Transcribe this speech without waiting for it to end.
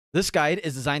This guide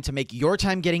is designed to make your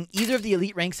time getting either of the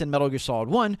elite ranks in Metal Gear Solid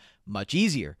 1 much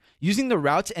easier. Using the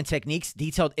routes and techniques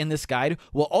detailed in this guide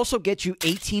will also get you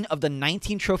 18 of the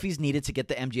 19 trophies needed to get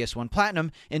the MGS1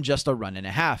 Platinum in just a run and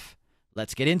a half.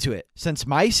 Let's get into it. Since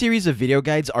my series of video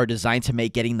guides are designed to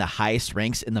make getting the highest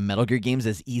ranks in the Metal Gear games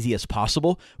as easy as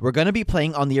possible, we're going to be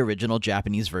playing on the original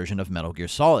Japanese version of Metal Gear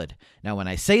Solid. Now, when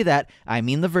I say that, I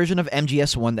mean the version of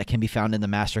MGS1 that can be found in the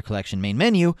Master Collection main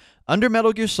menu, under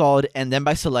Metal Gear Solid, and then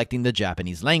by selecting the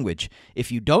Japanese language. If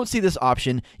you don't see this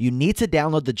option, you need to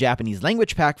download the Japanese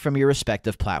language pack from your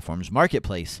respective platform's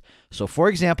marketplace. So for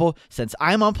example, since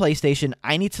I'm on PlayStation,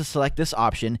 I need to select this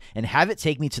option and have it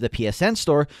take me to the PSN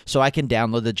store so I can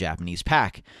download the Japanese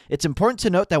pack. It's important to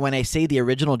note that when I say the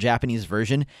original Japanese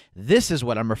version, this is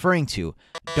what I'm referring to.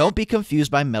 Don't be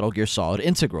confused by Metal Gear Solid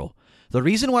Integral. The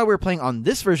reason why we're playing on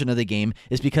this version of the game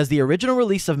is because the original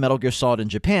release of Metal Gear Solid in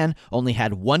Japan only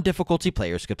had one difficulty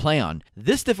players could play on.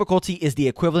 This difficulty is the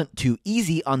equivalent to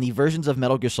easy on the versions of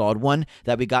Metal Gear Solid 1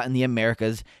 that we got in the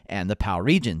Americas and the PAL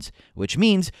regions, which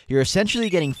means you're essentially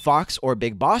getting Fox or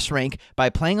Big Boss rank by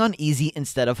playing on easy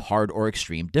instead of hard or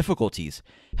extreme difficulties.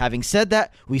 Having said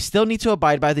that, we still need to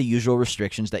abide by the usual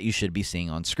restrictions that you should be seeing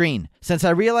on screen. Since I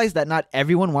realize that not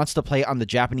everyone wants to play on the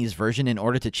Japanese version in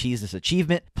order to cheese this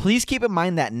achievement, please keep in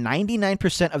mind that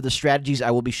 99% of the strategies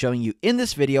I will be showing you in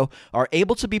this video are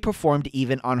able to be performed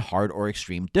even on hard or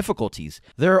extreme difficulties.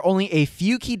 There are only a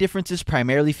few key differences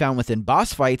primarily found within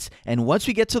boss fights, and once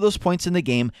we get to those points in the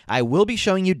game, I will be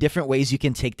showing you different ways you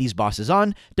can take these bosses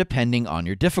on depending on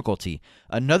your difficulty.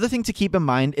 Another thing to keep in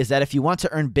mind is that if you want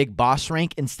to earn Big Boss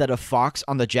rank instead of Fox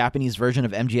on the Japanese version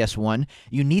of MGS1,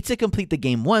 you need to complete the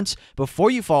game once before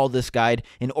you follow this guide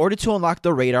in order to unlock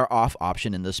the radar off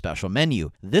option in the special menu.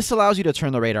 This allows you to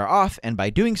turn the radar off, and by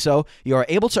doing so, you are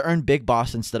able to earn Big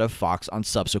Boss instead of Fox on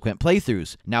subsequent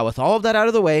playthroughs. Now, with all of that out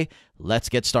of the way, let's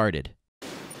get started.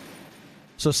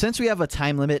 So since we have a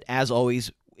time limit, as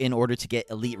always, in order to get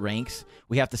elite ranks,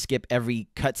 we have to skip every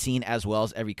cutscene as well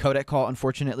as every codec call,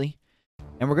 unfortunately.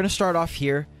 And we're going to start off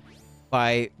here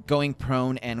by going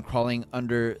prone and crawling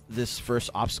under this first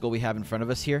obstacle we have in front of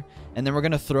us here. And then we're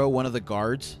going to throw one of the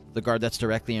guards, the guard that's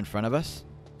directly in front of us.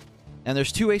 And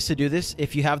there's two ways to do this.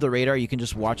 If you have the radar, you can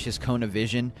just watch his cone of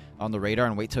vision on the radar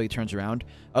and wait till he turns around.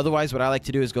 Otherwise, what I like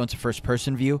to do is go into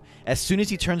first-person view. As soon as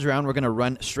he turns around, we're going to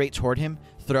run straight toward him,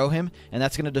 throw him, and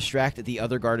that's going to distract the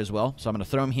other guard as well. So I'm going to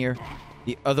throw him here.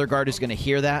 The other guard is going to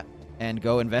hear that and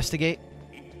go investigate.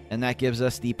 And that gives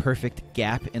us the perfect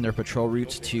gap in their patrol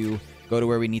routes to go to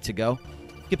where we need to go.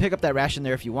 You can pick up that ration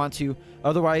there if you want to.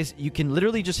 Otherwise, you can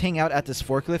literally just hang out at this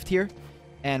forklift here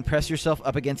and press yourself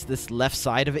up against this left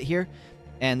side of it here.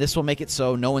 And this will make it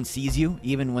so no one sees you,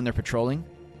 even when they're patrolling.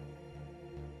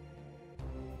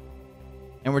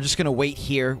 And we're just going to wait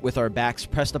here with our backs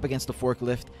pressed up against the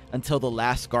forklift until the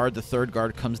last guard, the third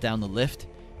guard, comes down the lift.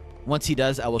 Once he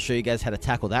does, I will show you guys how to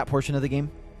tackle that portion of the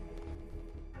game.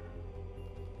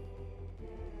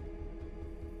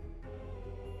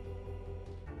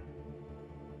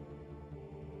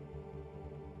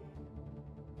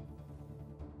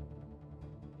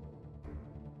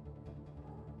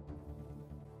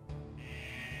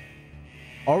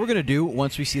 All we're going to do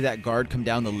once we see that guard come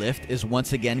down the lift is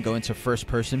once again go into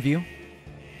first-person view.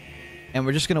 And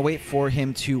we're just going to wait for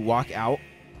him to walk out.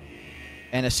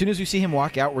 And as soon as we see him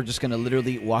walk out, we're just going to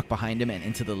literally walk behind him and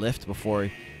into the lift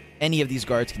before any of these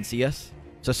guards can see us.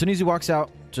 So as soon as he walks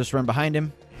out, just run behind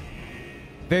him.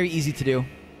 Very easy to do.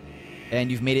 And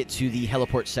you've made it to the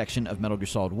heliport section of Metal Gear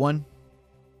Solid 1.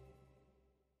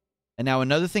 And now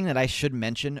another thing that I should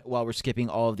mention while we're skipping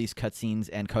all of these cutscenes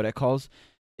and codec calls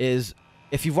is,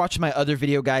 if you've watched my other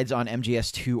video guides on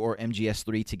MGS2 or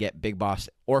MGS3 to get Big Boss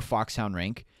or Foxhound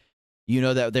rank, you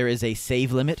know that there is a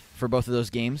save limit for both of those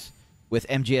games, with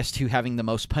MGS2 having the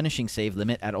most punishing save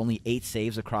limit at only 8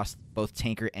 saves across both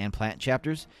Tanker and Plant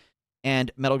chapters,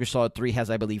 and Metal Gear Solid 3 has,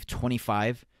 I believe,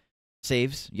 25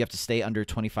 saves. You have to stay under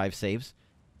 25 saves.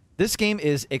 This game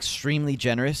is extremely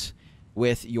generous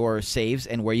with your saves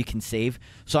and where you can save,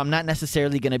 so I'm not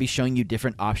necessarily going to be showing you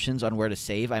different options on where to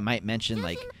save. I might mention,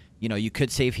 like, you know, you could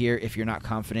save here if you're not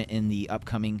confident in the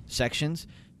upcoming sections.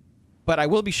 But I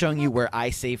will be showing you where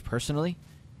I save personally.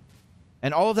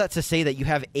 And all of that to say that you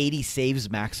have 80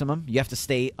 saves maximum. You have to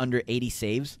stay under 80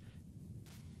 saves.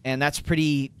 And that's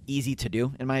pretty easy to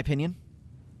do, in my opinion.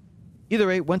 Either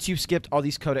way, once you've skipped all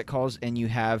these codec calls and you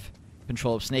have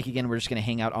control of Snake again, we're just going to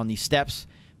hang out on these steps.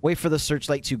 Wait for the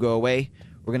searchlight to go away.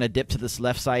 We're going to dip to this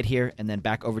left side here and then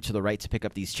back over to the right to pick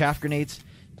up these chaff grenades.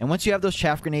 And once you have those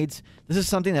chaff grenades, this is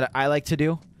something that I like to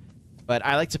do, but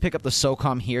I like to pick up the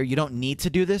SOCOM here. You don't need to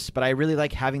do this, but I really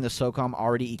like having the SOCOM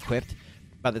already equipped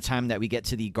by the time that we get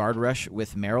to the guard rush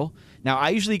with Meryl. Now, I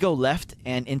usually go left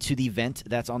and into the vent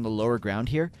that's on the lower ground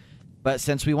here. But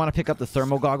since we want to pick up the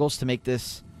thermal goggles to make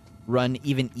this run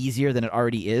even easier than it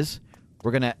already is,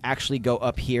 we're going to actually go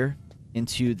up here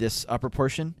into this upper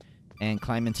portion and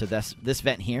climb into this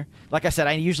vent here. Like I said,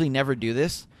 I usually never do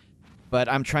this, but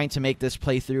I'm trying to make this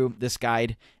playthrough, this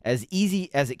guide, as easy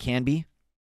as it can be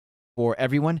for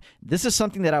everyone. This is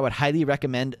something that I would highly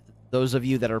recommend those of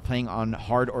you that are playing on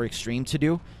hard or extreme to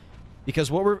do,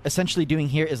 because what we're essentially doing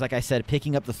here is, like I said,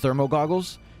 picking up the thermal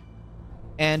goggles.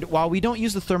 And while we don't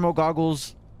use the thermal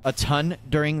goggles a ton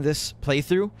during this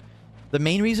playthrough, the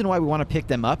main reason why we want to pick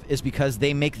them up is because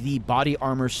they make the body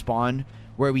armor spawn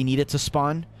where we need it to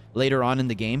spawn later on in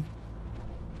the game.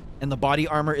 And the body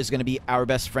armor is going to be our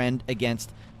best friend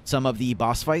against some of the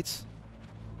boss fights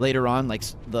later on, like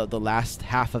the last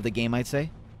half of the game, I'd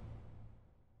say.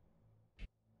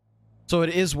 So it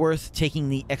is worth taking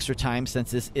the extra time since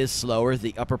this is slower.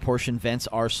 The upper portion vents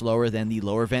are slower than the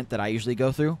lower vent that I usually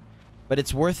go through. But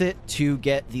it's worth it to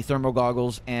get the thermal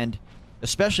goggles, and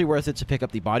especially worth it to pick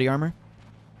up the body armor.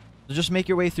 So just make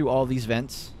your way through all these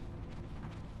vents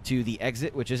to the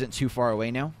exit, which isn't too far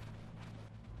away now.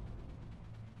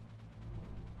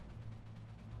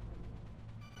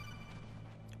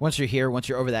 Once you're here, once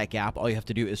you're over that gap, all you have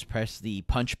to do is press the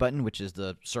punch button, which is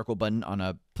the circle button on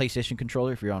a PlayStation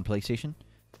controller if you're on PlayStation.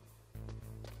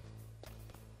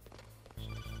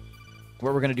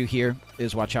 What we're going to do here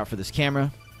is watch out for this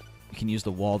camera. You can use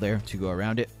the wall there to go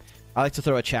around it. I like to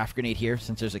throw a chaff grenade here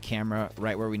since there's a camera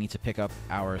right where we need to pick up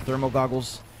our thermal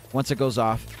goggles. Once it goes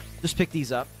off, just pick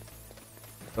these up.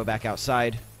 Go back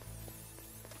outside.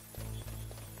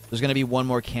 There's going to be one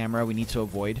more camera we need to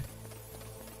avoid.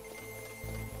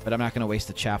 But I'm not going to waste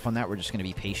the chaff on that. We're just going to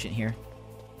be patient here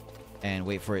and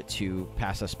wait for it to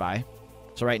pass us by.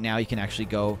 So right now you can actually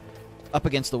go up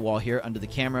against the wall here under the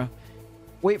camera.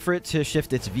 Wait for it to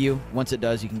shift its view. Once it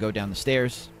does, you can go down the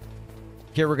stairs.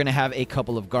 Here we're going to have a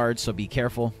couple of guards, so be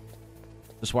careful.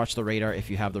 Just watch the radar if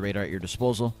you have the radar at your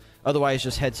disposal. Otherwise,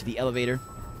 just head to the elevator.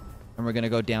 And we're going to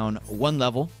go down one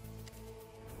level.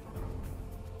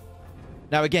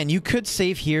 Now, again, you could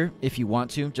save here if you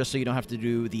want to, just so you don't have to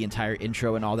do the entire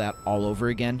intro and all that all over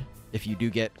again if you do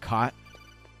get caught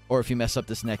or if you mess up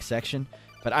this next section.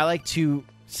 But I like to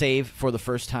save for the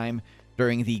first time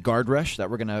during the guard rush that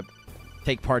we're going to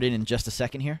take part in just a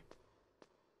second here.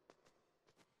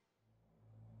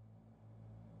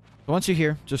 So once you're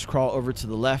here, just crawl over to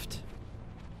the left.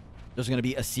 There's going to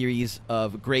be a series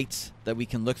of grates that we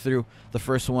can look through. The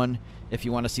first one, if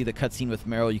you want to see the cutscene with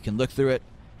Meryl, you can look through it.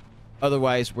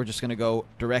 Otherwise, we're just going to go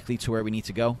directly to where we need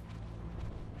to go.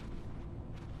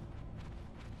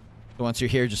 So once you're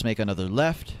here, just make another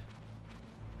left.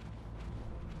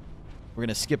 We're going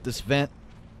to skip this vent.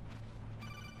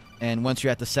 And once you're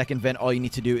at the second vent, all you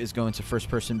need to do is go into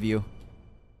first-person view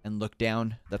and look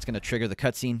down. That's going to trigger the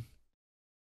cutscene.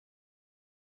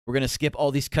 We're going to skip all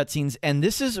these cutscenes. And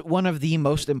this is one of the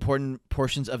most important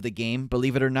portions of the game.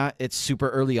 Believe it or not, it's super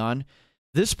early on.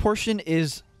 This portion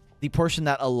is the portion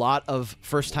that a lot of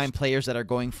first-time players that are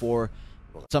going for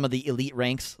some of the elite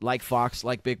ranks, like Fox,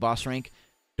 like Big Boss rank,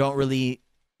 don't really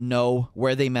know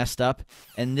where they messed up.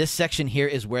 And this section here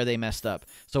is where they messed up.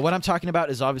 So what I'm talking about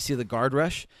is obviously the guard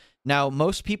rush. Now,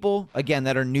 most people, again,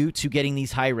 that are new to getting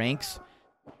these high ranks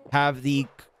have the,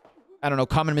 I don't know,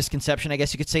 common misconception, I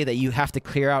guess you could say, that you have to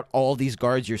clear out all these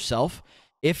guards yourself.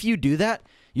 If you do that,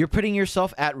 you're putting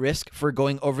yourself at risk for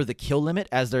going over the kill limit,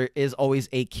 as there is always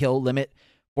a kill limit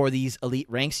for these elite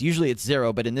ranks. Usually it's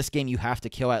 0, but in this game you have to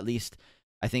kill at least,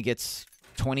 I think it's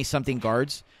 20-something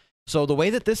guards. So the way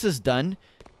that this is done,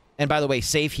 and by the way,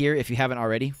 save here if you haven't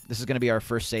already. This is going to be our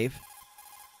first save.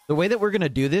 The way that we're going to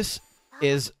do this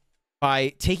is by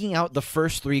taking out the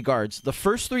first 3 guards. The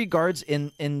first 3 guards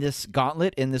in this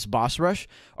gauntlet, in this boss rush,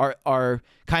 are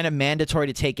kind of mandatory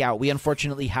to take out. We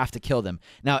unfortunately have to kill them.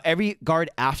 Now, every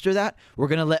guard after that, we're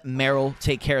going to let Meryl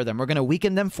take care of them. We're going to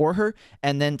weaken them for her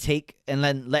and then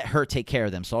let her take care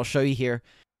of them. So I'll show you here.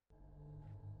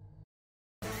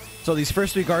 So these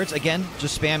first 3 guards, again,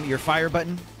 just spam your fire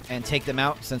button and take them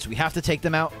out, since we have to take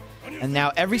them out. And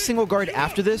now every single guard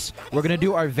after this, we're going to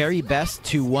do our very best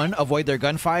to, 1, avoid their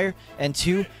gunfire, and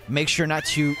 2, make sure not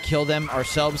to kill them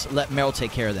ourselves. Let Meryl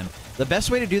take care of them. The best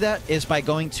way to do that is by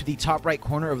going to the top right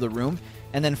corner of the room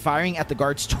and then firing at the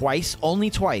guards twice, only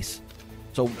twice.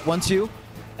 So 1, 2,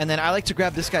 and then I like to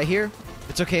grab this guy here.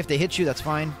 It's okay if they hit you, that's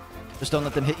fine. Just don't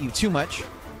let them hit you too much.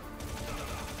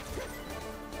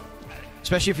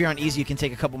 Especially if you're on easy, you can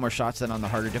take a couple more shots than on the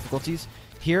harder difficulties.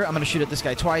 Here, I'm going to shoot at this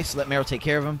guy twice, let Meryl take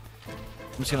care of him.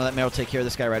 I'm just going to let Meryl take care of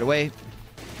this guy right away.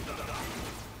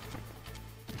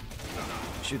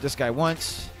 Shoot this guy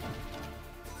once.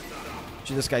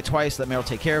 Shoot this guy twice. Let Meryl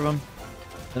take care of him.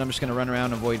 Then I'm just going to run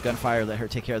around, avoid gunfire, let her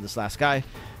take care of this last guy.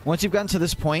 Once you've gotten to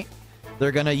this point,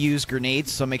 they're going to use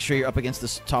grenades, so make sure you're up against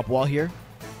this top wall here.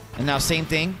 And now same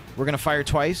thing. We're going to fire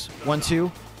twice. 1, 2.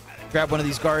 Grab one of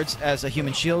these guards as a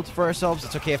human shield for ourselves.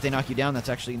 It's okay if they knock you down. That's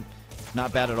actually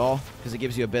not bad at all because it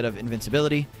gives you a bit of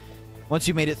invincibility. Once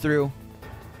you made it through,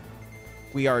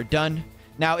 we are done.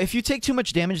 Now, if you take too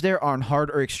much damage there on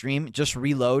hard or extreme, just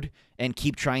reload and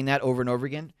keep trying that over and over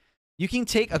again. You can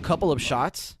take a couple of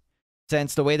shots.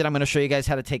 Since the way that I'm going to show you guys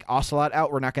how to take Ocelot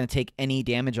out, we're not going to take any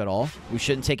damage at all. We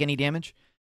shouldn't take any damage.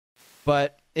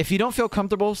 But if you don't feel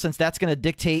comfortable, since that's going to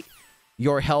dictate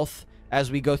your health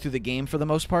as we go through the game for the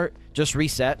most part, just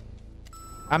reset.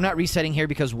 I'm not resetting here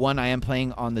because, one, I am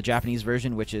playing on the Japanese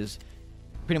version, which is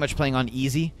pretty much playing on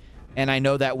easy. And I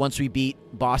know that once we beat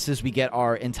bosses, we get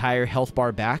our entire health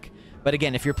bar back. But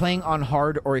again, if you're playing on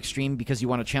hard or extreme because you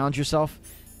want to challenge yourself,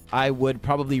 I would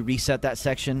probably reset that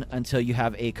section until you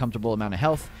have a comfortable amount of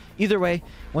health. Either way,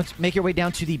 make your way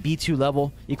down to the B2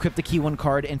 level, equip the Key 1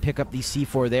 card, and pick up the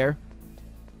C4 there.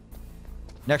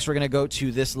 Next, we're going to go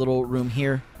to this little room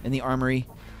here in the Armory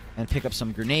and pick up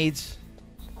some grenades.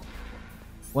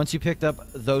 Once you picked up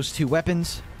those 2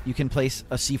 weapons, you can place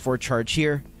a C4 charge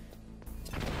here.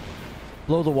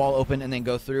 Blow the wall open and then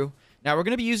go through. Now, we're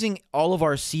going to be using all of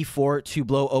our C4 to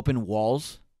blow open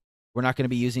walls. We're not going to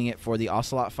be using it for the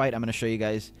Ocelot fight. I'm going to show you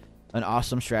guys an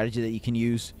awesome strategy that you can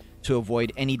use to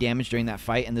avoid any damage during that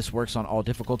fight, and this works on all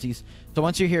difficulties. So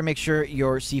once you're here, make sure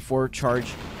your C4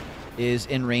 charge is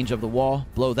in range of the wall.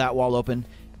 Blow that wall open.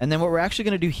 And then what we're actually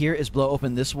going to do here is blow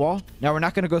open this wall. Now, we're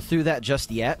not going to go through that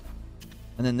just yet.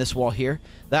 And then this wall here.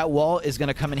 That wall is going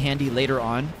to come in handy later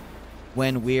on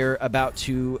when we're about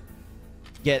to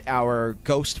get our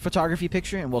ghost photography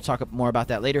picture, and we'll talk more about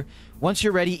that later. Once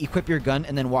you're ready, equip your gun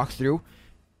and then walk through.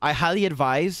 I highly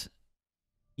advise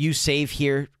you save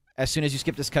here. As soon as you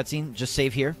skip this cutscene, just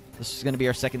save here. This is going to be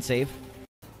our second save.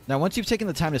 Now, once you've taken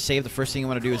the time to save, the first thing you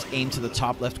want to do is aim to the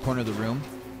top left corner of the room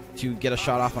to get a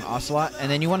shot off on Ocelot. And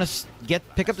then you want to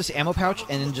pick up this ammo pouch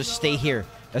and then just stay here.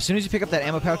 As soon as you pick up that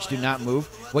ammo pouch, do not move.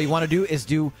 What you want to do is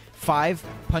do 5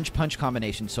 punch-punch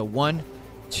combinations. So 1,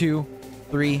 2,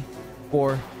 3,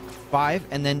 4, 5,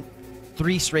 and then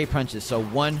 3 straight punches. So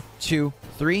 1, 2,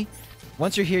 3.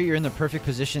 Once you're here, you're in the perfect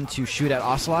position to shoot at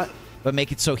Ocelot, but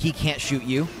make it so he can't shoot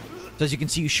you. So as you can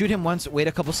see, you shoot him once, wait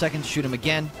a couple seconds, shoot him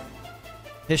again.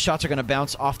 His shots are going to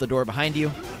bounce off the door behind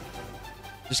you.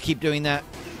 Just keep doing that.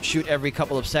 Shoot every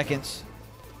couple of seconds.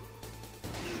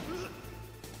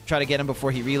 Try to get him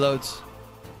before he reloads.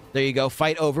 There you go.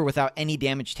 Fight over without any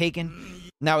damage taken.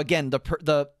 Now, again,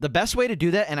 the best way to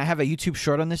do that, and I have a YouTube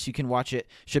short on this. You can watch it.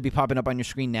 Should be popping up on your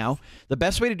screen now. The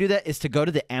best way to do that is to go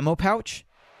to the ammo pouch.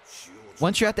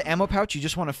 Once you're at the ammo pouch, you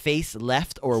just want to face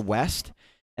left or west.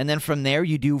 And then from there,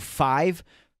 you do 5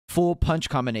 full punch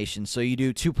combinations. So you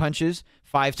do 2 punches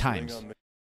 5 times.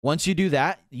 Once you do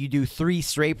that, you do 3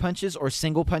 straight punches or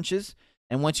single punches.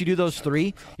 And once you do those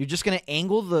 3, you're just going to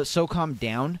angle the SOCOM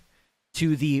down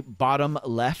to the bottom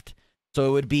left. So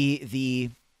it would be the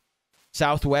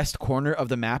southwest corner of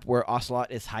the map where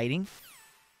Ocelot is hiding.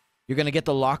 You're going to get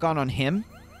the lock on him,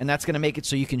 and that's going to make it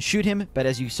so you can shoot him, but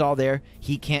as you saw there,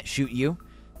 he can't shoot you.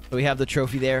 So we have the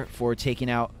trophy there for taking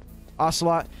out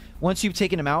Ocelot. Once you've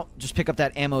taken him out, just pick up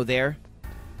that ammo there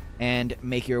and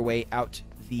make your way out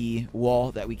the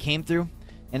wall that we came through.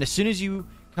 And as soon as you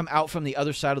come out from the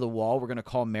other side of the wall, we're going to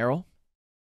call Meryl.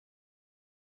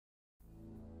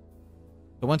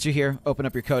 So once you're here, open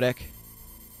up your codec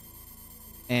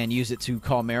and use it to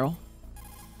call Meryl.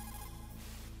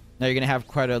 Now you're going to have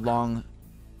quite a long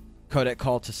codec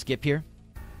call to skip here.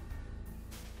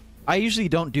 I usually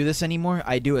don't do this anymore.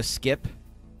 I do a skip,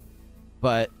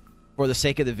 but for the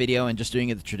sake of the video and just doing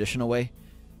it the traditional way,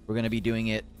 we're going to be doing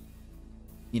it,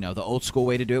 you know, the old school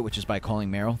way to do it, which is by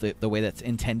calling Meryl, the way that's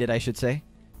intended, I should say.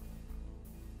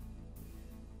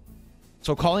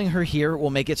 So calling her here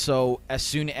will make it so as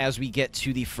soon as we get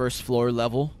to the first floor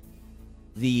level,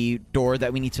 the door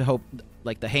that we need to hope,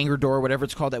 like the hangar door, whatever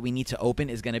it's called, that we need to open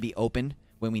is going to be open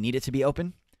when we need it to be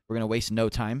open. We're going to waste no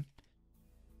time.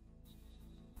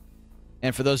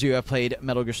 And for those of you who have played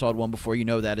Metal Gear Solid 1 before, you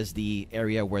know that is the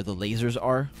area where the lasers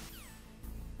are.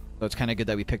 So it's kind of good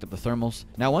that we picked up the thermals.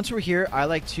 Now, once we're here, I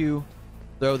like to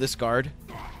throw this guard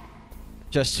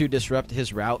just to disrupt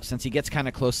his route. Since he gets kind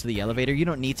of close to the elevator, you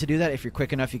don't need to do that. If you're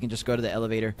quick enough, you can just go to the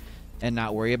elevator and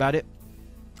not worry about it.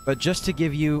 But just to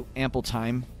give you ample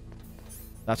time,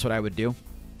 that's what I would do.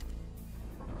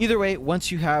 Either way,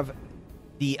 once you have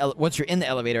once you're in the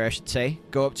elevator, I should say,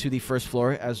 go up to the first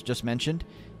floor, as just mentioned.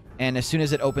 And as soon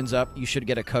as it opens up, you should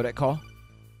get a codec call.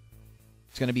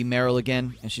 It's going to be Meryl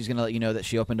again, and she's going to let you know that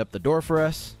she opened up the door for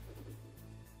us.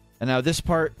 And now this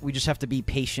part, we just have to be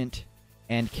patient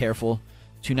and careful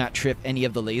to not trip any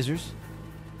of the lasers.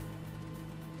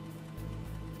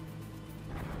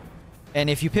 And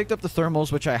if you picked up the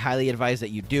thermals, which I highly advise that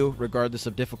you do, regardless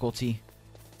of difficulty,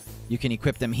 you can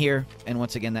equip them here. And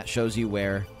once again, that shows you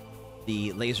where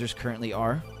the lasers currently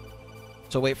are.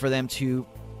 So wait for them to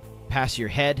pass your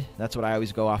head. That's what I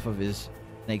always go off of, is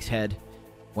Snake's head.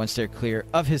 Once they're clear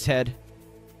of his head,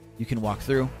 you can walk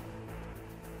through.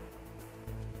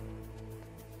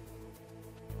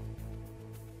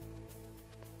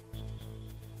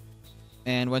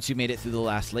 And once you made it through the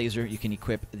last laser, you can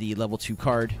equip the level 2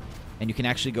 card. And you can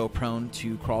actually go prone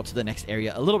to crawl to the next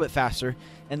area a little bit faster.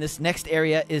 And this next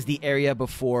area is the area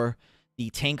before the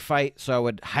tank fight. So I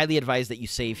would highly advise that you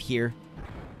save here.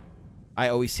 I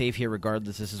always save here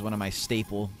regardless. This is one of my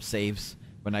staple saves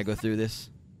when I go through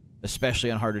this, especially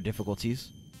on harder difficulties.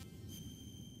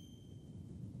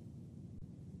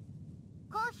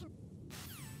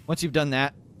 Once you've done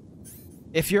that,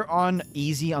 if you're on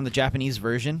easy on the Japanese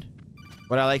version,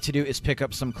 what I like to do is pick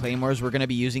up some claymores. We're going to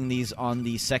be using these on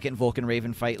the second Vulcan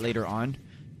Raven fight later on,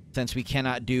 since we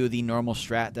cannot do the normal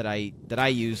strat that I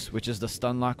use, which is the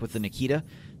stun lock with the Nikita.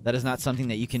 That is not something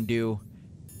that you can do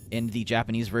in the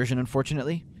Japanese version,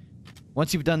 unfortunately.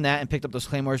 Once you've done that and picked up those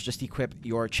claymores, just equip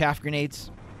your chaff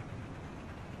grenades.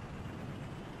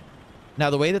 Now,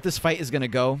 the way that this fight is going to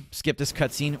go, skip this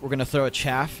cutscene, we're going to throw a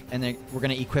chaff, and then we're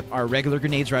going to equip our regular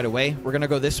grenades right away. We're going to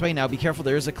go this way. Now, be careful.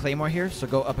 There is a claymore here, so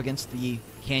go up against the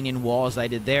canyon wall as I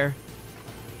did there.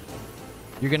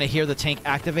 You're going to hear the tank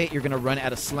activate. You're going to run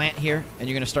at a slant here, and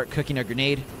you're going to start cooking a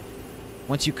grenade.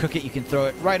 Once you cook it, you can throw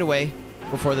it right away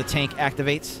before the tank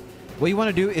activates. What you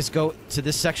want to do is go to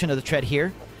this section of the tread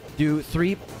here, do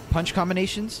 3 punch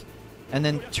combinations, and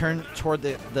then turn toward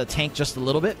the tank just a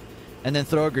little bit, and then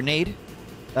throw a grenade.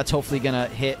 That's hopefully going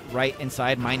to hit right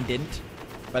inside. Mine didn't,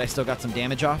 but I still got some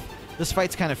damage off. This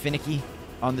fight's kind of finicky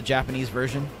on the Japanese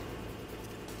version.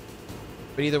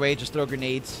 But either way, just throw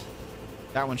grenades.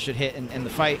 That one should hit in the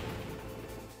fight.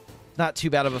 Not too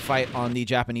bad of a fight on the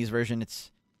Japanese version. It's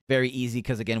very easy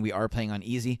because, again, we are playing on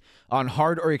easy. On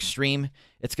hard or extreme,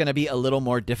 it's going to be a little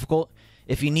more difficult.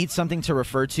 If you need something to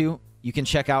refer to, you can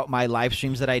check out my live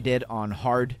streams that I did on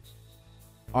hard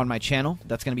on my channel.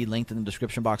 That's going to be linked in the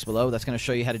description box below. That's going to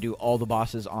show you how to do all the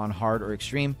bosses on hard or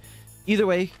extreme. Either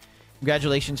way,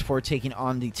 congratulations for taking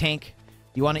on the tank.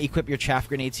 You want to equip your chaff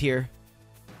grenades here,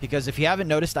 because if you haven't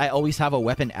noticed, I always have a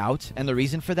weapon out, and the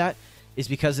reason for that is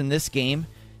because in this game,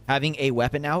 having a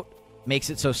weapon out makes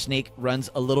it so Snake runs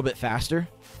a little bit faster.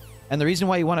 And the reason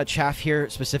why you want to chaff here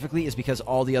specifically is because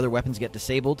all the other weapons get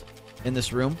disabled in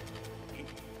this room.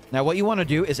 Now, what you want to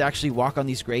do is actually walk on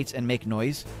these grates and make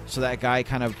noise so that guy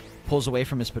kind of pulls away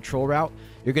from his patrol route.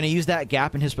 You're going to use that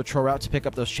gap in his patrol route to pick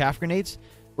up those chaff grenades.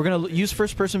 We're going to use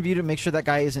first-person view to make sure that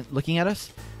guy isn't looking at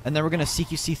us. And then we're going to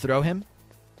CQC throw him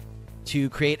to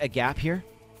create a gap here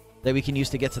that we can use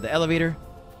to get to the elevator.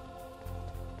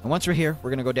 And once we're here, we're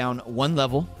going to go down 1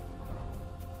 level.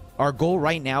 Our goal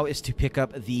right now is to pick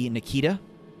up the Nikita.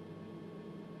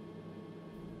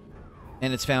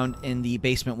 And it's found in the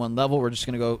basement 1 level. We're just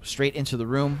going to go straight into the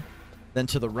room, then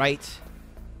to the right,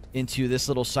 into this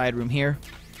little side room here.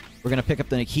 We're going to pick up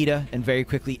the Nikita and very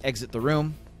quickly exit the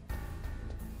room.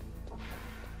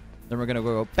 Then we're going to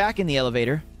go back in the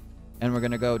elevator, and we're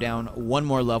going to go down 1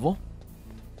 more level.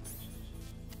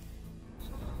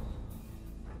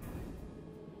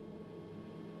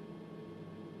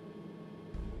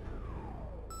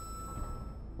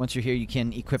 Once you're here, you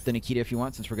can equip the Nikita if you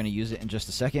want, since we're going to use it in just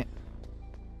a second.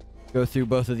 Go through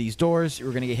both of these doors.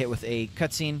 We're going to get hit with a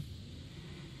cutscene.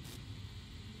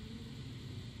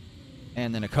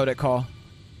 And then a codec call.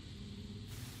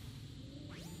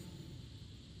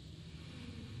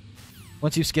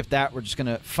 Once you skip that, we're just going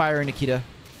to fire Nikita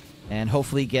and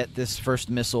hopefully get this first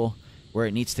missile where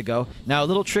it needs to go. Now, a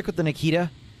little trick with the Nikita.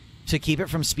 To keep it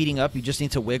from speeding up, you just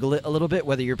need to wiggle it a little bit,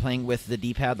 whether you're playing with the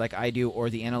D-pad like I do or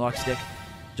the analog stick.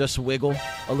 Just wiggle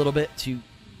a little bit to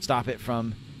stop it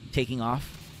from taking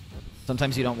off.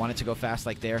 Sometimes you don't want it to go fast,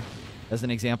 like there, as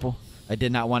an example. I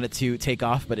did not want it to take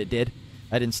off, but it did.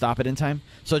 I didn't stop it in time.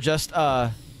 So just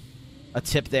a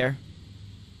tip there.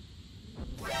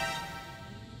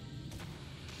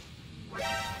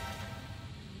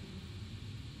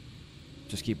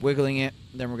 Just keep wiggling it.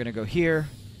 Then we're going to go here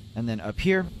and then up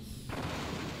here.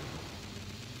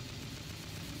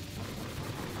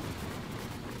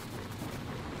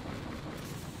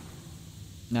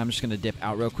 Now I'm just going to dip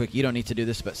out real quick. You don't need to do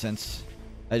this, but since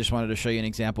I just wanted to show you an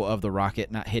example of the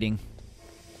rocket not hitting,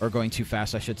 or going too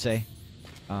fast, I should say.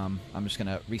 I'm just going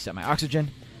to reset my oxygen.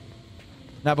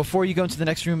 Now, before you go into the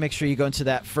next room, make sure you go into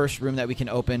that first room that we can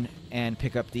open and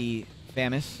pick up the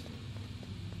FAMAS.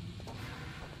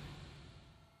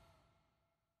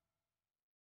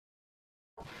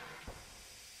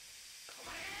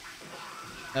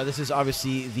 Now, this is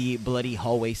obviously the bloody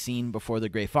hallway scene before the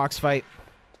Gray Fox fight.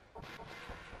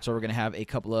 So we're going to have a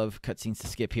couple of cutscenes to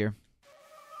skip here.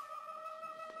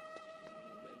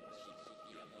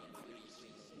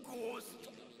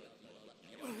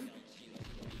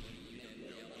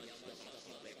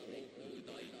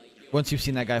 Once you've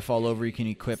seen that guy fall over, you can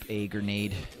equip a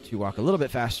grenade to walk a little bit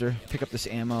faster. Pick up this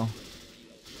ammo.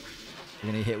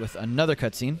 We're going to hit with another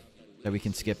cutscene that we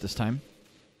can skip this time.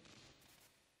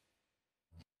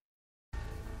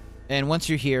 And once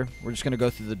you're here, we're just going to go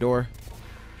through the door.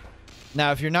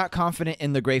 Now, if you're not confident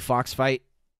in the Gray Fox fight,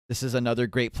 this is another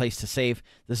great place to save.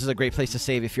 This is a great place to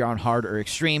save if you're on hard or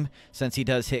extreme, since he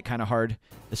does hit kind of hard,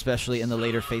 especially in the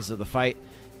later phases of the fight.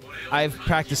 I've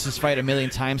practiced this fight a million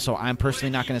times, so I'm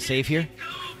personally not going to save here.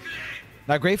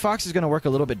 Now, Gray Fox is going to work a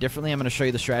little bit differently. I'm going to show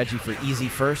you the strategy for easy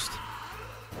first.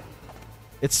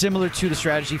 It's similar to the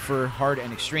strategy for hard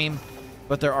and extreme,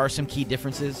 but there are some key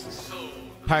differences.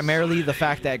 Primarily the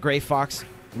fact that Gray Fox,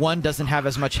 1, doesn't have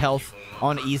as much health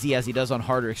on easy as he does on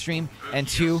hard or extreme, and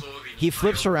 2, he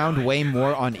flips around way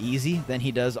more on easy than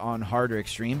he does on hard or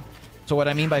extreme. So what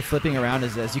I mean by flipping around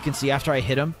is, as you can see, after I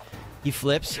hit him, he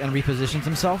flips and repositions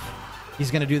himself.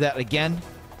 He's going to do that again.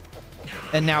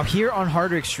 And now here on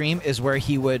hard or extreme is where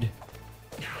he would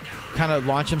kind of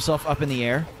launch himself up in the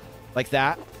air like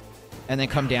that and then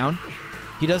come down.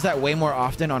 He does that way more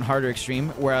often on hard or extreme,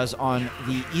 whereas on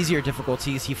the easier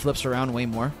difficulties, he flips around way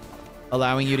more,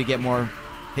 allowing you to get more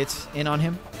hits in on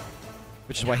him,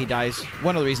 which is why he dies.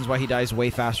 One of the reasons why he dies way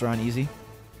faster on easy.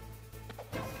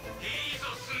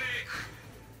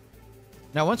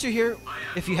 Now, once you're here,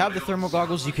 if you have the thermal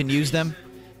goggles, you can use them.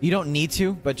 You don't need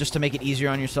to, but just to make it easier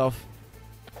on yourself,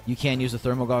 you can use the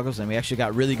thermal goggles, and we actually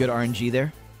got really good RNG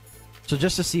there. So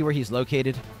just to see where he's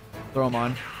located, throw him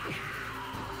on.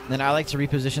 Then I like to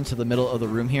reposition to the middle of the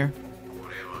room here,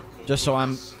 just so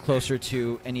I'm closer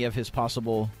to any of his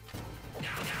possible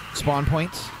spawn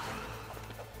points.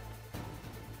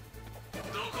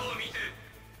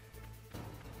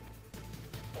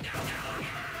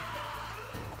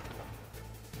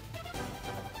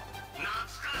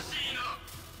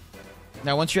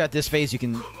 Now, once you're at this phase, you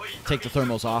can take the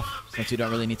thermals off, since you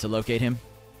don't really need to locate him.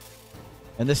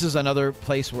 And this is another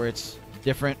place where it's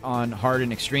different on hard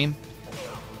and extreme.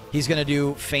 He's going to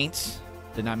do feints.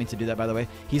 Did not mean to do that, by the way.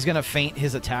 He's going to feint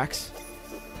his attacks,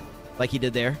 like he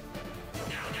did there.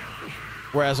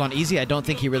 Whereas on easy, I don't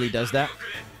think he really does that.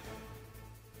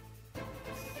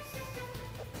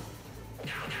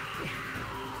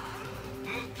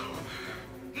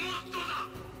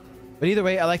 But either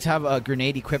way, I like to have a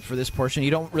grenade equipped for this portion.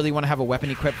 You don't really want to have a weapon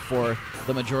equipped for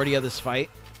the majority of this fight.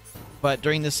 But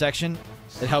during this section,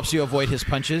 it helps you avoid his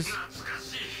punches,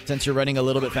 since you're running a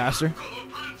little bit faster.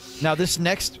 Now, this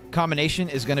next combination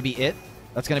is going to be it.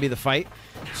 That's going to be the fight.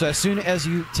 So as soon as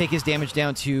you take his damage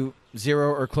down to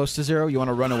 0 or close to 0, you want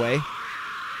to run away.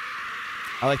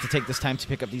 I like to take this time to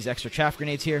pick up these extra chaff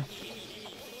grenades here.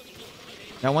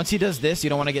 Now, once he does this, you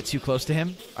don't want to get too close to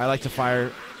him. I like to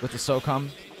fire with the SOCOM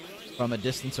from a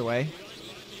distance away.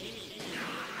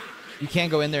 You can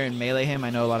go in there and melee him. I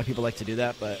know a lot of people like to do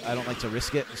that, but I don't like to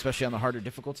risk it, especially on the harder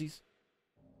difficulties.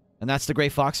 And that's the Gray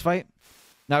Fox fight.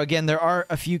 Now, again, there are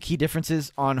a few key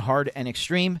differences on hard and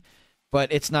extreme,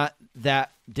 but it's not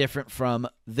that different from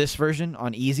this version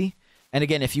on easy. And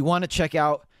again, if you want to check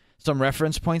out some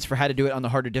reference points for how to do it on the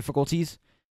harder difficulties,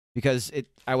 because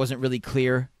I wasn't really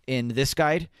clear in this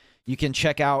guide, you can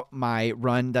check out my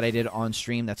run that I did on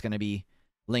stream. That's going to be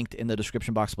linked in the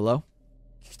description box below.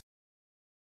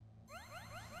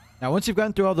 Now, once you've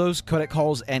gotten through all those codec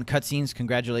calls and cutscenes,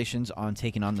 congratulations on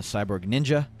taking on the Cyborg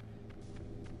Ninja.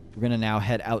 We're going to now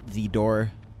head out the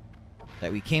door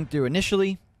that we came through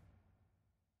initially,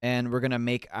 and we're going to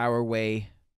make our way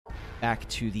back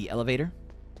to the elevator.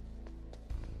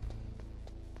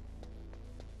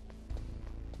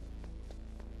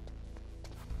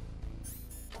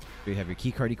 You have your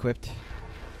keycard equipped.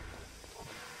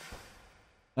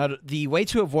 Now, the way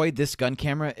to avoid this gun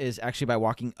camera is actually by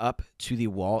walking up to the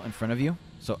wall in front of you.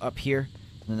 So up here,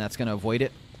 and then that's going to avoid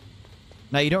it.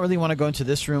 Now, you don't really want to go into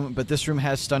this room, but this room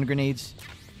has stun grenades,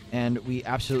 and we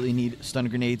absolutely need stun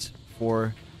grenades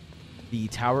for the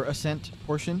tower ascent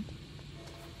portion.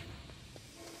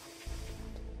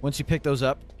 Once you pick those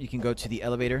up, you can go to the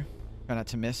elevator. Try not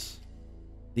to miss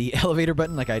the elevator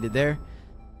button like I did there.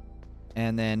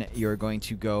 And then you're going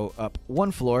to go up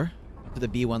one floor to the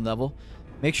B1 level.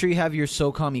 Make sure you have your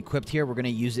SOCOM equipped here. We're going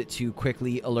to use it to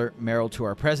quickly alert Meryl to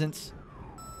our presence.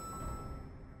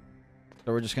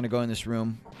 So we're just going to go in this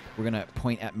room. We're going to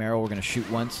point at Meryl. We're going to shoot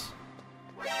once.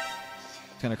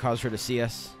 It's going to cause her to see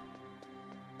us.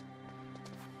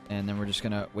 And then we're just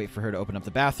going to wait for her to open up the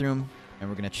bathroom. And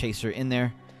we're going to chase her in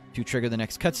there to trigger the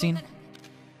next cutscene.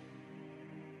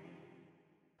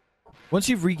 Once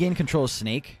you've regained control of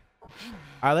Snake,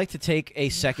 I like to take a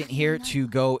second here to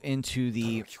go into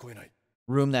the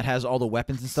room that has all the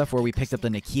weapons and stuff where we picked up the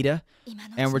Nikita.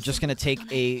 And we're just going to take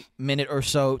a minute or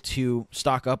so to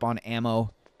stock up on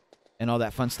ammo and all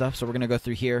that fun stuff. So we're going to go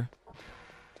through here.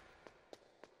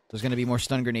 There's going to be more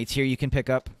stun grenades here you can pick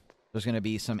up. There's going to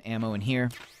be some ammo in here.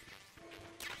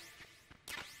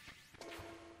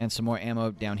 And some more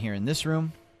ammo down here in this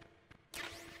room.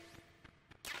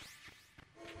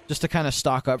 Just to kind of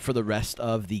stock up for the rest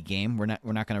of the game. We're not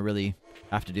going to really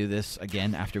have to do this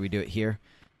again after we do it here.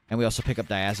 And we also pick up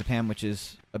diazepam, which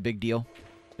is a big deal.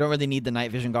 Don't really need the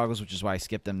night vision goggles, which is why I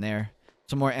skipped them there.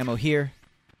 Some more ammo here.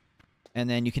 And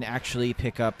then you can actually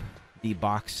pick up the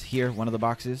box here, one of the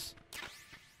boxes.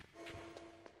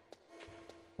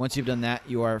 Once you've done that,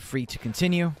 you are free to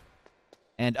continue.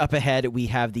 And up ahead, we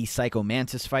have the Psycho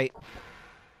Mantis fight.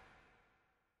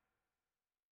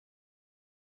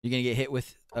 You're going to get hit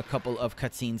with a couple of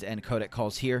cutscenes and codec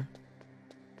calls here.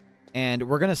 And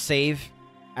we're going to save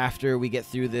after we get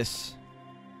through this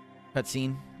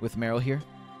cutscene with Meryl here.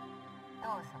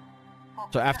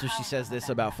 So after she says this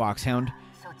about Foxhound,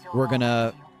 we're going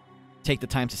to take the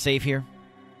time to save here.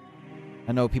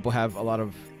 I know people have a lot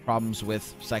of problems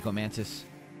with Psycho Mantis,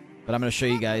 but I'm going to show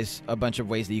you guys a bunch of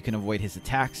ways that you can avoid his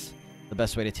attacks. The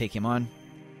best way to take him on.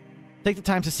 Take the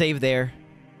time to save there.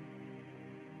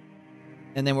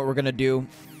 And then what we're going to do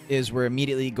is we're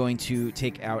immediately going to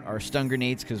take out our stun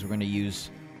grenades because we're going to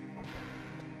use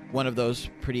one of those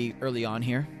pretty early on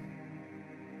here.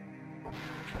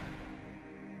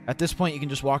 At this point, you can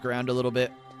just walk around a little bit.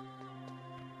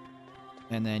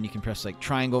 And then you can press like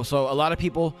triangle. So a lot of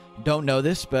people don't know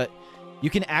this, but you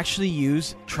can actually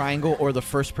use triangle or the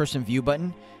first person view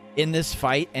button in this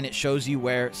fight, and it shows you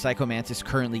where Psycho Mantis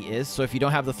currently is. So if you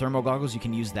don't have the thermal goggles, you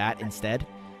can use that instead.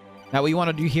 Now what you want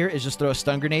to do here is just throw a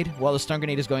stun grenade. While the stun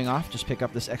grenade is going off, just pick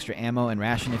up this extra ammo and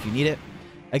ration if you need it.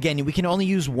 Again, we can only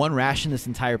use one ration this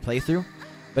entire playthrough,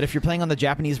 but if you're playing on the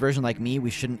Japanese version like me, we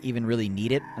shouldn't even really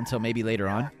need it until maybe later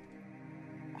on.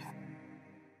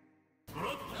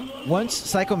 Once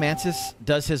Psycho Mantis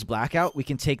does his blackout, we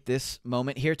can take this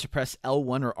moment here to press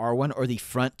L1 or R1 or the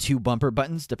front two bumper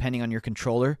buttons, depending on your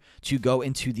controller, to go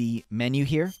into the menu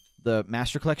here, the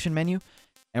Master Collection menu.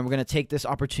 And we're going to take this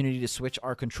opportunity to switch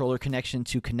our controller connection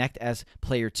to connect as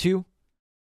player 2.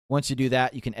 Once you do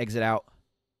that, you can exit out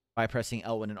by pressing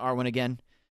L1 and R1 again.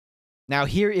 Now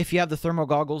here, if you have the thermal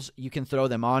goggles, you can throw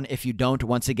them on. If you don't,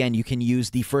 once again, you can use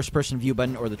the first person view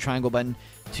button or the triangle button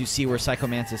to see where Psycho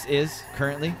Mantis is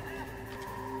currently.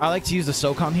 I like to use the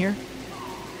SOCOM here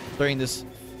during this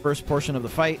first portion of the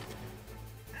fight.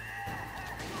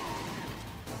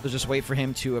 So just wait for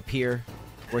him to appear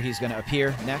where he's going to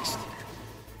appear next.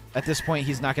 At this point,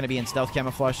 he's not going to be in stealth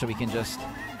camouflage, so we can just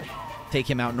take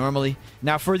him out normally.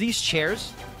 Now, for these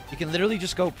chairs, you can literally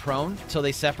just go prone till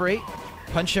they separate,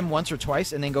 punch him once or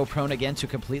twice, and then go prone again to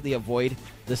completely avoid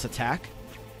this attack.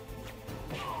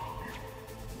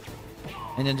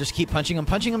 And then just keep punching him.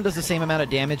 Punching him does the same amount of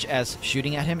damage as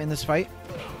shooting at him in this fight.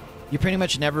 You pretty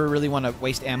much never really want to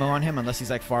waste ammo on him unless he's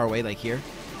like far away, like here.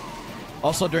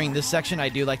 Also, during this section, I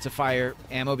do like to fire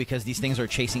ammo because these things are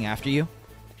chasing after you.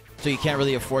 So you can't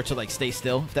really afford to like stay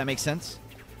still, if that makes sense.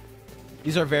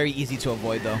 These are very easy to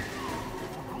avoid though.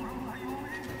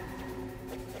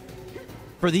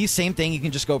 For these, same thing, you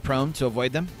can just go prone to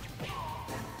avoid them.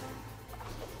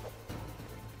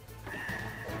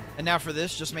 And now for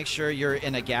this, just make sure you're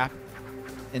in a gap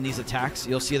in these attacks.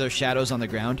 You'll see those shadows on the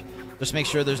ground. Just make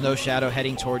sure there's no shadow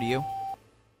heading toward you.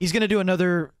 He's going to do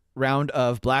another round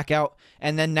of blackout.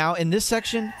 And then now in this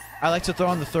section, I like to throw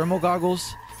on the thermal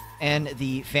goggles and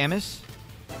the FAMAS,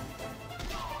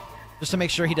 just to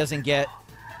make sure he doesn't get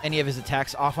any of his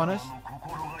attacks off on us.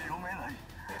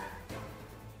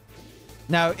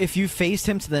 Now, if you phased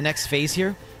him to the next phase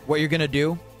here, what you're going to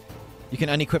do, you can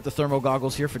unequip the thermal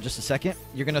goggles here for just a second.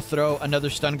 You're going to throw another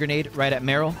stun grenade right at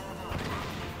Meryl.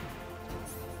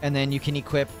 And then you can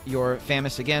equip your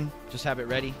FAMAS again. Just have it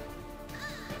ready.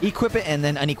 Equip it and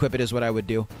then unequip it is what I would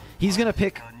do. He's going to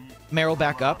pick Meryl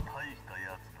back up.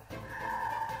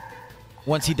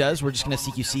 Once he does, we're just going to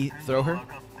CQC throw her.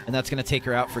 And that's going to take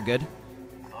her out for good.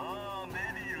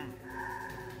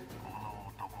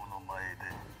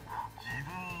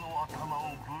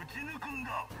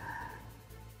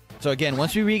 So again,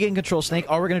 once we regain control of Snake,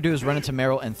 all we're going to do is run into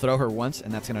Meryl and throw her once,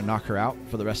 and that's going to knock her out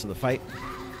for the rest of the fight.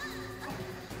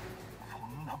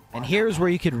 And here's where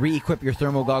you could re-equip your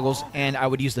thermal goggles, and I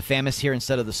would use the Famous here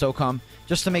instead of the SOCOM,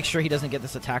 just to make sure he doesn't get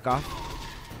this attack off.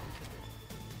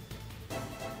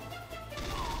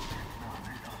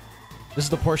 This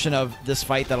is the portion of this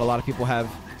fight that a lot of people have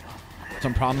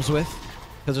some problems with,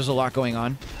 because there's a lot going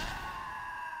on.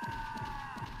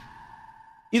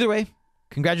 Either way,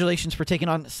 congratulations for taking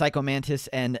on Psycho Mantis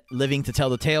and living to tell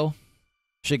the tale.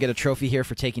 Should get a trophy here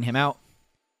for taking him out.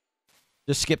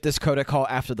 Just skip this codec call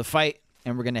after the fight,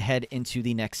 and we're going to head into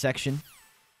the next section.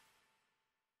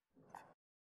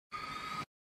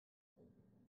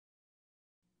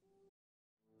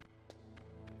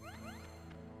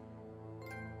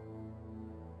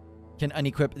 Can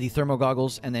unequip the thermal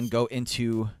goggles and then go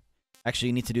into... Actually,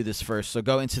 you need to do this first. So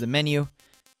go into the menu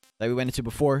that we went into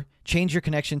before. Change your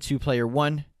connection to player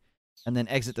 1 and then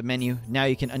exit the menu. Now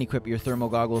you can unequip your thermal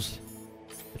goggles.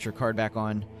 Put your card back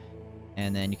on.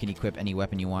 And then you can equip any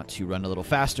weapon you want to run a little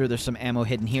faster. There's some ammo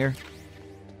hidden here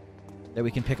that we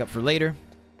can pick up for later.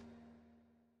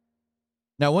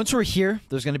 Now, once we're here,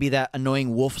 there's going to be that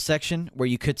annoying wolf section where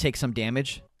you could take some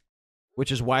damage,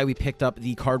 which is why we picked up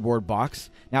the cardboard box.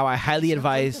 Now, I highly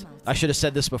advise, I should have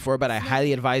said this before, but I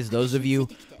highly advise those of you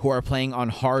who are playing on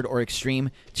hard or extreme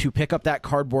to pick up that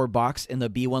cardboard box in the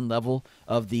B1 level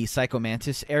of the Psycho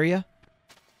Mantis area.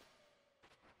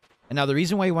 And now the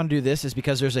reason why you want to do this is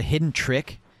because there's a hidden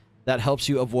trick that helps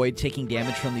you avoid taking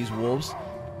damage from these wolves.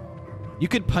 You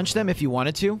could punch them if you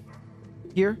wanted to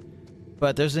here,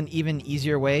 but there's an even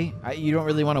easier way. You don't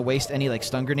really want to waste any like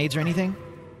stun grenades or anything.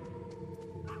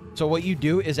 So what you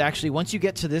do is actually, once you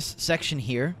get to this section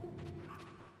here,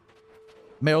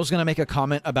 Meryl's going to make a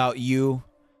comment about you.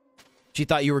 She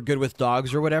thought you were good with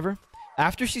dogs or whatever.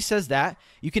 After she says that,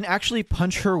 you can actually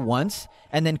punch her once,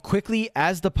 and then quickly,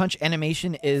 as the punch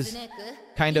animation is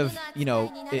kind of, you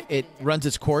know, it runs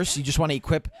its course, you just want to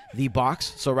equip the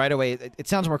box. So right away, it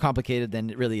sounds more complicated than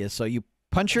it really is. So you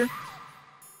punch her.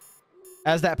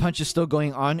 As that punch is still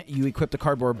going on, you equip the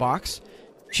cardboard box.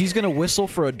 She's going to whistle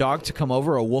for a dog to come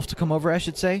over, or a wolf to come over, I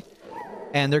should say.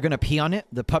 And they're going to pee on it.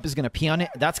 The pup is going to pee on it.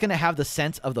 That's going to have the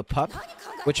scent of the pup,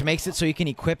 which makes it so you can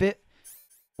equip it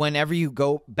whenever you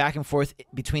go back and forth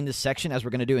between this section, as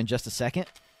we're going to do in just a second,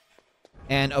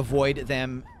 and avoid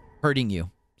them hurting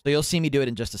you. So you'll see me do it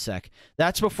in just a sec.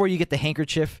 That's before you get the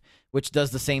handkerchief, which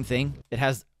does the same thing. It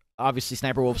has, obviously,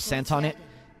 Sniper Wolf's scent on it,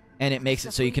 and it makes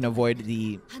it so you can avoid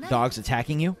the dogs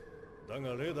attacking you.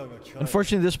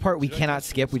 Unfortunately, this part we cannot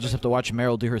skip. We just have to watch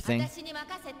Meryl do her thing.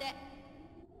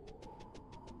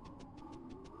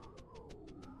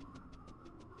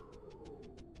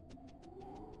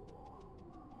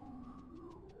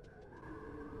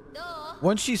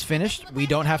 Once she's finished, we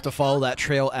don't have to follow that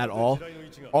trail at all.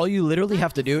 All you literally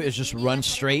have to do is just run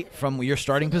straight from your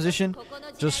starting position.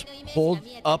 Just hold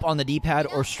up on the D-pad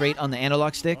or straight on the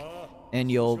analog stick,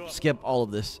 and you'll skip all of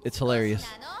this. It's hilarious.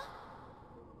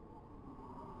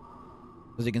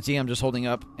 As you can see, I'm just holding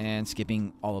up and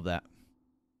skipping all of that.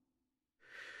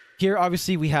 Here,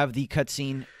 obviously, we have the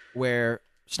cutscene where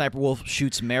Sniper Wolf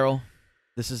shoots Meryl.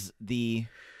 This is the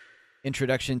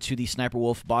introduction to the Sniper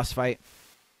Wolf boss fight.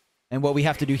 And what we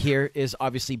have to do here is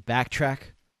obviously backtrack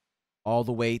all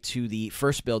the way to the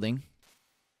first building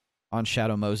on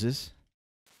Shadow Moses.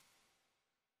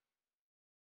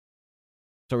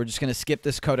 So we're just going to skip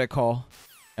this codec call,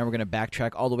 and we're going to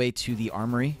backtrack all the way to the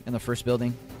Armory in the first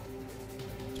building.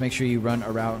 Just make sure you run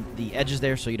around the edges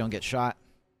there so you don't get shot.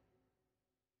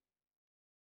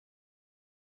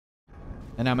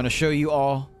 And I'm going to show you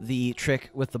all the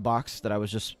trick with the box that I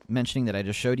was just mentioning that I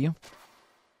just showed you.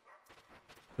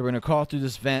 So we're going to crawl through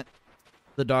this vent.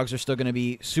 The dogs are still going to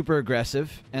be super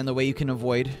aggressive, and the way you can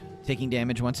avoid taking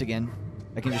damage, once again,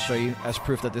 I can just show you as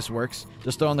proof that this works.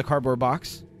 Just throw on the cardboard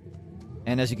box,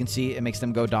 and as you can see, it makes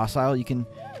them go docile. You can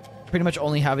pretty much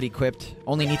only have it equipped,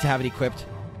 only need to have it equipped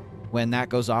when that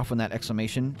goes off, when that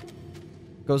exclamation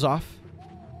goes off,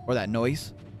 or that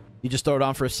noise. You just throw it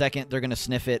on for a second, they're going to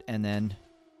sniff it, and then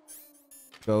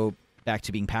go back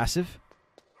to being passive.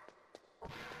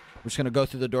 We're just going to go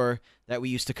through the door that we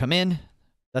used to come in.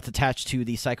 That's attached to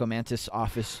the Psycho Mantis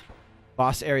office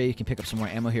boss area. You can pick up some more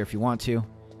ammo here if you want to.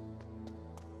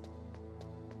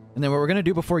 And then what we're going to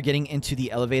do before getting into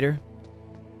the elevator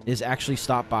is actually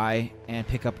stop by and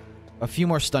pick up a few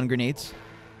more stun grenades.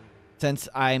 Since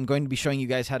I'm going to be showing you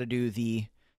guys how to do the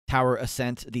tower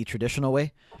ascent the traditional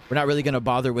way, we're not really going to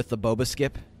bother with the boba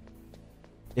skip.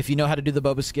 If you know how to do the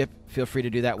boba skip, feel free to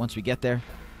do that once we get there.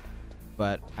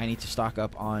 But I need to stock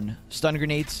up on stun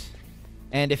grenades.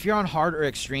 And if you're on hard or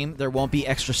extreme, there won't be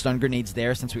extra stun grenades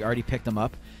there since we already picked them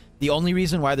up. The only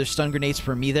reason why there's stun grenades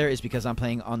for me there is because I'm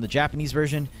playing on the Japanese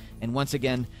version. And once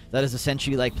again, that is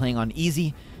essentially like playing on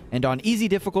easy. And on easy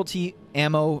difficulty,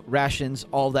 ammo, rations,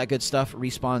 all that good stuff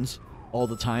respawns all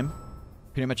the time.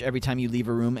 Pretty much every time you leave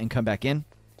a room and come back in.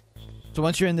 So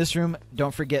once you're in this room,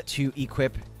 don't forget to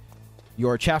equip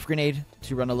your chaff grenade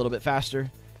to run a little bit faster.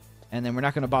 And then we're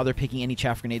not going to bother picking any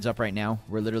chaff grenades up right now.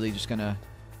 We're literally just going to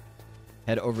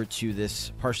head over to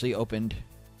this partially opened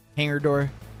hangar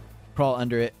door, crawl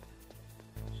under it,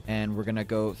 and we're going to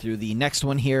go through the next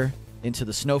one here into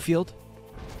the Snowfield.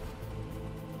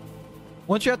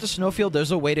 Once you're at the Snowfield,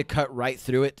 there's a way to cut right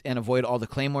through it and avoid all the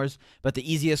claymores, but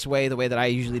the easiest way, the way that I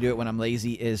usually do it when I'm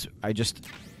lazy, is I just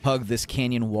hug this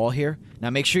canyon wall here. Now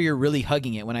make sure you're really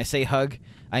hugging it. When I say hug,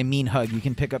 I mean hug. You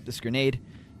can pick up this grenade,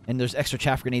 and there's extra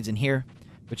chaff grenades in here,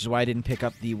 which is why I didn't pick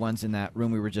up the ones in that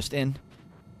room we were just in.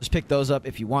 Just pick those up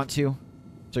if you want to,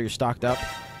 so you're stocked up.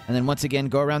 And then once again,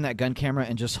 go around that gun camera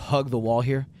and just hug the wall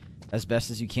here as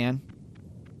best as you can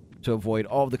to avoid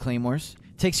all of the claymores.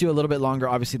 It takes you a little bit longer,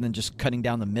 obviously, than just cutting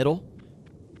down the middle,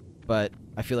 but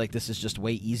I feel like this is just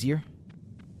way easier.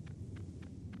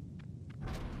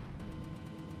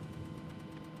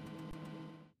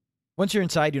 Once you're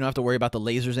inside, you don't have to worry about the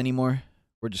lasers anymore.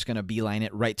 We're just going to beeline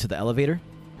it right to the elevator.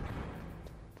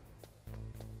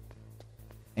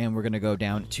 And we're going to go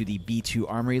down to the B2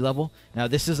 Armory level. Now,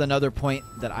 this is another point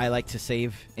that I like to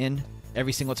save in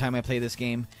every single time I play this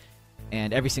game.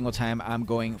 And every single time I'm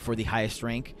going for the highest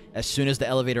rank. As soon as the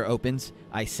elevator opens,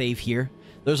 I save here.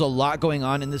 There's a lot going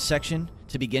on in this section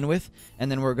to begin with. And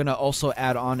then we're going to also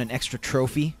add on an extra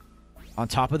trophy on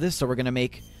top of this. So we're going to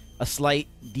make a slight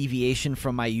deviation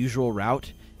from my usual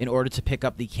route in order to pick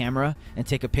up the camera and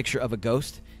take a picture of a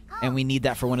ghost. And we need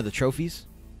that for one of the trophies.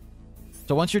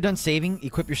 So once you're done saving,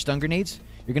 equip your stun grenades.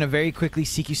 You're going to very quickly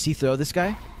CQC throw this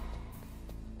guy.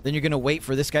 Then you're going to wait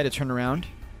for this guy to turn around.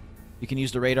 You can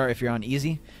use the radar if you're on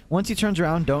easy. Once he turns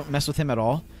around, don't mess with him at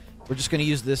all. We're just going to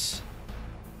use this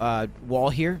wall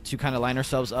here to kind of line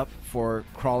ourselves up for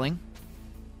crawling.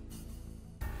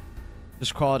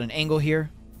 Just crawl at an angle here.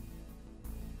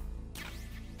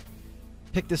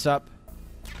 Pick this up.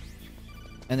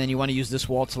 And then you want to use this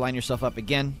wall to line yourself up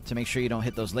again to make sure you don't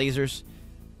hit those lasers.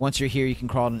 Once you're here, you can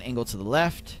crawl at an angle to the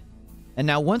left. And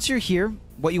now once you're here,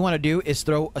 what you want to do is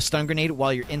throw a stun grenade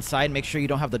while you're inside. Make sure you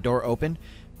don't have the door open.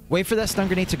 Wait for that stun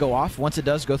grenade to go off. Once it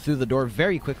does, go through the door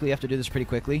very quickly. You have to do this pretty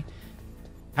quickly.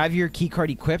 Have your key card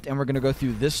equipped, and we're going to go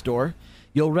through this door.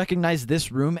 You'll recognize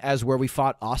this room as where we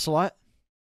fought Ocelot.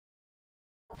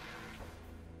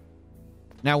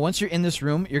 Now, once you're in this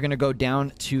room, you're going to go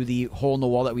down to the hole in the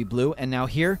wall that we blew. And now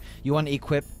here, you want to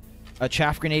equip a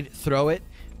chaff grenade, throw it,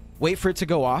 wait for it to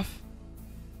go off.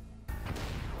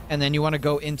 And then you want to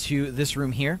go into this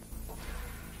room here.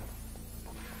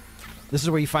 This is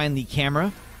where you find the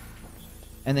camera.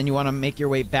 And then you want to make your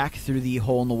way back through the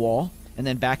hole in the wall. And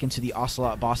then back into the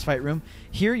Ocelot boss fight room.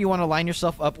 Here, you want to line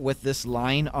yourself up with this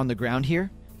line on the ground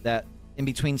here. That in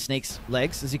between Snake's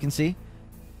legs, as you can see.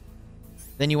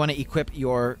 Then you want to equip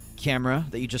your camera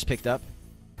that you just picked up.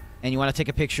 And you want to take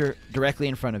a picture directly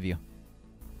in front of you.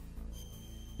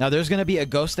 Now, there's going to be a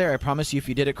ghost there. I promise you, if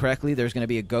you did it correctly, there's going to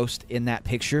be a ghost in that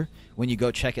picture when you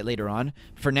go check it later on.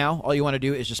 For now, all you want to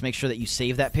do is just make sure that you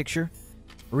save that picture.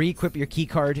 Re-equip your key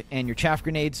card and your chaff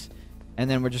grenades. And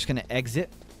then we're just going to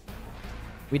exit.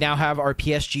 We now have our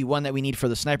PSG-1 that we need for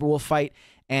the Sniper Wolf fight.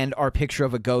 And our picture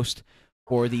of a ghost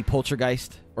for the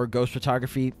Poltergeist or Ghost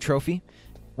Photography trophy.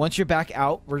 Once you're back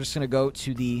out, we're just going to go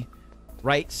to the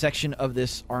right section of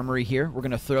this armory here. We're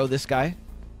going to throw this guy.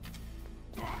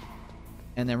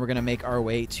 And then we're going to make our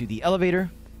way to the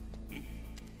elevator.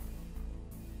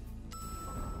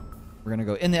 We're going to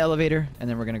go in the elevator, and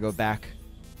then we're going to go back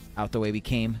out the way we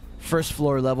came. First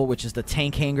floor level, which is the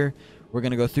tank hangar. We're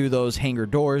going to go through those hangar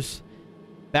doors,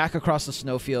 back across the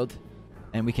snowfield,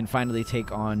 and we can finally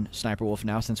take on Sniper Wolf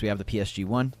now since we have the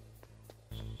PSG-1.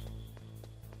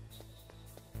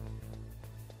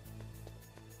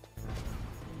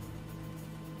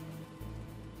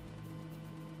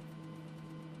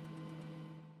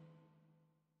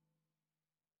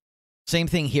 Same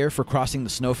thing here for crossing the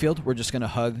snowfield. We're just going to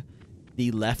hug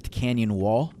the left canyon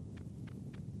wall.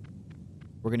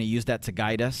 We're going to use that to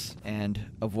guide us and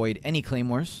avoid any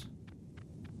claymores.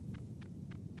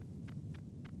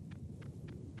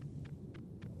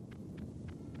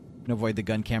 And avoid the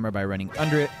gun camera by running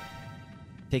under it.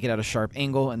 Take it at a sharp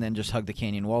angle and then just hug the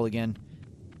canyon wall again.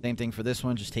 Same thing for this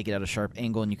one. Just take it at a sharp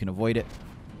angle and you can avoid it.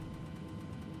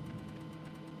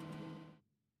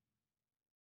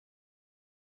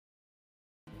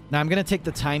 Now I'm going to take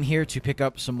the time here to pick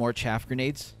up some more chaff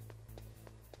grenades,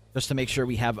 just to make sure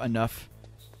we have enough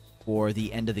for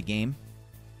the end of the game.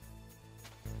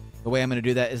 The way I'm going to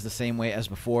do that is the same way as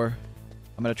before.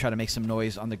 I'm going to try to make some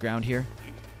noise on the ground here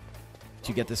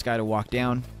to get this guy to walk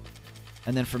down.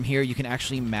 And then from here, you can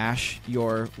actually mash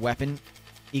your weapon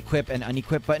equip and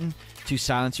unequip button to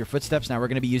silence your footsteps. Now, we're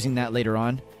going to be using that later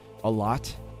on a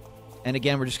lot. And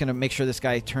again, we're just going to make sure this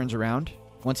guy turns around.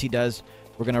 Once he does,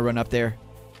 we're going to run up there,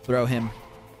 throw him,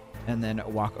 and then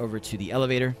walk over to the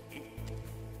elevator.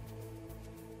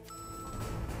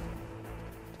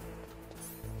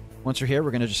 Once you're here,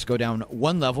 we're going to just go down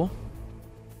one level.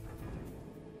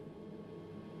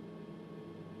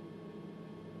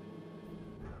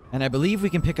 And I believe we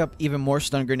can pick up even more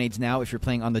stun grenades now if you're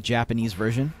playing on the Japanese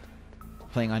version.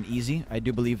 Playing on easy. I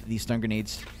do believe these stun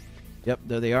grenades... Yep,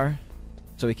 there they are.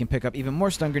 So we can pick up even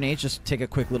more stun grenades. Just take a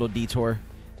quick little detour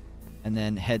and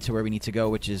then head to where we need to go,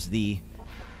 which is the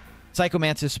Psycho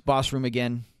Mantis boss room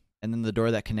again. And then the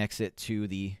door that connects it to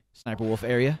the Sniper Wolf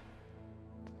area.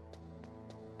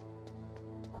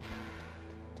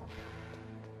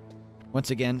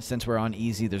 Once again, since we're on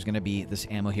easy, there's going to be this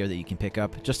ammo here that you can pick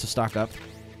up just to stock up.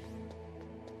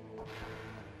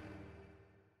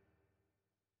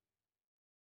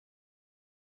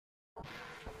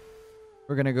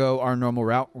 We're going to go our normal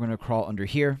route. We're going to crawl under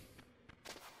here.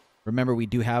 Remember, we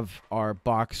do have our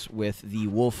box with the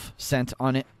wolf scent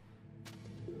on it.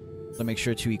 So make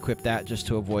sure to equip that just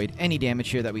to avoid any damage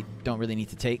here that we don't really need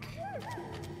to take.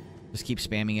 Just keep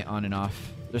spamming it on and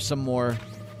off. There's some more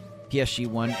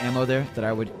PSG-1 ammo there that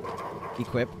I would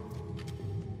equip.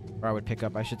 Or I would pick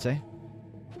up, I should say.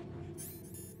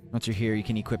 Once you're here, you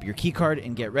can equip your key card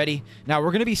and get ready. Now,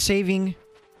 we're going to be saving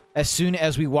as soon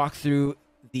as we walk through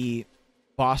the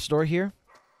boss door here.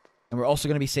 And we're also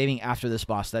going to be saving after this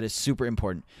boss. That is super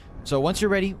important. So once you're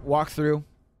ready, walk through.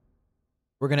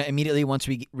 We're going to immediately, once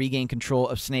we regain control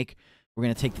of Snake, we're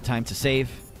going to take the time to save.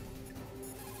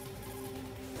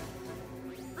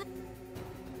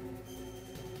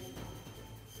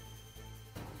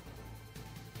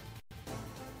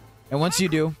 And once you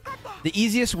do, the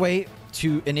easiest way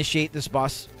to initiate this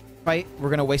boss fight, we're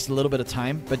going to waste a little bit of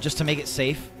time, but just to make it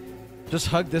safe, just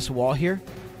hug this wall here.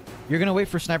 You're going to wait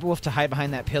for Sniper Wolf to hide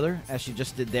behind that pillar, as she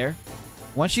just did there.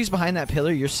 Once she's behind that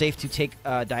pillar, you're safe to take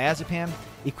diazepam,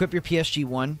 equip your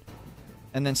PSG-1,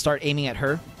 and then start aiming at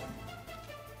her.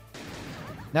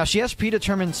 Now, she has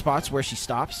predetermined spots where she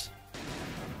stops,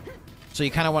 so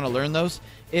you kind of want to learn those.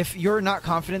 If you're not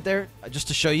confident there, just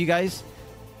to show you guys,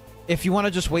 if you want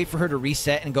to just wait for her to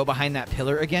reset and go behind that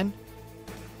pillar again,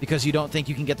 because you don't think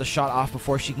you can get the shot off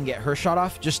before she can get her shot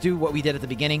off, just do what we did at the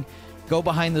beginning. Go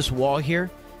behind this wall here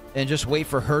and just wait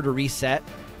for her to reset.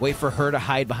 Wait for her to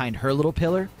hide behind her little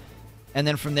pillar. And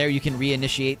then from there, you can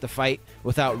reinitiate the fight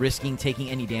without risking taking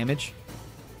any damage.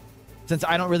 Since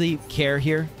I don't really care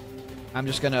here, I'm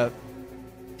just going to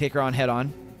take her on head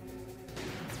on.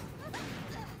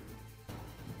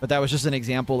 But that was just an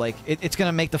example. Like, it's going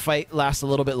to make the fight last a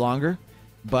little bit longer.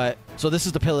 But, so this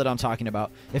is the pillar that I'm talking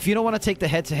about. If you don't want to take the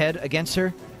head-to-head against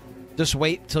her, just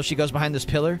wait till she goes behind this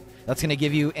pillar. That's going to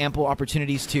give you ample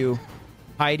opportunities to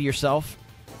hide yourself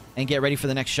and get ready for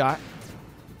the next shot.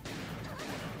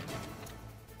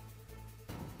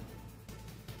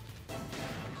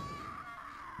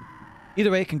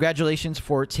 Either way, congratulations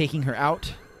for taking her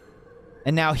out.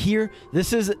 And now here,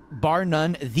 this is bar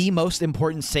none the most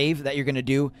important save that you're going to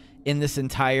do in this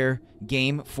entire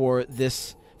game for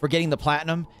getting the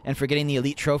platinum and for getting the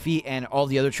elite trophy and all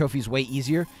the other trophies way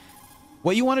easier.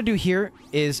 What you want to do here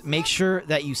is make sure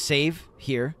that you save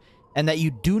here and that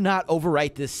you do not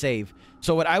overwrite this save.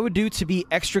 So what I would do to be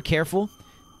extra careful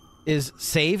is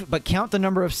save, but count the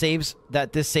number of saves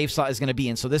that this save slot is going to be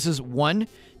in. So this is 1,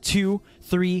 2,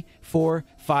 3, 4,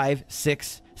 5,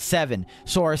 6, 7.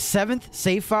 So our 7th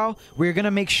save file, we're going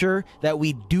to make sure that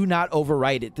we do not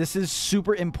overwrite it. This is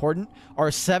super important. Our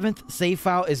 7th save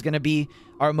file is going to be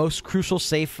our most crucial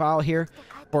save file here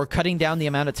for cutting down the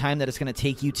amount of time that it's going to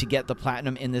take you to get the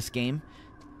platinum in this game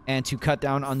and to cut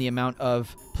down on the amount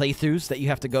of playthroughs that you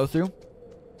have to go through.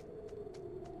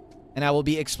 And I will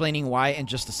be explaining why in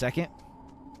just a second.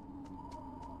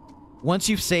 Once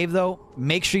you've saved, though,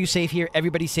 make sure you save here.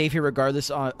 Everybody save here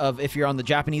regardless of if you're on the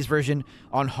Japanese version,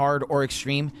 on hard or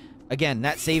extreme. Again,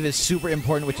 that save is super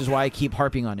important, which is why I keep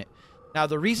harping on it. Now,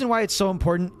 the reason why it's so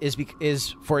important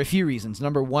is for a few reasons.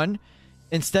 Number one,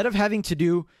 instead of having to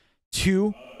do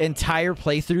 2 entire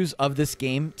playthroughs of this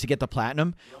game to get the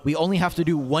platinum, we only have to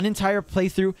do 1 entire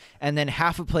playthrough and then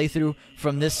half a playthrough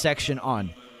from this section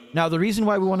on. Now, the reason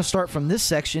why we want to start from this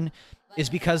section is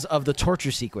because of the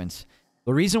torture sequence.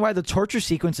 The reason why the torture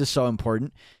sequence is so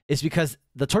important is because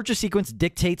the torture sequence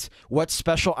dictates what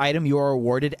special item you are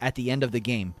awarded at the end of the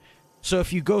game. So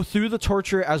if you go through the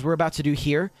torture as we're about to do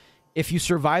here, if you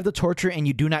survive the torture and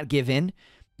you do not give in,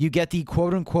 you get the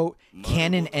quote-unquote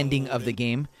canon ending of the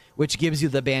game, which gives you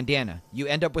the bandana. You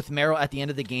end up with Meryl at the end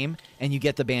of the game, and you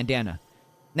get the bandana.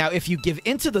 Now, if you give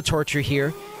into the torture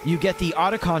here, you get the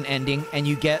Otacon ending, and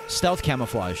you get stealth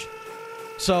camouflage.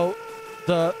 So,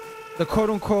 the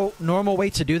quote-unquote normal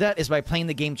way to do that is by playing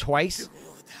the game twice,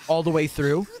 all the way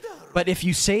through. But if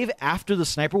you save after the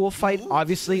Sniper Wolf fight,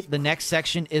 obviously, the next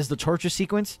section is the torture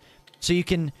sequence. So you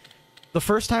can... The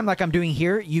first time, like I'm doing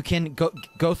here, you can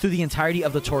go through the entirety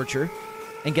of the torture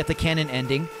and get the canon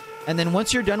ending. And then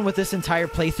once you're done with this entire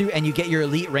playthrough and you get your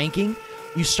elite ranking,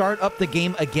 you start up the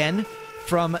game again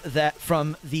from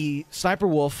the Sniper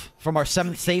Wolf, from our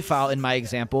 7th save file in my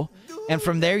example. And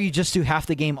from there, you just do half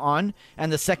the game on.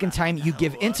 And the second time, you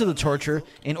give into the torture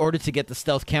in order to get the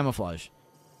stealth camouflage.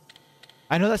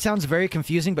 I know that sounds very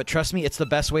confusing, but trust me, it's the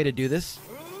best way to do this.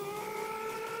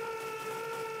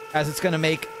 As it's going to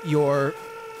make your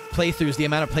playthroughs, the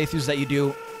amount of playthroughs that you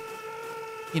do,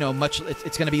 you know,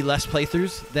 it's going to be less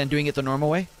playthroughs than doing it the normal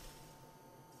way.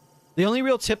 The only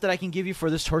real tip that I can give you for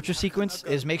this torture sequence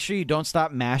is make sure you don't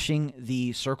stop mashing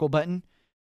the circle button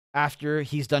after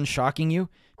he's done shocking you,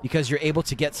 because you're able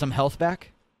to get some health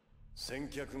back.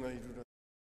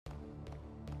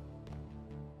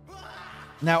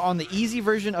 Now, on the easy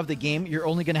version of the game, you're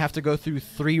only going to have to go through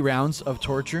 3 rounds of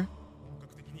torture.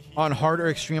 On hard or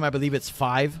extreme, I believe it's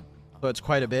 5, so it's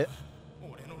quite a bit.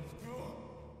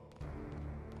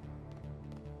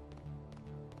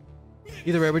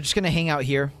 Either way, we're just going to hang out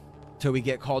here till we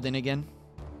get called in again.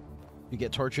 We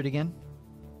get tortured again.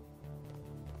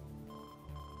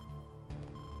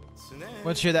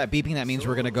 Once you hear that beeping, that means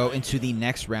we're going to go into the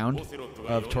next round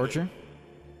of torture.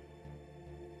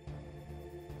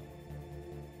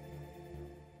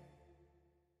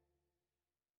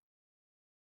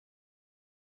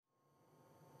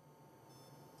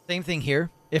 Same thing here.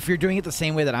 If you're doing it the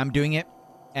same way that I'm doing it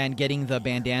and getting the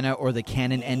bandana or the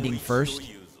cannon ending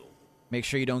first, make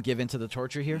sure you don't give into the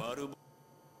torture here.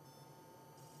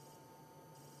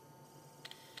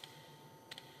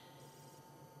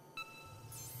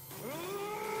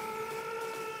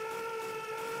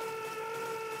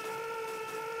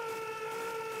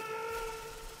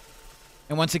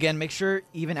 And once again, make sure,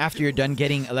 even after you're done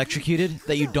getting electrocuted,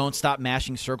 that you don't stop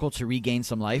mashing circle to regain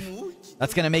some life.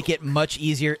 That's going to make it much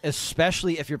easier,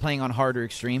 especially if you're playing on hard or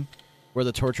extreme, where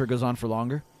the torture goes on for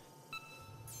longer.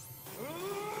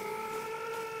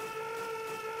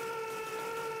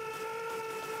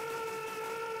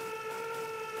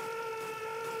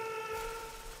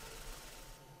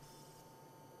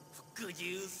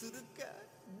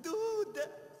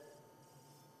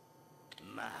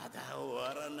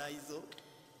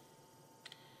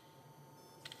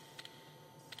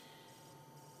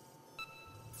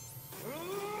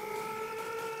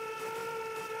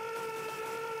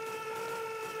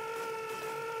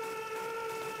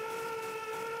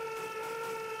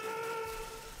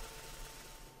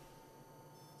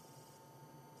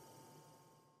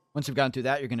 Once you've gotten through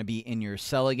that, you're going to be in your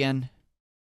cell again.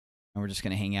 And we're just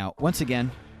going to hang out once again.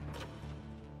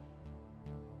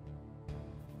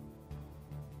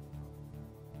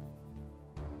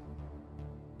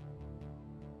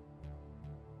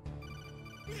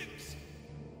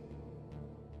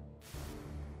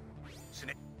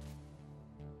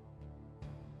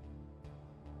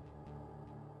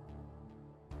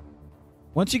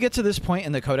 Once you get to this point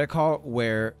in the codec call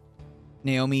where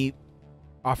Naomi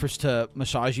offers to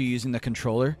massage you using the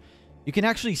controller, you can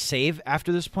actually save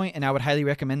after this point, and I would highly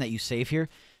recommend that you save here,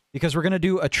 because we're going to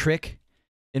do a trick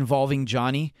involving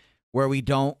Johnny where we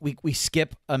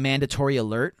skip a mandatory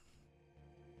alert,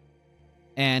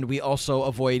 and we also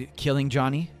avoid killing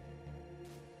Johnny.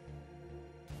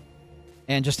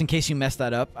 And just in case you mess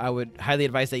that up, I would highly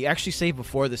advise that you actually save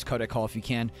before this codec call if you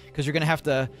can, because you're going to have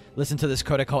to listen to this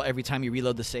codec call every time you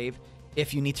reload the save,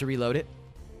 if you need to reload it.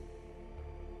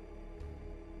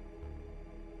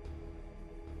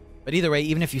 But either way,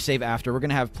 even if you save after, we're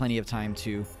going to have plenty of time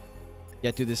to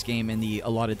get through this game in the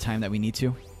allotted time that we need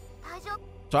to.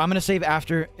 So I'm going to save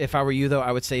after. If I were you, though,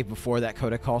 I would save before that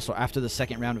codec call, so after the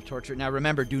second round of torture. Now,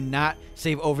 remember, do not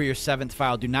save over your 7th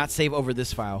file. Do not save over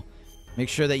this file. Make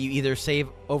sure that you either save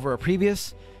over a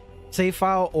previous save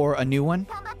file or a new one.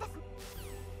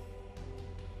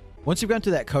 Once you've gone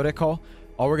to that codec call,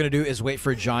 all we're going to do is wait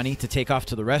for Johnny to take off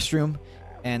to the restroom.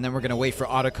 And then we're going to wait for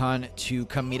Otacon to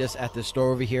come meet us at this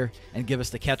door over here and give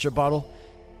us the ketchup bottle.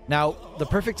 Now, the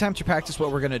perfect time to practice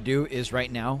what we're going to do is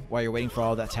right now, while you're waiting for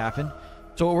all that to happen.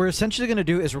 So what we're essentially going to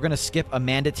do is we're going to skip a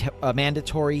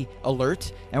mandatory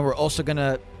alert, and we're also going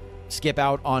to skip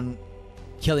out on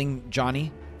killing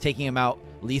Johnny, taking him out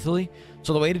lethally.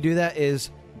 So the way to do that is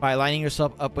by lining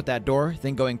yourself up with that door,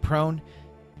 then going prone,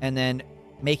 and then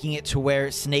making it to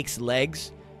where Snake's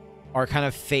legs are kind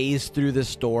of phased through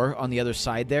this door on the other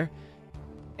side there.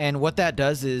 And what that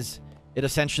does is it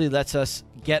essentially lets us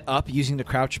get up using the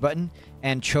crouch button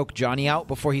and choke Johnny out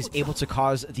before he's able to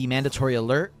cause the mandatory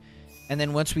alert. And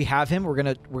then once we have him, we're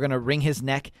gonna wring his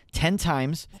neck 10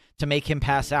 times to make him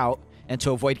pass out and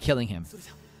to avoid killing him.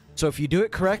 So if you do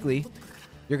it correctly,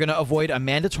 you're gonna avoid a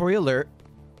mandatory alert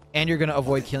and you're gonna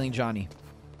avoid killing Johnny.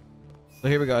 So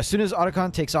here we go. As soon as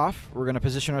Otacon takes off, we're gonna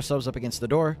position ourselves up against the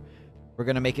door. We're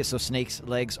gonna make it so Snake's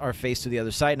legs are faced to the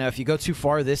other side. Now, if you go too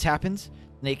far, this happens.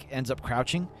 Snake ends up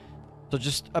crouching. So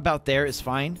just about there is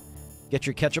fine. Get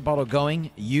your ketchup bottle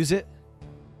going. Use it.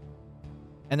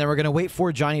 And then we're going to wait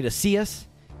for Johnny to see us.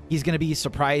 He's going to be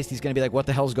surprised. He's going to be like, what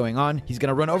the hell's going on? He's going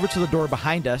to run over to the door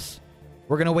behind us.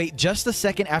 We're going to wait just a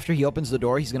second after he opens the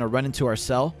door. He's going to run into our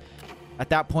cell. At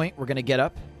that point, we're going to get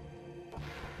up.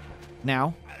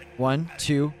 Now, 1,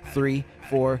 2, 3,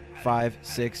 4, 5,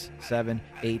 6, 7,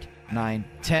 8, 9,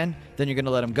 10. Then you're going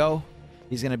to let him go.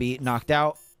 He's going to be knocked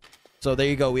out. So there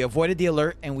you go. We avoided the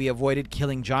alert and we avoided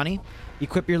killing Johnny.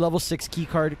 Equip your level 6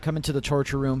 keycard, come into the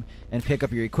torture room, and pick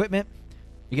up your equipment.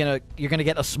 You're gonna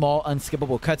get a small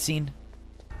unskippable cutscene.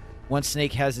 Once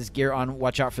Snake has his gear on,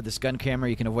 watch out for this gun camera.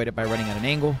 You can avoid it by running at an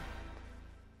angle.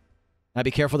 Now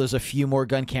be careful, there's a few more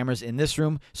gun cameras in this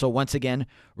room. So once again,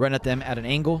 run at them at an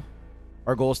angle.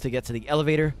 Our goal is to get to the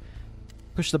elevator.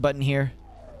 Push the button here.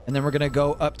 And then we're gonna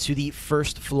go up to the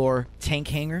first floor tank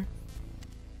hangar.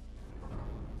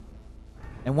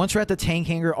 And once we're at the tank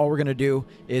hangar, all we're going to do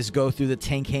is go through the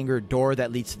tank hangar door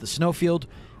that leads to the snowfield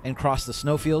and cross the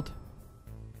snowfield.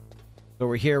 So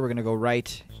we're here. We're going to go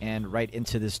right and right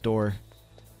into this door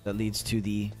that leads to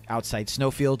the outside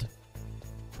snowfield.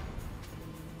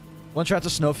 Once we're at the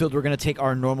snowfield, we're going to take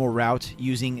our normal route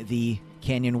using the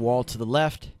canyon wall to the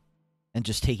left and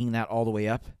just taking that all the way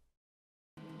up.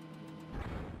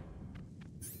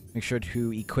 Make sure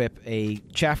to equip a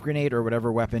chaff grenade or whatever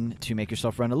weapon to make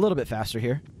yourself run a little bit faster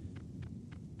here.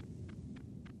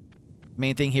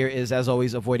 Main thing here is, as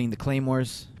always, avoiding the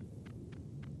claymores.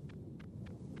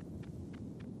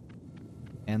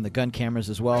 And the gun cameras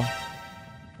as well.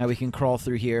 Now we can crawl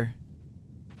through here.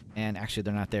 And actually,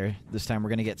 they're not there. This time we're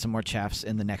going to get some more chaffs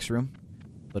in the next room.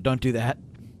 So don't do that.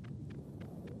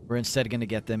 We're instead going to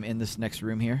get them in this next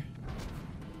room here.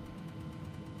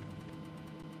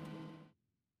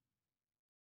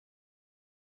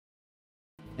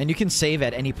 And you can save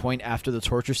at any point after the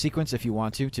torture sequence if you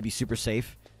want to be super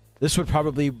safe. This would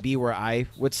probably be where I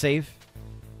would save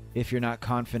if you're not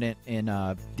confident in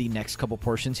the next couple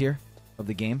portions here of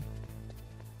the game.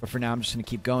 But for now, I'm just going to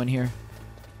keep going here.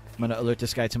 I'm going to alert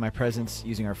this guy to my presence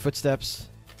using our footsteps.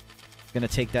 Going to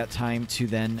take that time to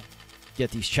then get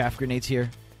these chaff grenades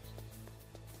here.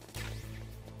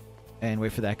 And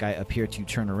wait for that guy up here to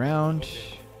turn around.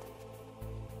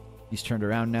 He's turned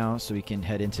around now, so we can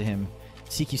head into him.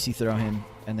 CQC throw him,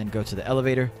 and then go to the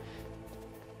elevator.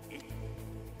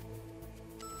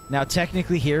 Now,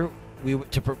 technically here,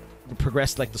 to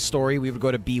progress like the story, we would go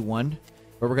to B1,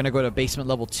 but we're going to go to basement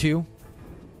level 2.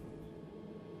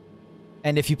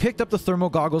 And if you picked up the thermal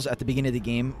goggles at the beginning of the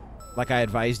game, like I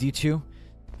advised you to,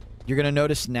 you're going to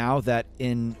notice now that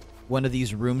in one of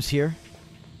these rooms here,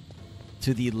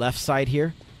 to the left side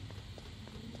here,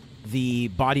 the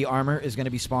body armor is going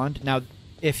to be spawned. Now,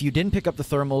 if you didn't pick up the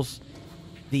thermals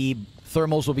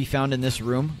will be found in this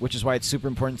room, which is why it's super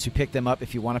important to pick them up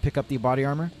if you want to pick up the body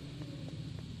armor.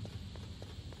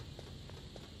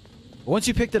 Once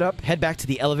you picked it up, head back to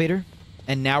the elevator.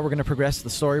 And now we're going to progress the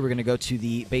story. We're going to go to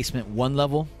the basement 1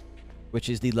 level, which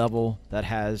is the level that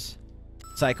has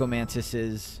Psycho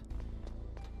Mantis's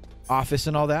office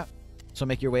and all that. So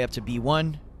make your way up to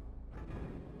B1.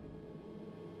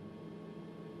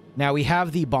 Now we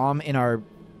have the bomb in our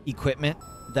equipment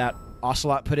that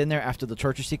Ocelot put in there after the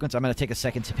torture sequence. I'm going to take a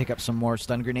second to pick up some more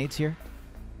stun grenades here,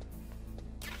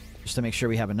 just to make sure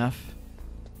we have enough.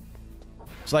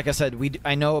 So like I said,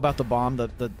 I know about the bomb,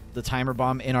 the timer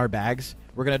bomb in our bags.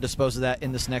 We're going to dispose of that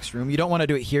in this next room. You don't want to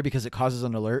do it here because it causes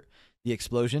an alert, the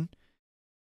explosion.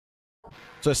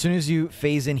 So as soon as you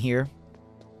phase in here,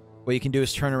 what you can do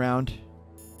is turn around,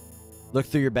 look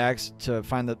through your bags to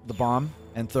find the bomb,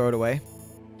 and throw it away.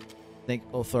 I think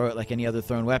we'll throw it like any other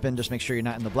thrown weapon. Just make sure you're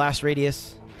not in the blast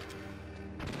radius.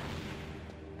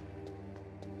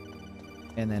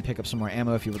 And then pick up some more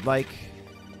ammo if you would like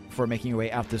before making your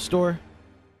way out this door.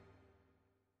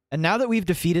 And now that we've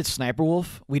defeated Sniper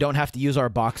Wolf, we don't have to use our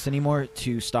box anymore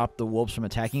to stop the wolves from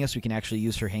attacking us. We can actually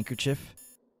use her handkerchief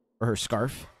or her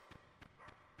scarf.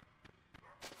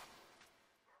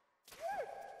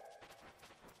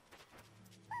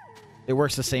 It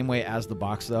works the same way as the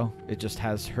box, though. It just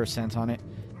has her scent on it.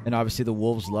 And obviously the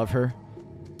wolves love her,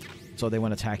 so they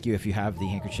won't attack you if you have the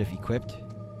handkerchief equipped.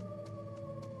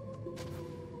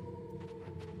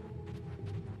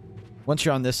 Once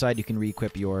you're on this side, you can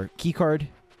re-equip your keycard.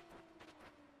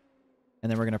 And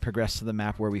then we're going to progress to the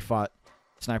map where we fought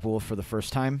Sniper Wolf for the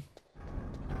first time.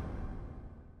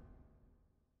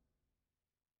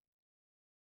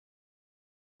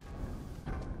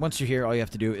 Once you're here, all you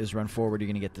have to do is run forward. You're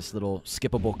going to get this little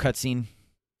skippable cutscene.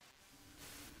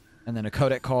 And then a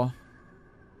codec call.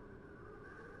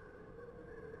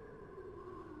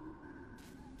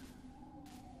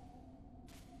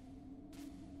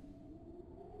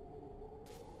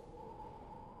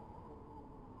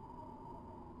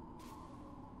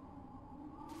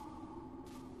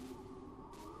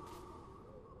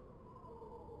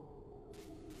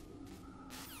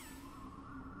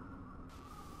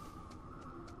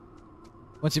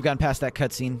 Once you've gotten past that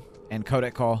cutscene and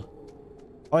codec call,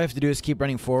 all you have to do is keep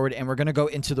running forward, and we're going to go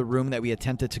into the room that we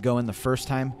attempted to go in the first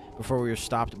time before we were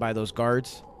stopped by those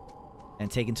guards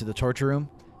and taken to the torture room.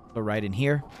 So right in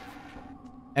here.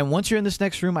 And once you're in this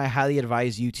next room, I highly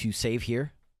advise you to save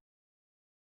here.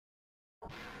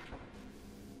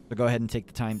 So go ahead and take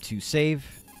the time to save.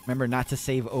 Remember not to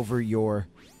save over your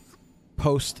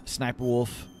post-Sniper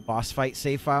Wolf boss fight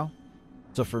save file.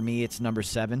 So for me, it's number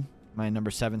 7, my number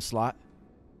 7 slot.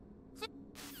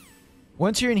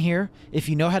 Once you're in here, if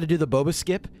you know how to do the boba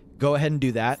skip, go ahead and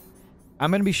do that. I'm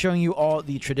going to be showing you all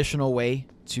the traditional way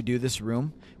to do this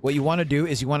room. What you want to do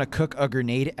is you want to cook a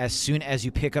grenade as soon as you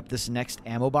pick up this next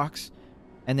ammo box.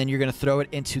 And then you're going to throw it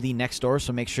into the next door,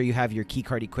 so make sure you have your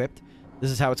keycard equipped. This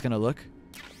is how it's going to look.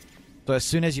 So as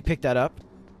soon as you pick that up,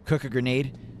 cook a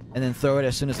grenade, and then throw it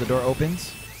as soon as the door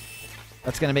opens.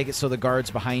 That's going to make it so the guards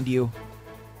behind you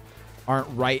aren't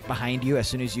right behind you as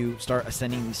soon as you start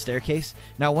ascending the staircase.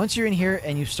 Now, once you're in here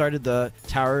and you've started the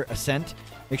tower ascent,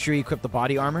 make sure you equip the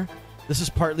body armor. This is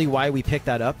partly why we picked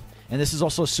that up. And this is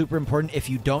also super important if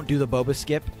you don't do the boba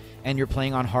skip and you're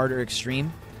playing on hard or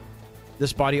extreme.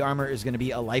 This body armor is going to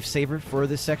be a lifesaver for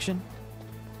this section.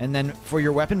 And then for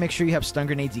your weapon, make sure you have stun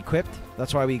grenades equipped.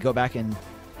 That's why we go back and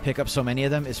pick up so many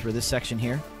of them, is for this section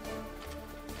here.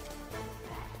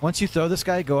 Once you throw this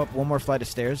guy, go up one more flight of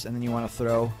stairs, and then you want to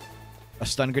throw a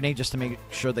stun grenade just to make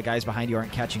sure the guys behind you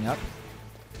aren't catching up.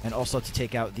 And also to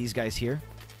take out these guys here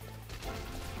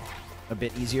a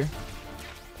bit easier.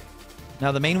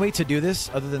 Now, the main way to do this,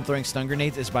 other than throwing stun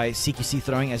grenades, is by CQC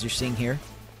throwing, as you're seeing here.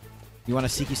 You want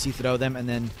to CQC throw them and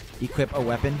then equip a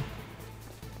weapon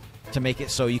to make it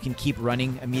so you can keep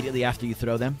running immediately after you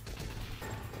throw them.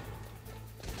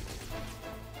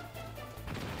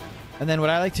 And then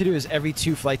what I like to do is every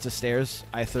 2 flights of stairs,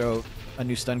 I throw a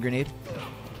new stun grenade.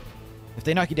 If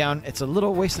they knock you down, it's a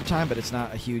little waste of time, but it's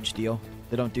not a huge deal.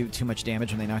 They don't do too much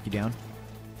damage when they knock you down.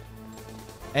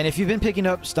 And if you've been picking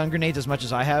up stun grenades as much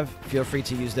as I have, feel free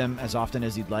to use them as often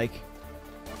as you'd like.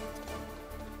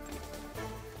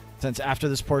 Since after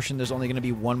this portion, there's only going to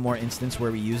be one more instance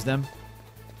where we use them.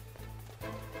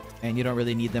 And you don't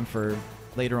really need them for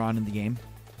later on in the game.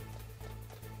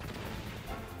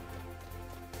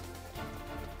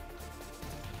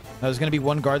 Now, there's going to be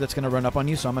one guard that's going to run up on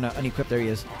you, so I'm going to unequip. There he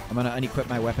is. I'm going to unequip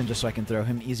my weapon just so I can throw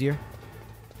him easier.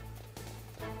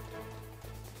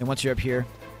 And once you're up here,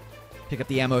 pick up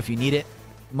the ammo if you need it.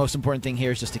 The most important thing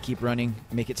here is just to keep running,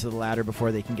 make it to the ladder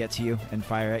before they can get to you and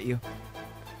fire at you.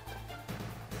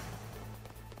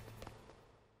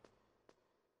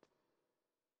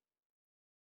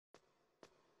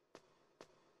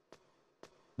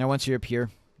 Now, once you're up here,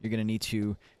 you're going to need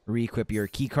to re-equip your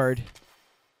key card.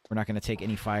 We're not going to take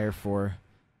any fire for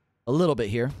a little bit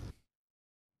here.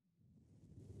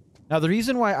 Now, the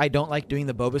reason why I don't like doing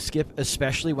the boba skip,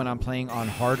 especially when I'm playing on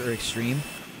hard or extreme,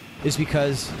 is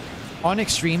because on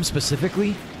extreme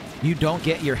specifically, you don't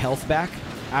get your health back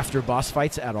after boss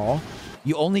fights at all.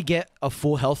 You only get a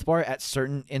full health bar at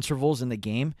certain intervals in the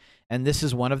game, and this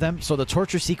is one of them. So the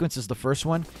torture sequence is the first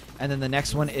one, and then the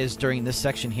next one is during this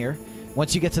section here.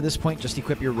 Once you get to this point, just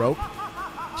equip your rope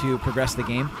to progress the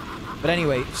game. But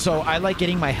anyway, so I like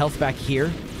getting my health back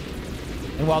here.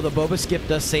 And while the boba skip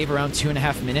does save around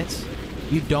 2.5 minutes,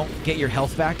 you don't get your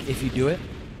health back if you do it.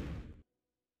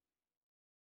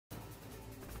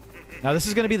 Now, this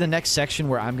is going to be the next section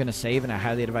where I'm going to save, and I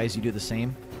highly advise you do the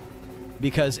same.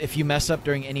 Because if you mess up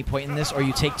during any point in this, or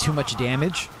you take too much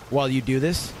damage while you do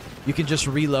this, you can just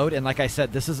reload. And like I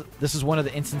said, this is one of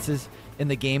the instances in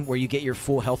the game where you get your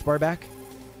full health bar back.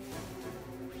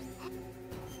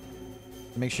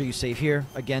 Make sure you save here.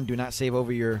 Again, do not save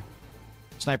over your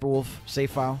Sniper Wolf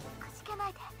save file.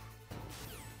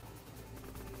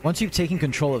 Once you've taken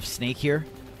control of Snake here,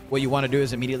 what you want to do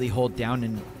is immediately hold down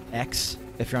and X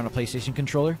if you're on a PlayStation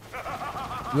controller.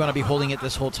 You want to be holding it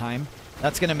this whole time.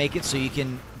 That's going to make it so you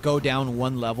can go down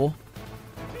one level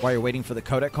while you're waiting for the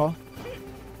codec call.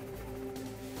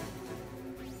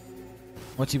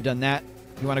 Once you've done that,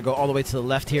 you want to go all the way to the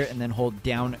left here and then hold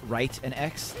down right and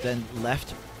X, then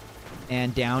left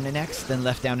and down and X, then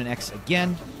left down and X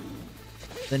again,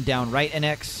 then down right and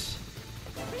X,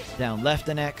 down left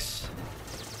and X,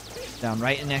 down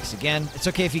right and X again. It's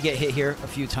okay if you get hit here a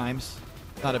few times.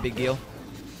 Not a big deal.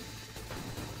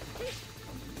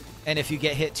 And if you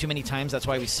get hit too many times, that's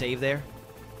why we save there.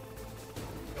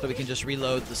 So we can just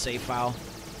reload the save file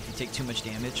if you take too much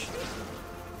damage.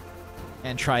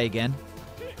 And try again.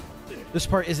 This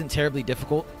part isn't terribly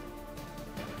difficult.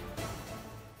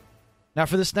 Now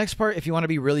for this next part, if you want to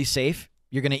be really safe,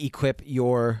 you're going to equip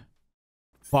your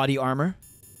body armor.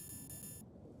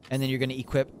 And then you're going to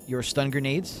equip your stun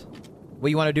grenades. What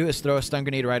you want to do is throw a stun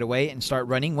grenade right away and start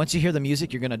running. Once you hear the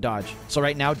music, you're going to dodge. So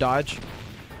right now, dodge.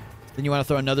 Then you want to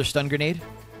throw another stun grenade.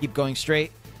 Keep going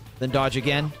straight. Then dodge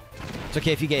again. It's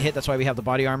okay if you get hit. That's why we have the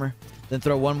body armor. Then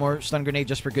throw one more stun grenade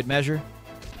just for good measure.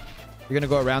 You're going to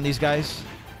go around these guys.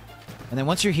 And then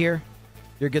once you're here,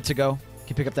 you're good to go. You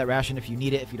can pick up that ration if you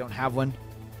need it, if you don't have one.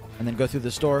 And then go through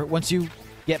the store. Once you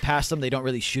get past them, they don't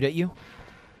really shoot at you.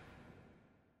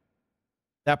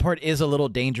 That part is a little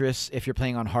dangerous if you're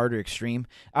playing on hard or extreme.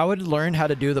 I would learn how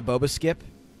to do the boba skip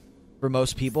for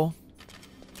most people,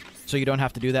 so you don't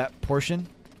have to do that portion.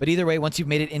 But either way, once you've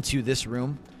made it into this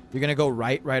room, you're going to go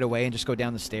right away and just go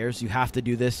down the stairs. You have to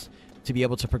do this to be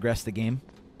able to progress the game.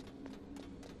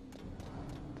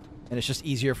 And it's just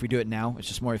easier if we do it now. It's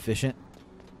just more efficient.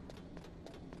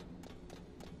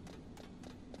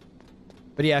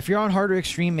 But yeah, if you're on hard or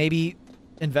extreme, maybe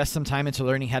invest some time into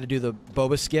learning how to do the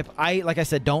boba skip. Like I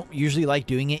said, don't usually like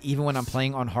doing it even when I'm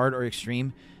playing on hard or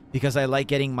extreme, because I like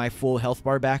getting my full health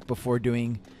bar back before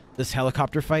doing this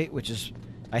helicopter fight, which is,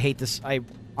 I hate this. I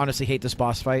honestly hate this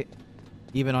boss fight.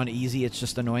 Even on easy, it's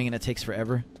just annoying and it takes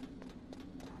forever.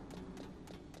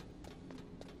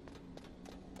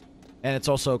 And it's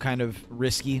also kind of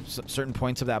risky, certain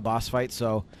points of that boss fight.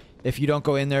 So if you don't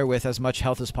go in there with as much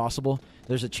health as possible,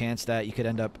 there's a chance that you could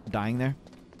end up dying there.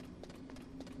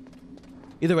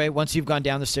 Either way, once you've gone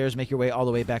down the stairs, make your way all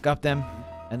the way back up them,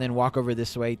 and then walk over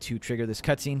this way to trigger this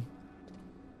cutscene.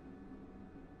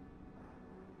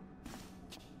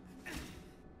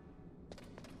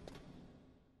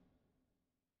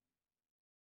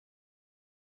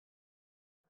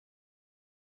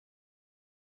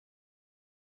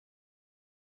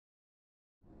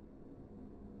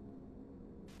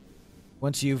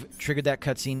 Once you've triggered that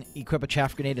cutscene, equip a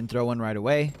chaff grenade and throw one right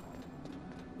away.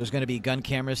 There's going to be gun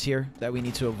cameras here that we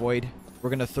need to avoid.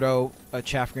 We're going to throw a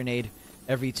chaff grenade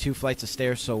every 2 flights of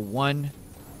stairs. So 1,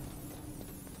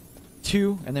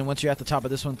 2, and then once you're at the top of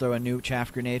this one, throw a new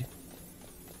chaff grenade.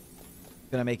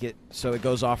 Going to make it so it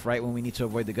goes off right when we need to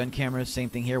avoid the gun cameras. Same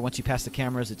thing here. Once you pass the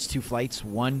cameras, it's 2 flights.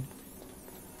 1,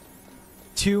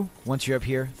 2. Once you're up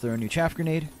here, throw a new chaff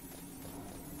grenade.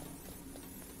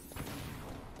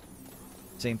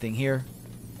 Same thing here.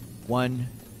 1.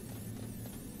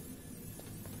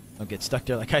 Don't get stuck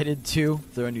there like I did. 2.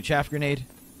 Throw a new chaff grenade.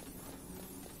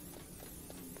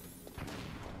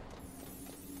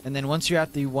 And then once you're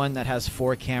at the one that has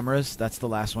 4 cameras, that's the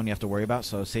last one you have to worry about.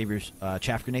 So save your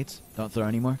chaff grenades. Don't throw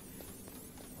anymore.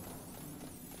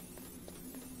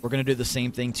 We're going to do the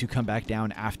same thing to come back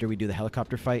down after we do the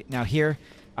helicopter fight. Now here,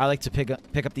 I like to pick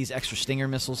up these extra stinger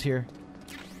missiles here.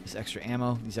 This extra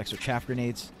ammo, these extra chaff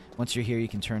grenades. Once you're here, you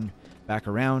can turn back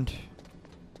around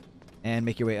and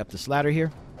make your way up this ladder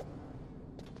here.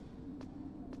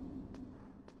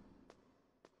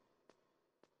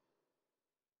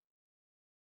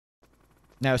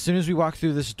 Now, as soon as we walk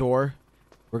through this door,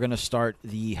 we're going to start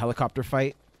the helicopter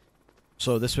fight.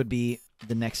 So this would be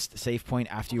the next save point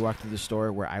after you walk through this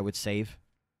door where I would save.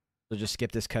 So just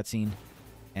skip this cutscene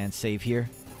and save here.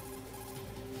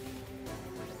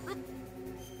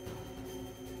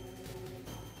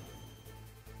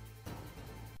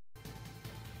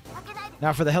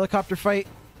 Now for the helicopter fight,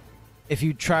 if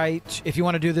you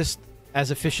want to do this as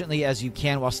efficiently as you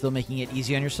can while still making it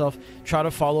easy on yourself, try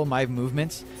to follow my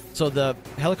movements. So the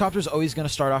helicopter is always going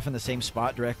to start off in the same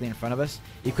spot directly in front of us.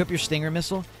 Equip your Stinger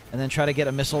missile and then try to get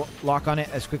a missile lock on it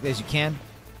as quickly as you can.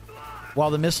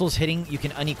 While the missile's hitting, you can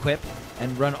unequip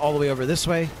and run all the way over this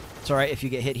way. It's alright if you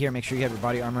get hit here. Make sure you have your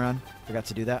body armor on. Forgot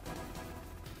to do that.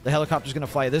 The helicopter's going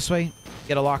to fly this way.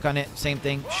 Get a lock on it. Same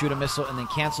thing. Shoot a missile and then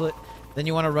cancel it. Then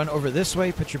you want to run over this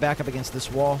way. Put your back up against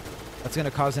this wall. That's going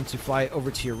to cause him to fly over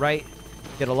to your right.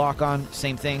 Get a lock on.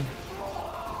 Same thing.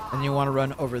 And you want to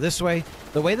run over this way.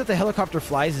 The way that the helicopter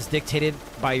flies is dictated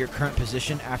by your current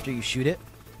position after you shoot it.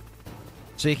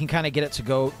 So you can kind of get it to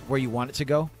go where you want it to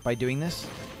go by doing this.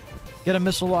 Get a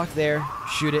missile lock there.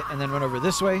 Shoot it and then run over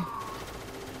this way.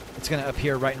 It's going to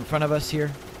appear right in front of us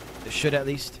here. It should at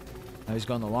least. Now he's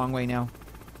going the long way now.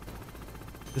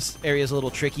 This area is a little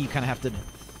tricky. You kind of have to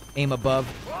aim above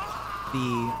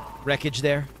the wreckage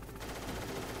there.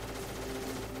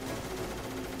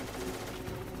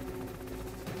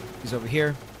 He's over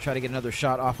here. Try to get another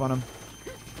shot off on him.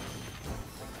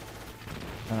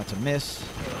 Try not to miss.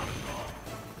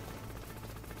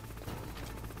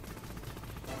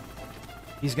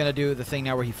 He's going to do the thing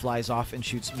now where he flies off and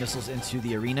shoots missiles into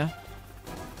the arena.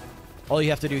 All you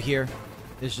have to do here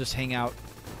is just hang out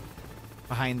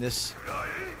behind this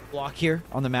block here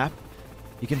on the map.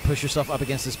 You can push yourself up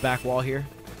against this back wall here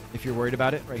if you're worried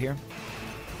about it right here.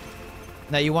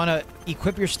 Now you want to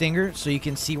equip your stinger so you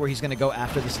can see where he's going to go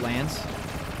after this lands.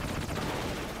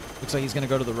 Looks like he's going to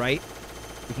go to the right.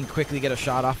 You can quickly get a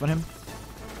shot off on him.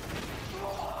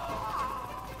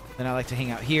 Then I like to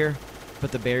hang out here,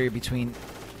 put the barrier between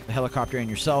the helicopter and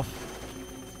yourself.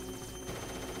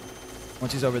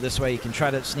 Once he's over this way, you can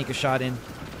try to sneak a shot in.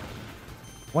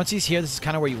 Once he's here, this is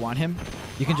kind of where you want him.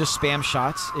 You can just spam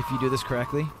shots if you do this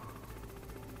correctly.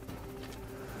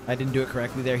 I didn't do it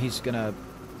correctly there. He's going to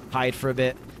hide for a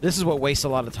bit. This is what wastes a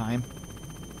lot of time.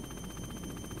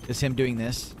 Is him doing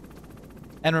this.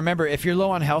 And remember, if you're low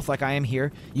on health like I am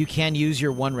here, you can use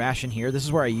your one ration here. This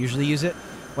is where I usually use it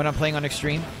when I'm playing on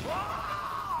extreme.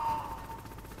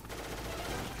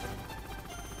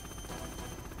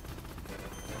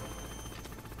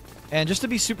 And just to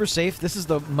be super safe, this is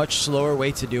the much slower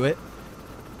way to do it.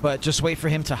 But just wait for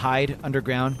him to hide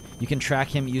underground. You can track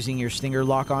him using your stinger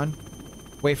lock on.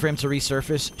 Wait for him to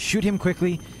resurface. Shoot him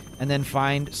quickly. And then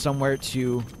find somewhere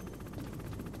to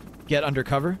get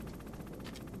undercover.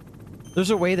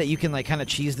 There's a way that you can like kind of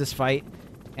cheese this fight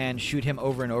and shoot him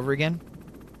over and over again.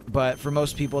 But for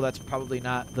most people, that's probably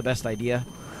not the best idea.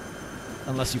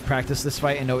 Unless you practice this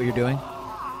fight and know what you're doing.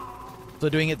 So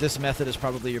doing it this method is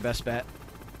probably your best bet.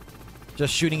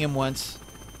 Just shooting him once,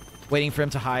 waiting for him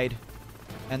to hide,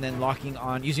 and then locking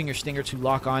on, using your stinger to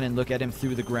lock on and look at him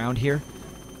through the ground here.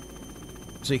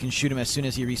 So you can shoot him as soon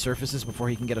as he resurfaces before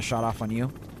he can get a shot off on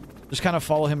you. Just kind of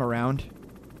follow him around.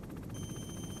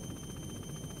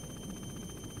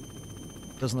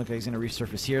 Doesn't look like he's going to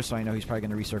resurface here, so I know he's probably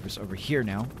going to resurface over here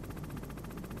now.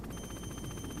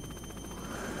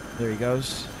 There he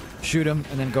goes. Shoot him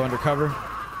and then go undercover.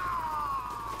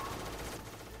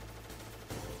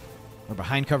 Or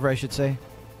behind cover, I should say.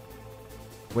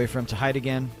 Wait for him to hide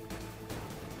again.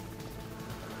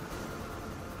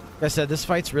 Like I said, this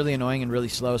fight's really annoying and really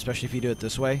slow, especially if you do it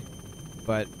this way.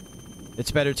 But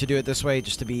it's better to do it this way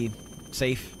just to be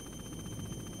safe.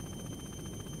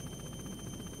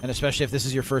 And especially if this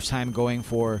is your first time going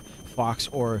for Fox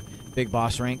or Big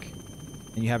Boss rank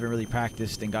and you haven't really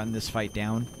practiced and gotten this fight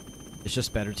down, it's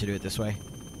just better to do it this way.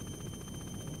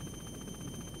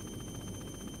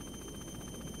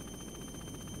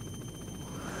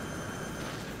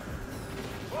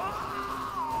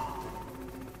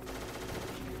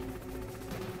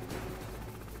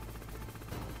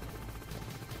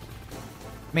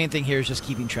 Main thing here is just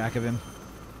keeping track of him.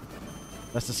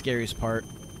 That's the scariest part.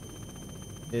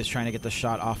 Is trying to get the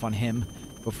shot off on him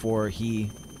before he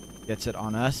gets it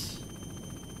on us.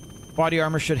 Body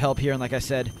armor should help here, and like I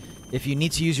said, if you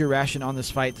need to use your ration on this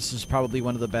fight, this is probably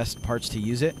one of the best parts to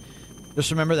use it.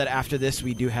 Just remember that after this,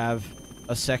 we do have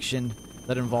a section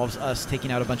that involves us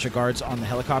taking out a bunch of guards on the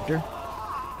helicopter.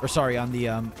 Or sorry, on the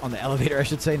elevator, I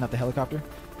should say, not the helicopter.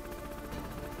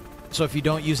 So if you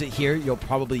don't use it here, you'll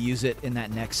probably use it in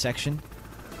that next section.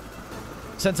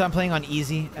 Since I'm playing on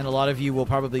easy, and a lot of you will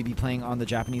probably be playing on the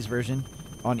Japanese version,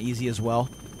 on easy as well,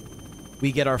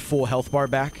 we get our full health bar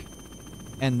back,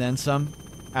 and then some,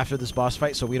 after this boss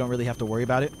fight, so we don't really have to worry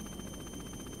about it.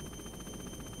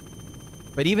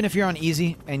 But even if you're on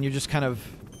easy, and you're just kind of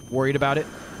worried about it,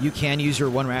 you can use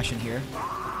your one ration here.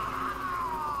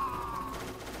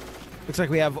 Looks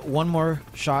like we have one more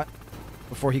shot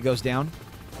before he goes down.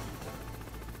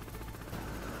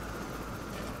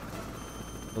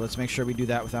 So let's make sure we do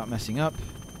that without messing up.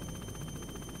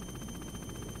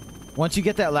 Once you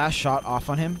get that last shot off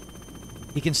on him,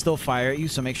 he can still fire at you,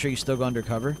 so make sure you still go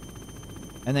undercover.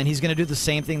 And then he's going to do the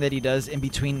same thing that he does in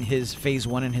between his phase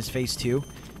 1 and his phase 2.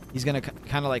 He's going to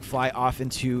kind of like fly off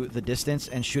into the distance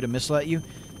and shoot a missile at you.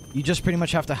 You just pretty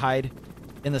much have to hide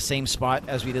in the same spot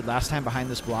as we did last time behind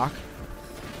this block.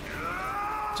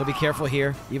 So be careful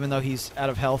here. Even though he's out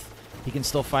of health, he can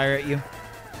still fire at you.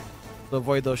 So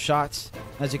avoid those shots.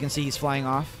 As you can see, he's flying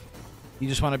off. You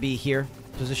just want to be here,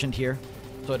 positioned here,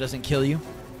 so it doesn't kill you.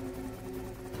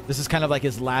 This is kind of like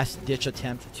his last-ditch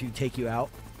attempt to take you out.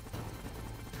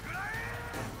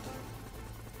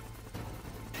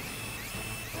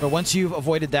 But once you've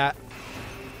avoided that,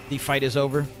 the fight is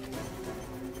over.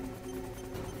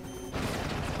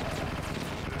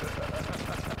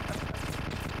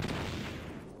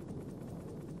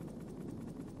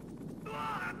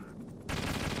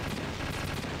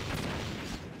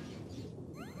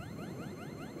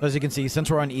 As you can see,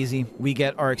 since we're on easy, we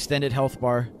get our extended health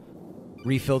bar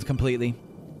refilled completely.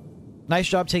 Nice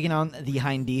job taking on the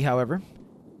Hind D, however.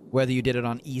 Whether you did it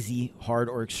on easy, hard,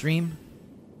 or extreme.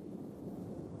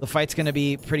 The fight's going to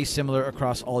be pretty similar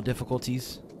across all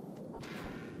difficulties.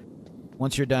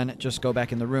 Once you're done, just go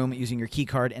back in the room using your key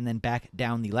card and then back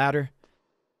down the ladder.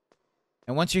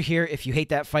 And once you're here, if you hate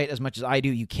that fight as much as I do,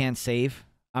 you can save.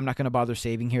 I'm not going to bother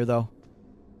saving here, though.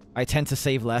 I tend to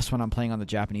save less when I'm playing on the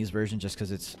Japanese version just because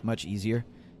it's much easier.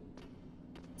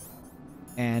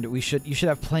 And you should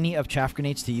have plenty of chaff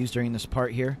grenades to use during this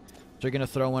part here. So you're going to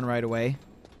throw one right away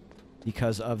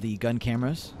because of the gun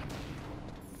cameras.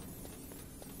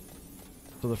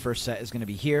 So the first set is going to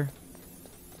be here.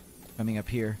 Coming up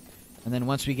here. And then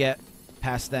once we get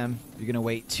past them, you're going to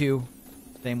wait 2.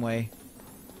 Same way.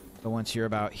 So once you're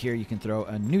about here, you can throw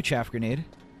a new chaff grenade.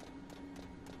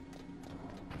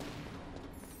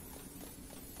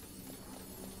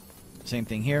 Same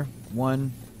thing here.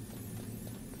 1,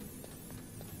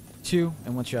 2.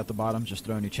 And once you're at the bottom, just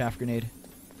throw a new chaff grenade.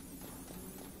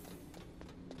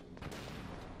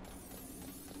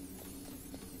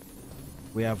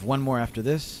 We have 1 more after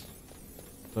this.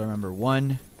 So remember,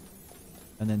 1,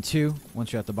 and then 2.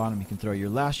 Once you're at the bottom, you can throw your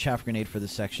last chaff grenade for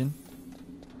this section.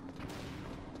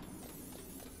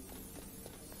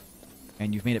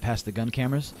 And you've made it past the gun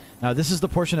cameras. Now, this is the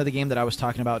portion of the game that I was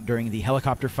talking about during the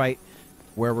helicopter fight,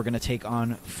 where we're going to take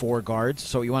on 4 guards.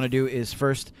 So what you want to do is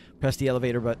first press the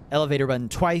elevator button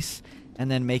twice,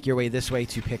 and then make your way this way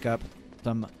to pick up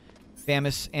some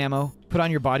FAMAS ammo. Put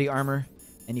on your body armor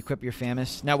and equip your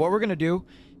FAMAS. Now, what we're going to do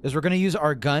is we're going to use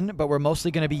our gun, but we're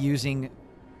mostly going to be using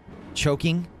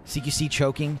choking, CQC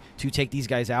choking, to take these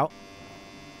guys out.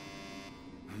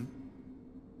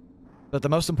 But the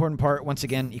most important part, once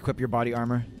again, equip your body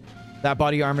armor. That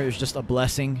body armor is just a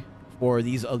blessing for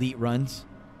these elite runs.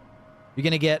 You're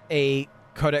going to get a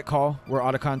codec call where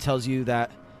Otacon tells you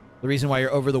that the reason why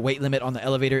you're over the weight limit on the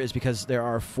elevator is because there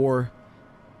are 4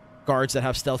 guards that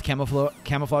have stealth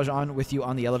camouflage on with you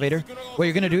on the elevator. What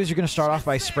you're going to do is you're going to start off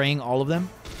by spraying all of them.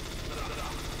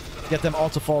 Get them all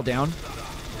to fall down.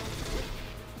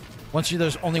 Once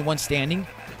there's only 1 standing,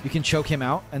 you can choke him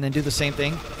out and then do the same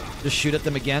thing. Just shoot at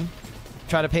them again.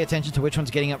 Try to pay attention to which one's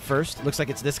getting up first. Looks like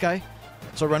it's this guy.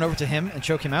 So run over to him and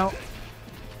choke him out.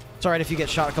 It's alright if you get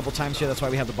shot a couple times here. That's why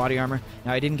we have the body armor.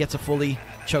 Now, I didn't get to fully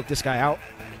choke this guy out.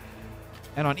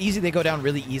 And on easy, they go down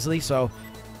really easily. So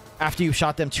after you've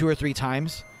shot them 2 or 3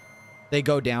 times, they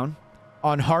go down.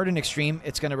 On hard and extreme,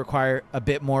 it's going to require a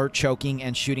bit more choking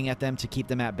and shooting at them to keep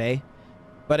them at bay.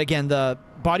 But again, the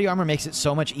body armor makes it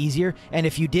so much easier. And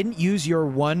if you didn't use your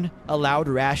 1 allowed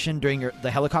ration during the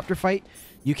helicopter fight,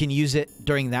 you can use it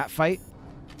during that fight.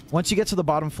 Once you get to the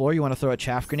bottom floor, you want to throw a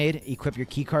chaff grenade, equip your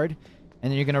key card,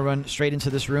 and then you're going to run straight into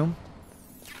this room.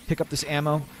 Pick up this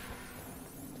ammo.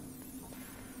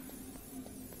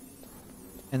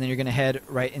 And then you're going to head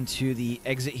right into the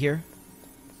exit here.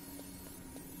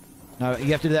 Now,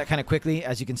 you have to do that kind of quickly.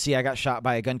 As you can see, I got shot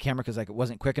by a gun camera because it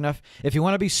wasn't quick enough. If you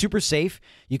want to be super safe,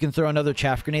 you can throw another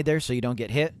chaff grenade there so you don't get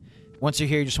hit. Once you're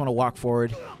here, you just want to walk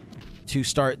forward to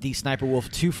start the Sniper Wolf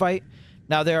 2 fight.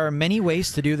 Now, there are many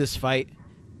ways to do this fight,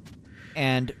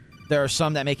 and there are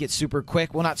some that make it super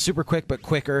quick. Well, not super quick, but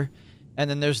quicker. And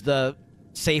then there's the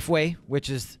safe way, which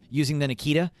is using the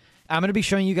Nikita. I'm going to be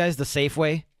showing you guys the safe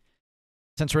way.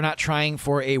 Since we're not trying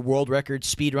for a world record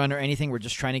speed run or anything, we're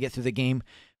just trying to get through the game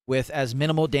with as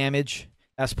minimal damage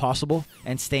as possible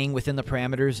and staying within the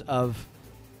parameters of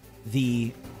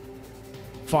the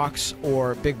Fox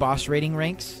or Big Boss rating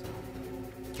ranks.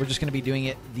 We're just going to be doing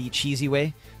it the cheesy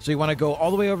way. So you want to go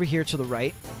all the way over here to the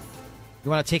right.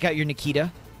 You want to take out your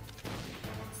Nikita.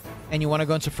 And you want to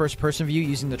go into first-person view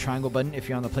using the triangle button if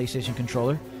you're on the PlayStation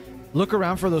controller. Look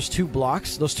around for those 2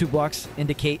 blocks. Those 2 blocks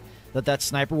indicate that that's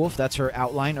Sniper Wolf. That's her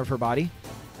outline of her body.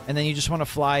 And then you just want to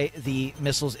fly the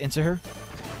missiles into her.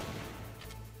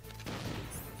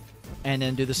 And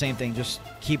then do the same thing. Just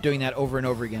keep doing that over and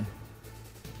over again.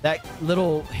 That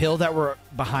little hill that we're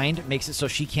behind makes it so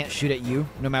she can't shoot at you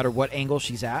no matter what angle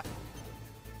she's at.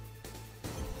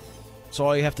 So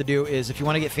all you have to do is, if you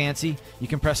want to get fancy, you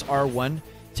can press R1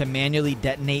 to manually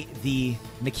detonate the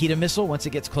Nikita missile once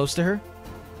it gets close to her.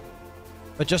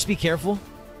 But just be careful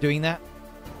doing that,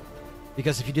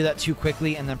 because if you do that too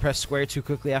quickly and then press square too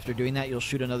quickly after doing that, you'll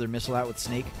shoot another missile out with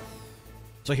Snake.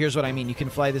 So here's what I mean. You can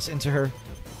fly this into her,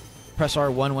 press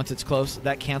R1 once it's close.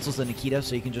 That cancels the Nikita,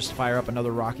 so you can just fire up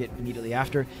another rocket immediately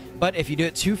after. But if you do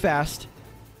it too fast,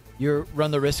 you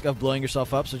run the risk of blowing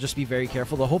yourself up, so just be very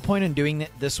careful. The whole point in doing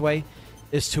it this way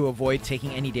is to avoid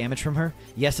taking any damage from her.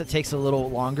 Yes, it takes a little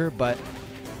longer, but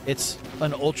it's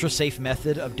an ultra-safe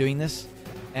method of doing this,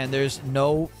 and there's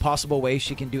no possible way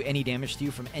she can do any damage to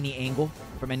you from any angle,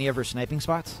 from any of her sniping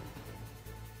spots.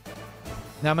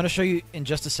 Now, I'm going to show you in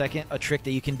just a second a trick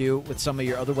that you can do with some of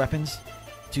your other weapons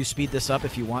to speed this up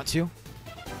if you want to.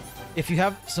 If you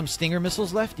have some Stinger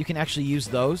missiles left, you can actually use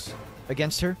those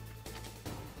against her.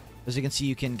 As you can see,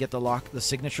 you can get the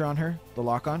signature on her, the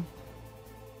lock on.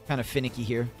 Kind of finicky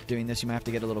here doing this. You might have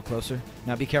to get a little closer.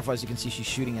 Now be careful. As you can see, she's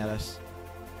shooting at us.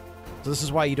 So this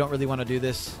is why you don't really want to do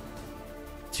this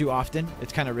too often.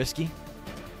 It's kind of risky.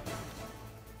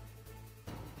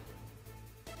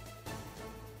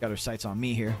 Got her sights on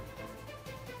me here.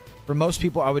 For most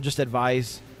people, I would just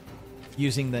advise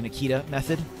using the Nikita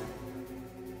method,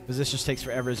 because this just takes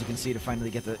forever, as you can see, to finally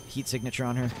get the heat signature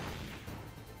on her.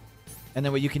 And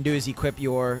then what you can do is equip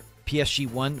your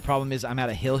PSG-1. The problem is I'm at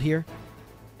a hill here,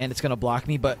 and it's going to block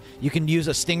me, but you can use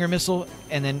a Stinger missile,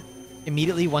 and then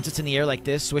immediately, once it's in the air like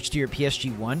this, switch to your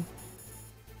PSG-1.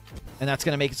 And that's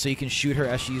going to make it so you can shoot her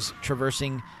as she's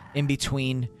traversing in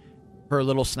between her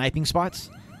little sniping spots.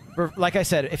 Like I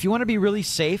said, if you want to be really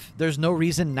safe, there's no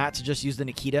reason not to just use the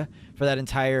Nikita for that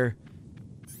entire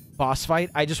boss fight.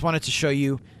 I just wanted to show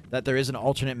you that there is an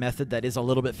alternate method that is a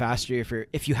little bit faster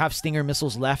if you have Stinger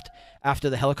missiles left after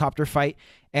the helicopter fight,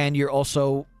 and you're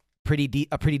also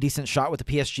a pretty decent shot with the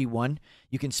PSG-1.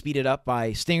 You can speed it up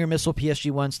by Stinger missile,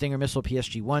 PSG-1, Stinger missile,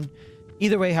 PSG-1.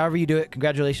 Either way, however you do it,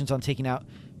 congratulations on taking out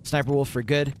Sniper Wolf for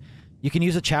good. You can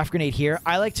use a chaff grenade here.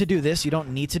 I like to do this. You don't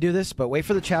need to do this, but wait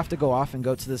for the chaff to go off and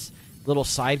go to this little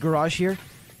side garage here.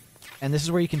 And this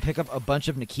is where you can pick up a bunch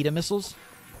of Nikita missiles.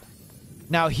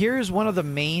 Now, here's one of the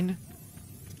main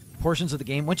portions of the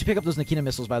game. Once you pick up those Nikita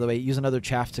missiles, by the way, use another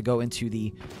chaff to go into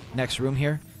the next room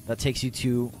here. That takes you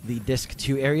to the Disc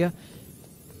 2 area.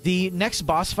 The next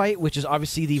boss fight, which is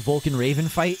obviously the Vulcan Raven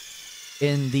fight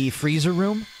in the freezer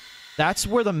room, that's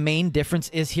where the main difference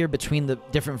is here between the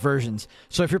different versions.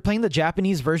 So if you're playing the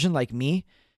Japanese version like me,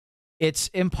 it's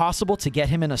impossible to get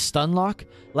him in a stun lock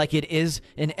like it is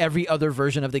in every other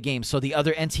version of the game. So the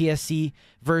other NTSC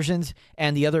versions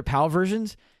and the other PAL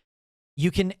versions, you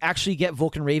can actually get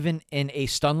Vulcan Raven in a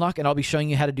stun lock, and I'll be showing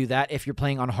you how to do that if you're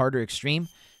playing on hard or extreme.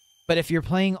 But if you're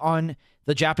playing on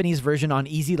the Japanese version on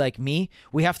easy like me,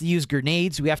 we have to use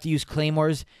grenades, we have to use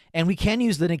claymores, and we can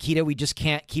use the Nikita. We just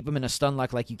can't keep them in a stun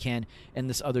lock like you can in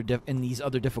these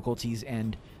other difficulties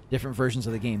and different versions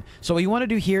of the game. So what you want to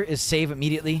do here is save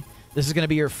immediately. This is going to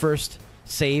be your first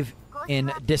save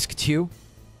in Disc 2.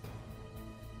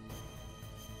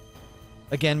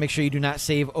 Again, make sure you do not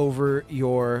save over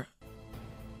your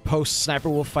post-Sniper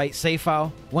Wolf fight save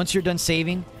file. Once you're done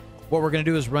saving, what we're going to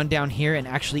do is run down here and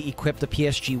actually equip the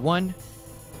PSG-1.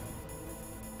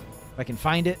 If I can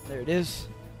find it. There it is.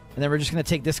 And then we're just going to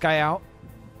take this guy out,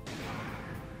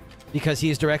 because he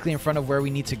is directly in front of where we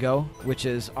need to go, which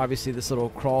is obviously this little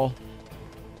crawl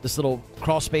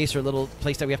space or little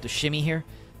place that we have to shimmy here.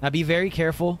 Now be very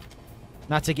careful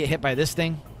not to get hit by this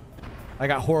thing. I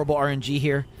got horrible RNG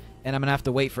here, and I'm going to have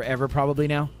to wait forever probably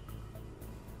now.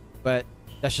 But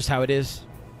that's just how it is.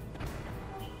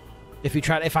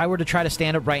 If I were to try to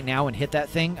stand up right now and hit that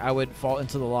thing, I would fall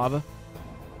into the lava.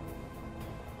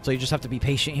 So you just have to be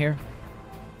patient here.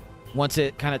 Once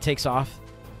it kind of takes off,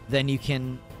 then you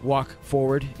can walk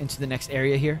forward into the next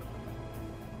area here.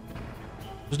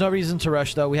 There's no reason to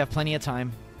rush, though. We have plenty of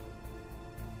time.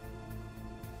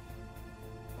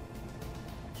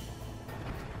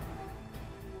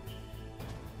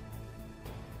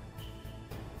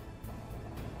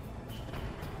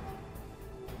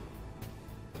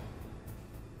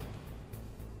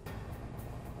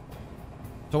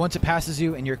 So once it passes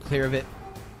you and you're clear of it,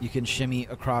 you can shimmy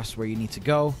across where you need to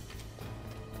go.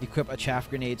 Equip a chaff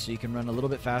grenade so you can run a little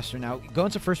bit faster. Now, go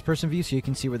into first-person view so you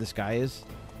can see where this guy is.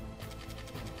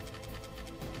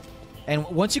 And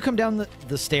once you come down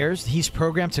the stairs, he's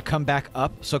programmed to come back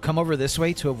up. So come over this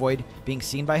way to avoid being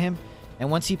seen by him.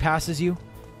 And once he passes you,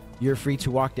 you're free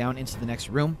to walk down into the next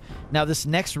room. Now, this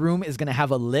next room is going to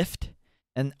have a lift.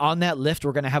 And on that lift,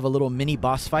 we're going to have a little mini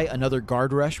boss fight, another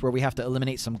guard rush where we have to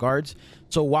eliminate some guards.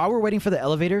 So while we're waiting for the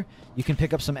elevator, you can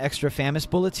pick up some extra FAMAS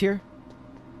bullets here.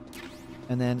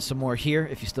 And then some more here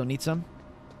if you still need some.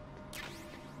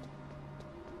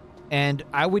 And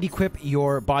I would equip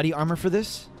your body armor for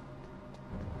this.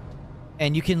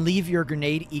 And you can leave your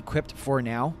grenade equipped for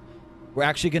now. We're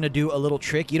actually going to do a little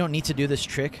trick. You don't need to do this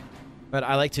trick, but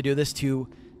I like to do this to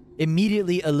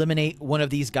immediately eliminate one of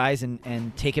these guys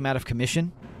and take him out of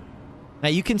commission. Now,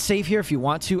 you can save here if you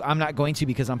want to. I'm not going to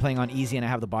because I'm playing on easy and I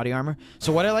have the body armor.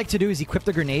 So what I like to do is equip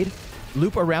the grenade,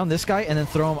 loop around this guy, and then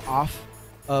throw him off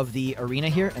of the arena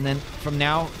here. And then from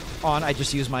now on, I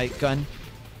just use my gun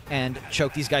and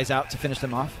choke these guys out to finish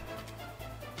them off.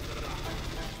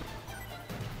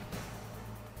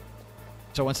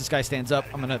 So once this guy stands up,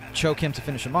 I'm going to choke him to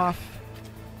finish him off.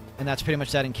 And that's pretty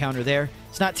much that encounter there.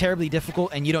 It's not terribly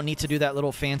difficult, and you don't need to do that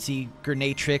little fancy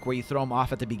grenade trick where you throw him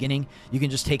off at the beginning. You can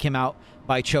just take him out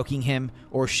by choking him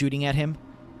or shooting at him.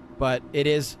 But it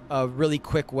is a really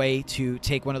quick way to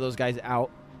take one of those guys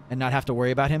out and not have to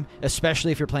worry about him,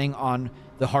 especially if you're playing on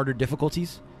the harder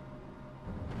difficulties.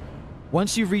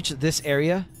 Once you've reached this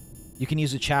area, you can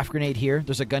use a chaff grenade here.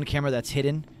 There's a gun camera that's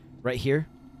hidden right here.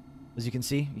 As you can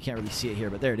see, you can't really see it here,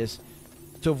 but there it is.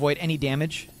 To avoid any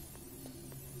damage.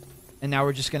 And now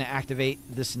we're just going to activate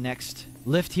this next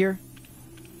lift here.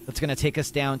 That's going to take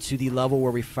us down to the level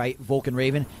where we fight Vulcan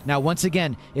Raven. Now, once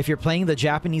again, if you're playing the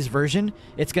Japanese version,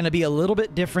 it's going to be a little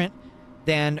bit different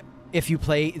than if you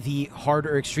play the hard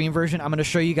or extreme version. I'm going to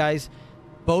show you guys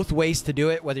both ways to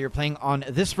do it, whether you're playing on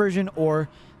this version or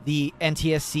the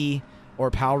NTSC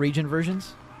or PAL region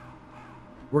versions.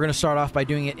 We're going to start off by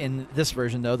doing it in this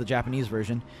version, though, the Japanese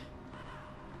version.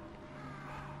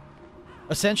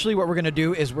 Essentially, what we're going to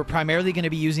do is we're primarily going to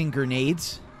be using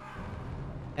grenades.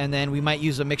 And then we might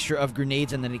use a mixture of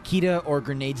grenades and the Nikita, or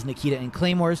grenades, Nikita, and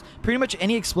claymores. Pretty much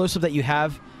any explosive that you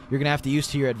have, you're going to have to use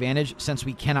to your advantage, since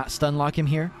we cannot stun lock him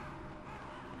here.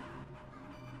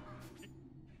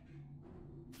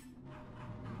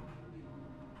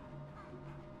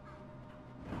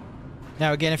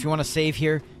 Now, again, if you want to save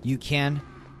here, you can,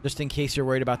 just in case you're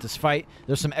worried about this fight.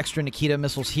 There's some extra Nikita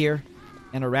missiles here,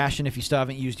 and a ration if you still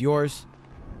haven't used yours.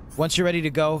 Once you're ready to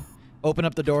go, open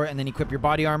up the door and then equip your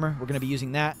body armor. We're going to be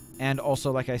using that. And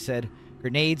also, like I said,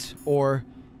 grenades, or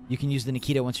you can use the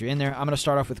Nikita once you're in there. I'm going to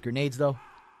start off with grenades, though.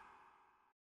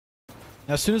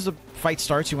 Now, as soon as the fight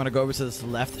starts, you want to go over to this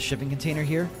left shipping container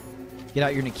here. Get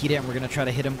out your Nikita, and we're going to try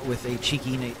to hit him with a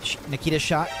cheeky Nikita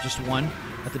shot, just one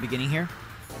at the beginning here.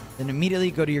 Then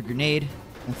immediately go to your grenade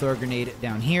and throw a grenade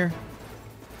down here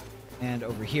and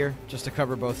over here, just to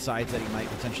cover both sides that he might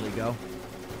potentially go.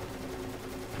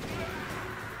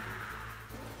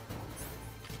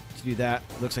 To do that,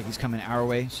 looks like he's coming our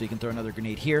way, so you can throw another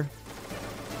grenade here.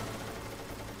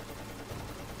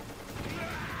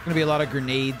 Going to be a lot of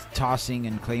grenade tossing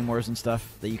and claymores and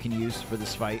stuff that you can use for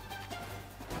this fight.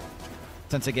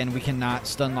 Since, again, we cannot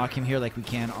stun lock him here like we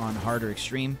can on hard or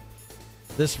extreme.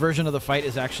 This version of the fight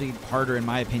is actually harder, in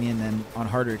my opinion, than on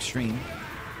hard or extreme.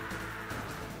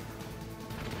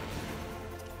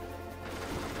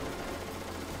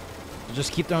 So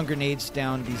just keep throwing grenades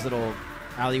down these little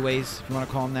alleyways, if you want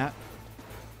to call them that,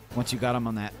 once you got them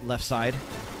on that left side.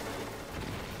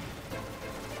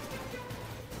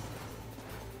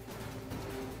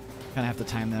 Kind of have to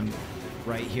time them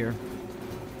right here.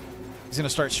 He's going to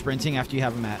start sprinting after you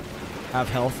have him at half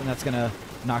health, and that's going to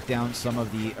knock down some of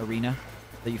the arena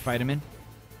that you fight him in.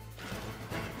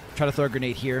 Try to throw a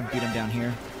grenade here, beat him down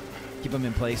here. Keep him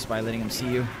in place by letting him see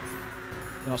you. You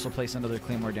can also place another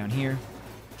claymore down here,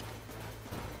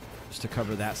 just to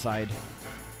cover that side.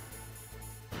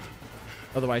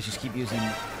 Otherwise, just keep using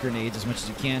grenades as much as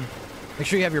you can. Make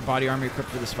sure you have your body armor equipped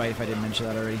for this fight, if I didn't mention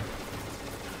that already.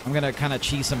 I'm going to kind of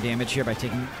cheese some damage here by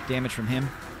taking damage from him.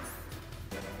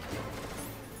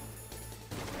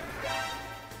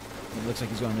 It looks like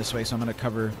he's going this way, so I'm going to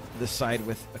cover this side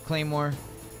with a claymore.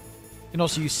 You can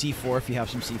also use C4 if you have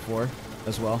some C4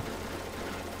 as well.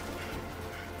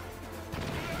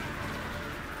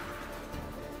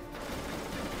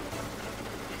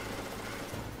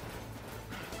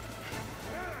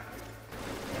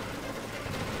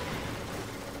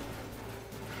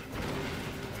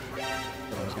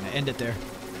 End it there.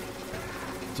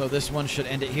 So this one should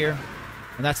end it here.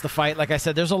 And that's the fight. Like I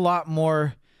said, there's a lot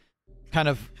more kind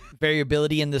of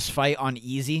variability in this fight on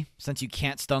easy, since you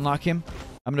can't stun lock him.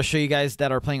 I'm going to show you guys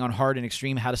that are playing on hard and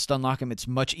extreme how to stun lock him. It's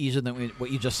much easier than what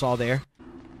you just saw there.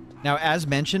 Now, as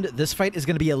mentioned, this fight is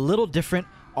going to be a little different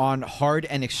on hard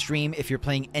and extreme if you're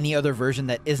playing any other version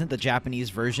that isn't the Japanese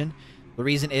version. The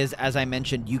reason is, as I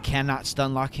mentioned, you cannot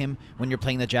stun lock him when you're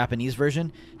playing the Japanese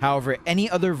version. However, any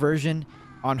other version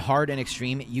on hard and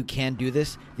extreme, you can do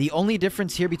this. The only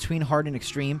difference here between hard and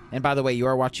extreme, and by the way, you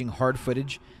are watching hard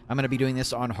footage. I'm going to be doing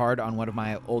this on hard on one of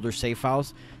my older save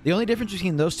files. The only difference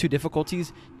between those two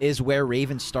difficulties is where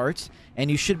Raven starts, and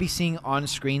you should be seeing on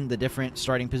screen the different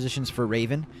starting positions for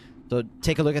Raven. So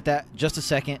take a look at that just a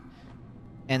second,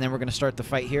 and then we're going to start the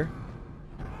fight here.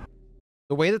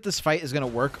 The way that this fight is going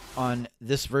to work on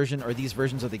this version or these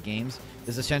versions of the games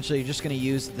is essentially you're just going to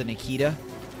use the Nikita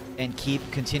and keep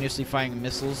continuously firing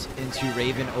missiles into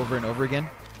Raven over and over again.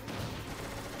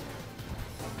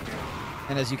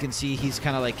 And as you can see, he's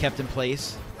kind of like kept in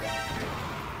place.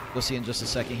 You'll see in just a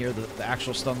second here the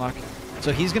actual stun lock.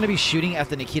 So he's going to be shooting at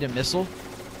the Nikita missile,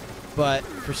 but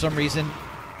for some reason,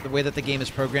 the way that the game is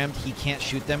programmed, he can't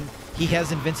shoot them. He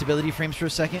has invincibility frames for a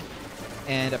second,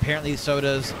 and apparently so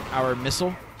does our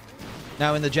missile.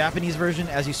 Now in the Japanese version,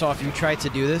 as you saw, if you tried to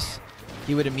do this,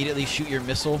 he would immediately shoot your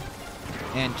missile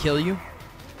and kill you.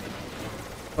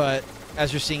 But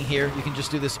as you're seeing here, you can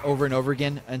just do this over and over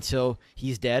again until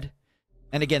he's dead.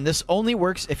 And again, this only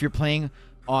works if you're playing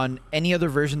on any other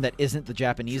version that isn't the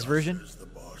Japanese version,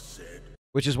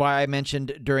 which is why I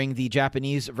mentioned during the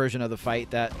Japanese version of the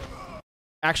fight that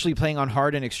actually playing on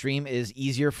hard and extreme is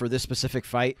easier for this specific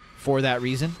fight for that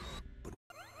reason.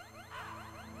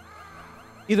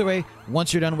 Either way,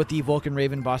 once you're done with the Vulcan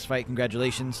Raven boss fight,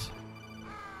 congratulations.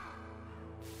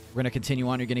 We're going to continue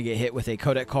on. You're going to get hit with a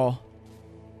codec call.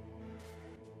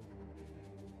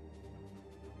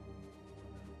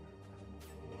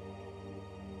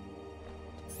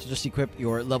 So just equip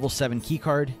your level 7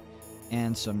 keycard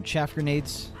and some chaff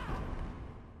grenades.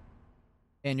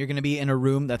 And you're going to be in a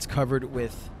room that's covered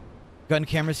with gun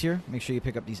cameras here. Make sure you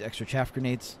pick up these extra chaff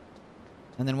grenades.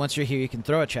 And then once you're here, you can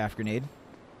throw a chaff grenade.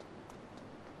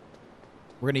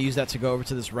 We're going to use that to go over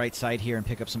to this right side here and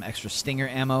pick up some extra stinger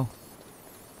ammo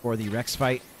for the Rex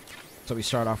fight. So we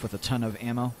start off with a ton of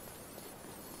ammo.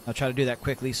 I'll try to do that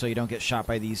quickly so you don't get shot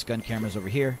by these gun cameras over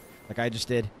here, like I just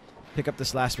did. Pick up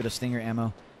this last bit of stinger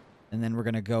ammo, and then we're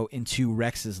going to go into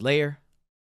Rex's lair.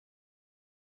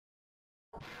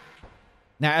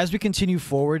 Now, as we continue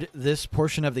forward, this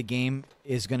portion of the game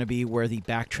is going to be where the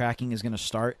backtracking is going to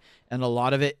start, and a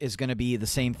lot of it is going to be the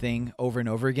same thing over and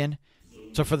over again.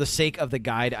 So for the sake of the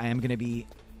guide, I am going to be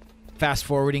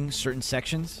fast-forwarding certain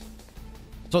sections.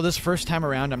 So this first time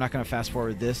around, I'm not going to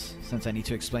fast-forward this, since I need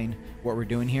to explain what we're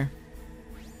doing here.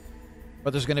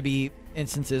 But there's going to be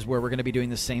instances where we're going to be doing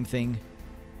the same thing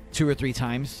 2 or 3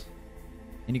 times,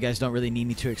 and you guys don't really need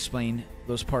me to explain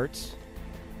those parts.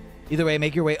 Either way,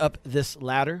 make your way up this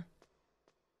ladder.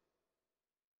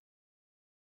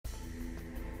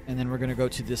 And then we're going to go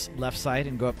to this left side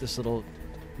and go up this little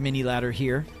mini ladder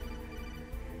here.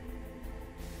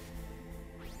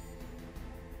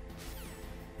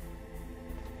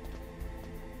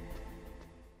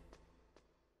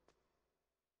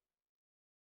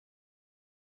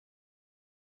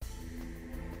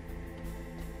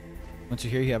 Once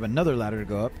you're here, you have another ladder to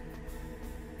go up.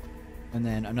 And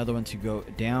then another one to go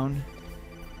down.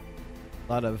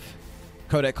 A lot of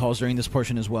codec calls during this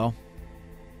portion as well.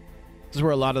 This is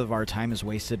where a lot of our time is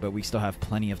wasted, but we still have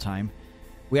plenty of time.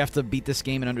 We have to beat this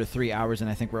game in under 3 hours, and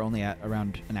I think we're only at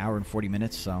around 1 hour and 40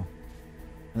 minutes, so...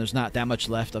 And there's not that much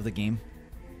left of the game.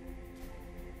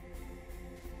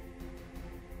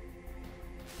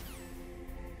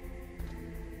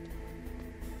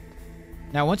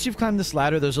 Now, once you've climbed this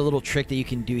ladder, there's a little trick that you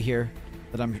can do here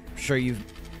that I'm sure you've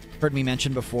heard me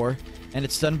mention before, and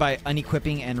it's done by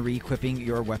unequipping and re-equipping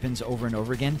your weapons over and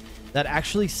over again. That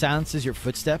actually silences your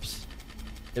footsteps.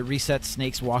 It resets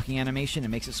Snake's walking animation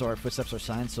and makes it so our footsteps are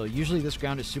silent. So usually this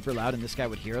ground is super loud and this guy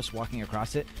would hear us walking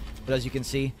across it. But as you can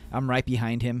see, I'm right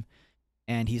behind him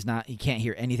and he can't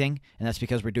hear anything, and that's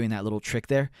because we're doing that little trick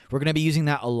there. We're going to be using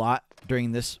that a lot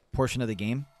during this portion of the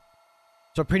game.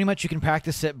 So pretty much you can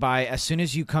practice it by, as soon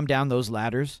as you come down those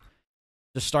ladders,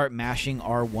 just start mashing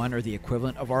R1 or the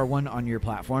equivalent of R1 on your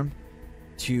platform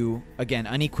to, again,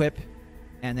 unequip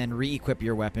and then re-equip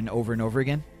your weapon over and over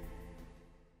again.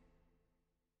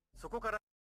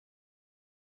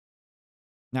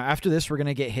 Now after this, we're going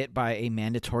to get hit by a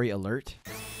mandatory alert.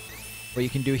 What you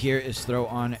can do here is throw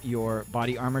on your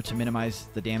body armor to minimize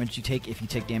the damage you take if you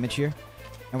take damage here.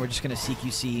 And we're just going to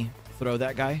CQC throw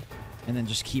that guy. And then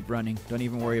just keep running. Don't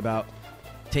even worry about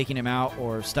taking him out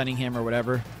or stunning him or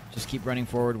whatever. Just keep running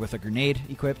forward with a grenade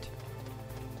equipped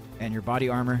and your body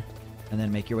armor, and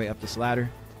then make your way up this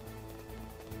ladder.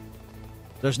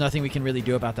 There's nothing we can really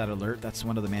do about that alert. That's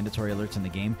one of the mandatory alerts in the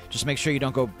game. Just make sure you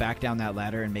don't go back down that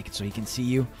ladder and make it so he can see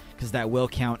you, because that will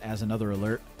count as another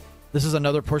alert. This is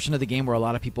another portion of the game where a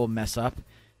lot of people mess up.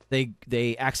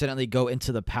 They accidentally go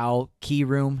into the PAL key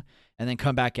room and then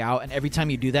come back out, and every time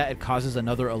you do that, it causes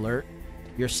another alert.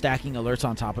 You're stacking alerts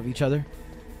on top of each other,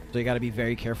 so you got to be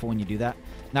very careful when you do that.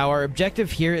 Now, our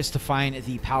objective here is to find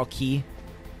the PAL key.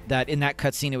 That in that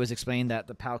cutscene, it was explained that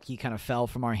the PAL key kind of fell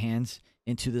from our hands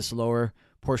into this lower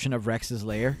portion of Rex's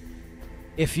lair.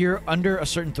 If you're under a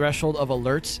certain threshold of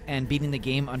alerts and beating the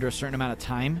game under a certain amount of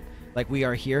time, like we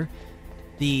are here,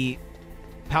 the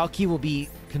PAL key will be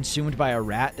consumed by a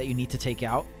rat that you need to take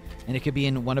out, and it could be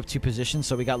in one of two positions.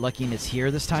 So we got lucky and it's here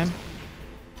this time.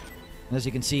 And as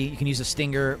you can see, you can use a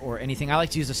stinger or anything. I like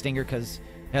to use a stinger because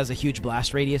it has a huge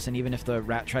blast radius, and even if the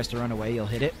rat tries to run away, you'll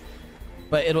hit it.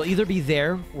 But it'll either be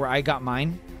there where I got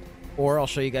mine, or I'll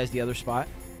show you guys the other spot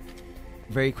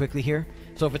very quickly here.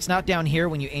 So if it's not down here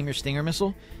when you aim your stinger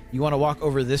missile, you want to walk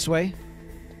over this way,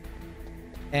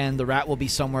 and the rat will be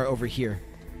somewhere over here.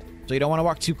 So you don't want to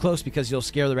walk too close because you'll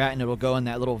scare the rat and it'll go in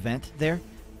that little vent there.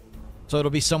 So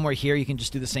it'll be somewhere here. You can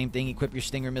just do the same thing, equip your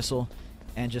stinger missile,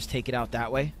 and just take it out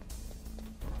that way.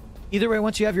 Either way,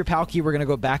 once you have your PAL key, we're going to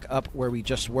go back up where we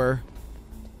just were.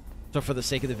 So for the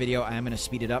sake of the video, I am going to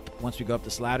speed it up once we go up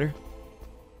this ladder.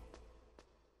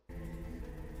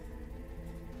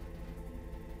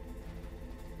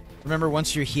 Remember,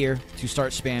 once you're here, to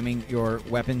start spamming your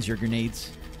weapons, your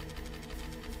grenades,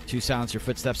 to silence your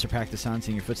footsteps, to practice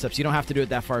silencing your footsteps. You don't have to do it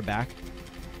that far back,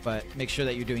 but make sure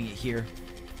that you're doing it here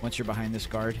once you're behind this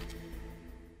guard.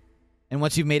 And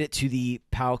once you've made it to the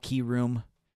PAL key room,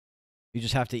 you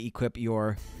just have to equip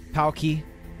your PAL key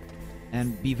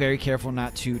and be very careful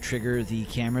not to trigger the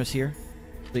cameras here.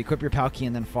 So equip your PAL key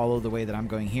and then follow the way that I'm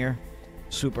going here.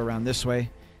 Swoop around this way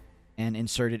and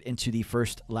insert it into the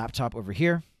first laptop over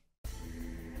here.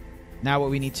 Now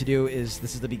what we need to do is,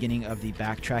 this is the beginning of the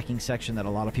backtracking section that a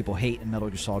lot of people hate in Metal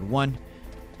Gear Solid 1.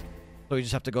 So we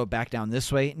just have to go back down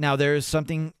this way. Now there's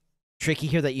something tricky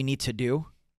here that you need to do.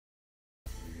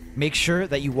 Make sure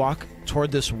that you walk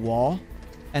toward this wall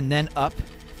and then up,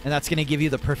 and that's going to give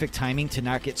you the perfect timing to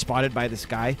not get spotted by this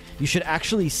guy. You should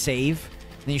actually save,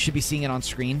 then you should be seeing it on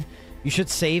screen. You should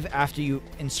save after you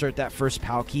insert that first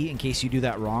PAL key in case you do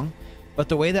that wrong. But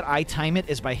the way that I time it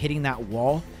is by hitting that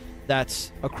wall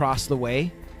that's across the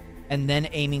way and then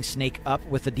aiming Snake up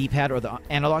with the D-pad or the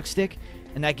analog stick,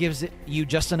 and that gives you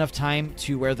just enough time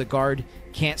to where the guard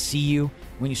can't see you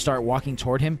when you start walking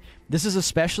toward him. This is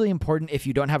especially important if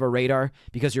you don't have a radar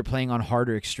because you're playing on hard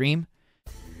or extreme,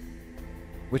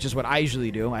 which is what I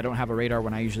usually do. I don't have a radar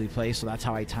when I usually play, so that's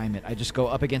how I time it. I just go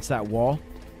up against that wall,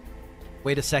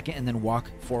 wait a second, and then walk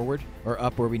forward or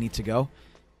up where we need to go.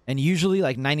 And usually,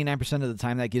 like 99% of the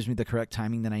time, that gives me the correct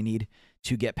timing that I need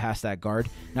to get past that guard.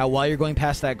 Now, while you're going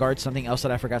past that guard, something else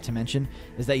that I forgot to mention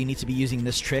is that you need to be using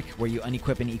this trick where you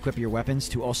unequip and equip your weapons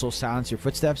to also silence your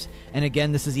footsteps. And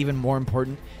again, this is even more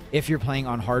important if you're playing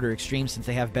on hard or extreme, since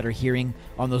they have better hearing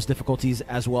on those difficulties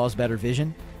as well as better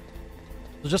vision.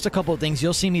 So just a couple of things.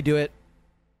 You'll see me do it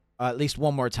at least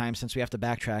one more time since we have to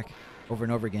backtrack over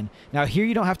and over again. Now, here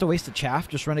you don't have to waste a chaff.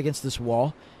 Just run against this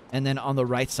wall, and then on the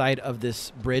right side of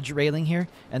this bridge railing here,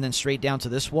 and then straight down to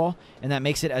this wall. And that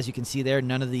makes it, as you can see there,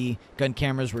 none of the gun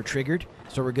cameras were triggered,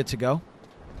 so we're good to go.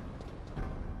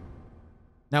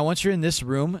 Now, once you're in this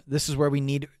room, this is where we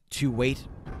need to wait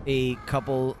a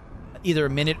couple, either a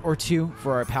minute or two,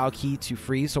 for our PAL key to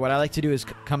freeze. So what I like to do is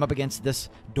come up against this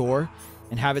door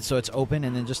and have it so it's open,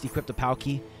 and then just equip the PAL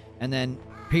key, and then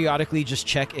periodically just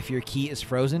check if your key is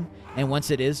frozen. And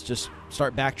once it is, just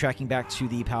start backtracking back to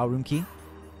the PAL room key.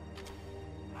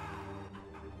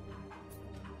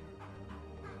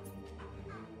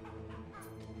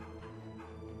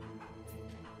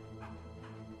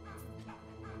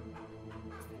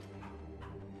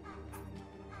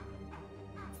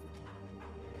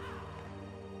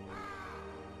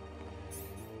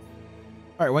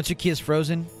 All right, once your key is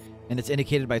frozen and it's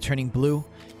indicated by turning blue,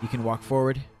 you can walk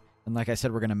forward. And like I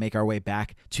said, we're going to make our way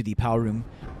back to the PAL room,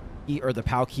 or the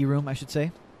PAL key room, I should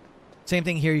say. Same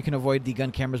thing here. You can avoid the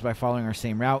gun cameras by following our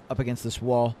same route up against this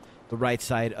wall, the right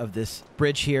side of this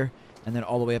bridge here, and then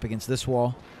all the way up against this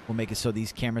wall. We'll make it so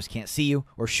these cameras can't see you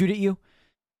or shoot at you.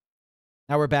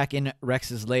 Now we're back in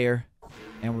Rex's lair,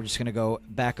 and we're just going to go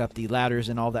back up the ladders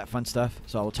and all that fun stuff.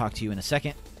 So I will talk to you in a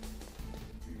second.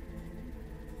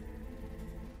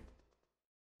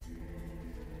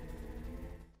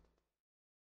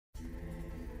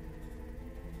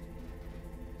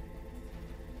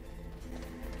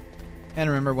 And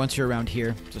remember, once you're around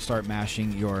here, to start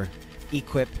mashing your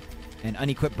equip and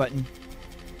unequip button.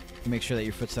 Make sure that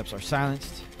your footsteps are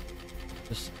silenced.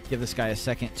 Just give this guy a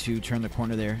second to turn the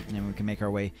corner there, and then we can make our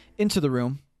way into the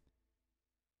room.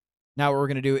 Now what we're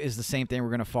going to do is the same thing. We're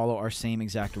going to follow our same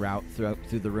exact route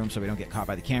through the room so we don't get caught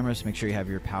by the cameras. Make sure you have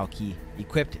your PAL key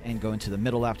equipped and go into the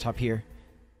middle laptop here.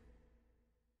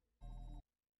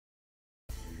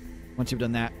 Once you've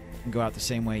done that, you can go out the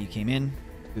same way you came in,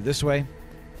 through this way.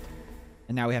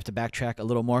 And now we have to backtrack a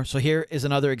little more. So here is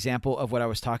another example of what I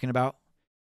was talking about.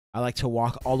 I like to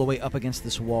walk all the way up against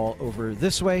this wall over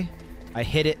this way. I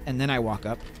hit it, and then I walk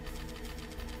up.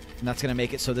 And that's going to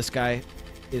make it so this guy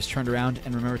is turned around.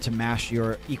 And remember to mash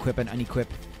your equip and unequip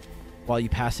while you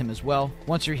pass him as well.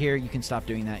 Once you're here, you can stop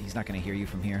doing that. He's not going to hear you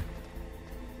from here.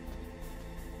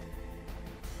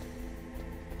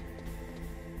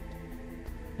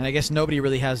 And I guess nobody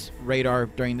really has radar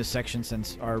during this section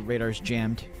since our radar's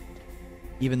jammed.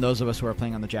 Even those of us who are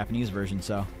playing on the Japanese version,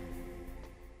 so...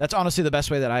 That's honestly the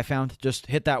best way that I found. Just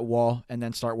hit that wall and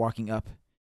then start walking up.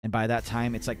 And by that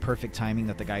time, it's like perfect timing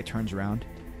that the guy turns around.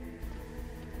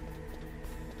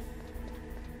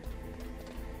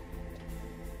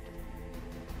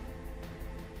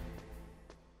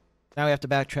 Now we have to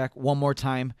backtrack one more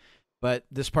time. But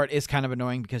this part is kind of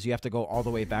annoying because you have to go all the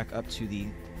way back up to the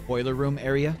boiler room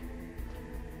area.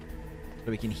 So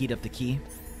we can heat up the key.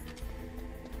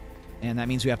 And that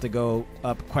means we have to go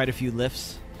up quite a few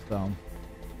lifts. So...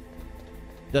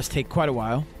 does take quite a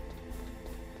while.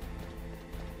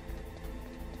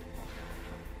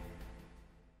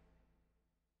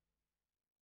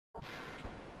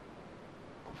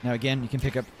 Now again, you can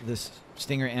pick up this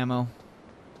Stinger ammo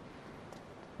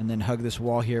and then hug this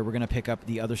wall here. We're going to pick up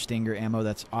the other Stinger ammo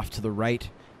that's off to the right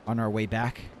on our way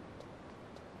back.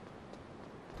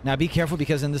 Now be careful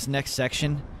because in this next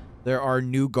section, there are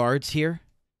new guards here.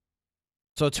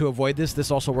 So to avoid this,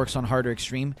 this also works on hard or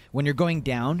extreme. When you're going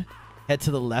down, head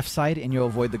to the left side and you'll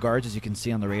avoid the guards, as you can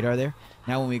see on the radar there.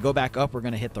 Now when we go back up, we're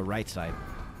going to hit the right side.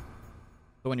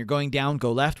 So when you're going down,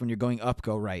 go left. When you're going up,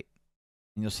 go right.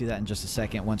 And you'll see that in just a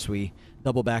second once we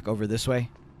double back over this way.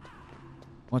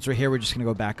 Once we're here, we're just going to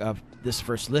go back up this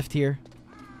first lift here.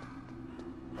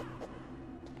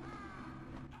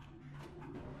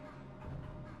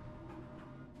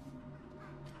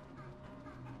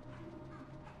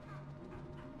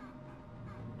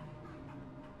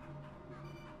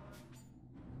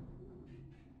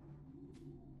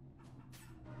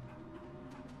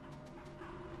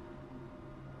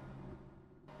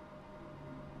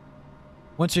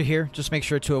 Once you're here, just make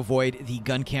sure to avoid the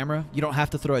gun camera. You don't have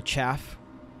to throw a chaff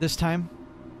this time.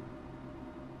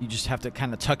 You just have to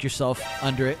kind of tuck yourself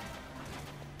under it.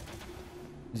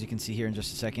 As you can see here in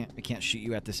just a second, I can't shoot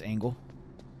you at this angle.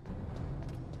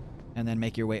 And then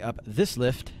make your way up this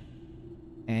lift,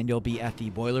 and you'll be at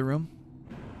the boiler room.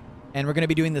 And we're going to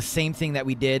be doing the same thing that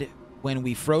we did when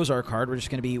we froze our card. We're just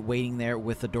going to be waiting there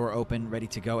with the door open, ready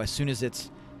to go. As soon as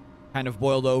it's kind of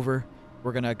boiled over,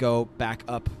 we're going to go back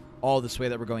up all this way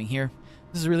that we're going here.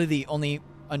 This is really the only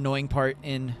annoying part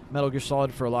in Metal Gear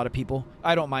Solid for a lot of people.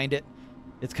 I don't mind it.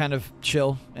 It's kind of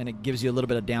chill, and it gives you a little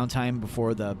bit of downtime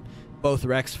before both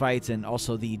Rex fights and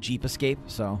also the Jeep escape,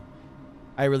 so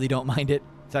I really don't mind it.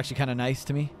 It's actually kind of nice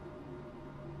to me.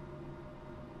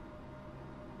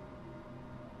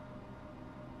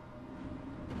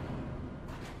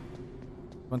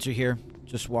 Once you're here,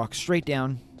 just walk straight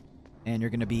down, and you're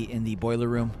going to be in the boiler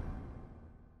room.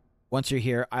 Once you're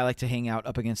here, I like to hang out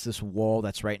up against this wall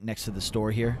that's right next to the store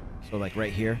here. So like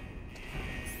right here.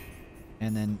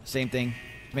 And then same thing.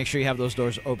 Make sure you have those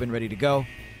doors open, ready to go.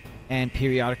 And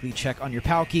periodically check on your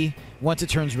PAL key. Once it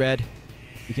turns red,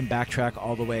 you can backtrack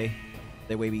all the way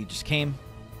we just came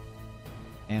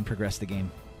and progress the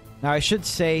game. Now I should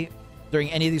say,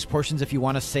 during any of these portions, if you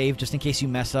want to save, just in case you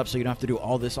mess up so you don't have to do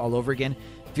all this all over again,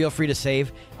 feel free to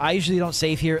save. I usually don't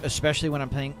save here, especially when I'm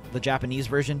playing the Japanese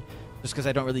version, just because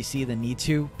I don't really see the need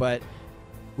to, but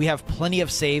we have plenty of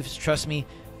saves. Trust me,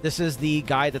 this is the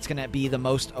guide that's going to be the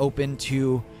most open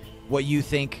to what you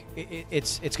think.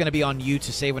 It's going to be on you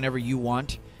to save whenever you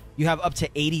want. You have up to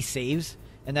 80 saves,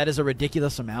 and that is a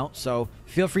ridiculous amount, so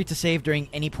feel free to save during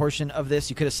any portion of this.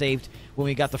 You could have saved when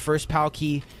we got the first PAL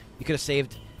key. You could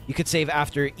save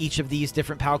after each of these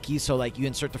different PAL keys, so like you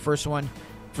insert the first one,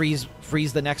 freeze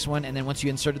the next one, and then once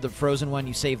you inserted the frozen one,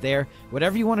 you save there.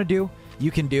 Whatever you want to do, you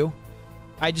can do.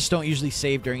 I just don't usually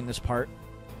save during this part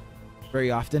very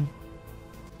often.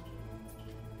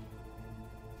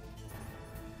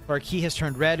 Our key has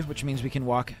turned red, which means we can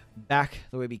walk back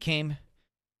the way we came.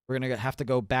 We're going to have to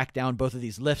go back down both of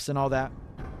these lifts and all that,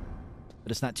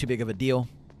 but it's not too big of a deal.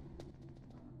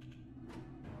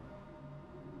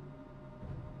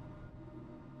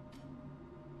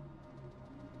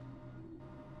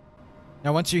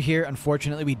 Now, once you're here,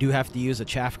 unfortunately, we do have to use a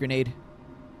chaff grenade,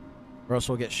 or else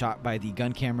we'll get shot by the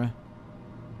gun camera.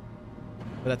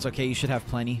 But that's okay. You should have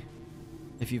plenty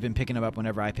if you've been picking them up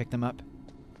whenever I pick them up.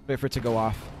 Wait for it to go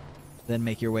off, then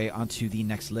make your way onto the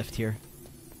next lift here.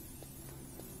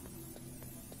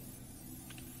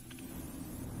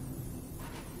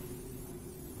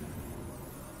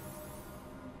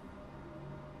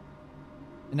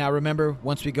 And now remember,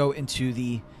 once we go into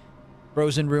the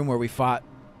frozen room where we fought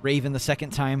Raven the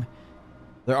second time,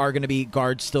 there are going to be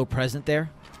guards still present there.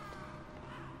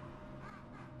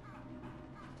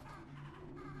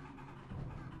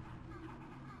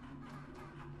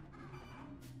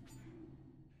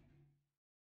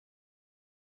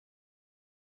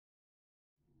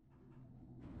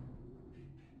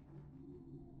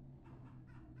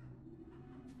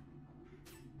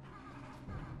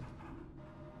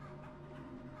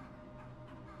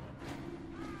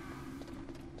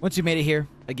 Once you made it here,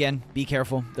 again, be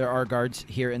careful. There are guards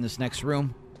here in this next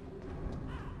room.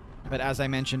 But as I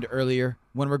mentioned earlier,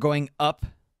 when we're going up,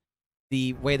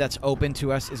 the way that's open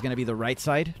to us is going to be the right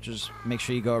side. Just make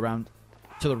sure you go around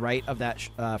to the right of that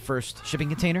first shipping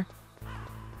container.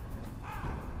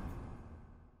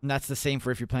 And that's the same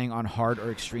for if you're playing on hard or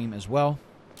extreme as well.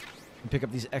 You can pick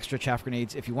up these extra chaff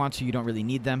grenades if you want to. You don't really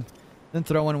need them. Then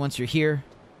throw one once you're here.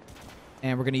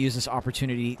 And we're going to use this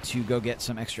opportunity to go get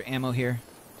some extra ammo here.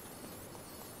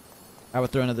 I would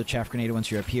throw another chaff grenade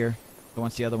once you're up here. But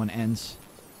once the other one ends,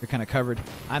 you're kind of covered.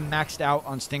 I'm maxed out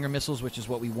on Stinger missiles, which is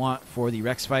what we want for the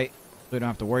Rex fight. So we don't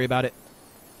have to worry about it.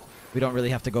 We don't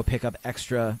really have to go pick up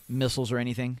extra missiles or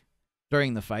anything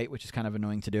during the fight, which is kind of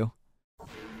annoying to do.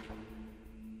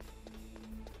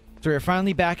 So we're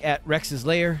finally back at Rex's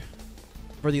lair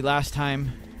for the last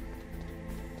time.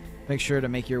 Make sure to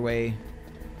make your way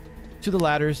to the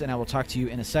ladders, and I will talk to you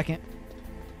in a second.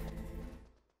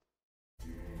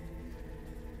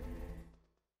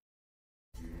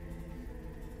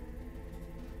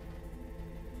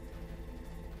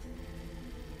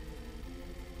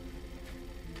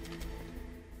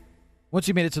 Once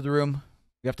you made it to the room,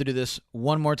 you have to do this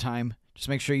one more time. Just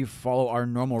make sure you follow our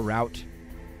normal route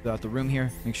throughout the room here.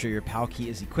 Make sure your PAL key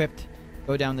is equipped.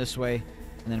 Go down this way,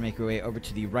 and then make your way over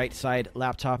to the right side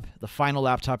laptop, the final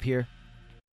laptop here.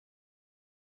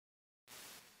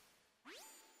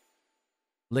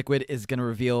 Liquid is going to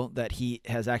reveal that he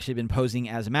has actually been posing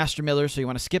as Master Miller, so you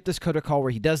want to skip this protocol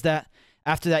where he does that.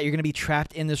 After that, you're going to be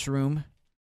trapped in this room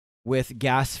with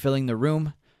gas filling the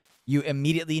room. You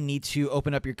immediately need to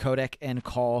open up your codec and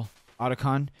call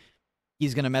Otacon.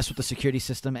 He's going to mess with the security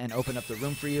system and open up the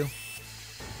room for you.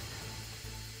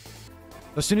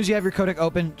 As soon as you have your codec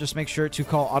open, just make sure to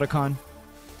call Otacon.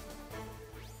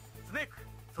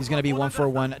 He's going to be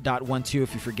 141.12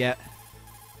 if you forget.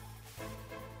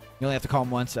 You only have to call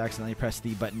him once, so accidentally press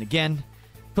the button again.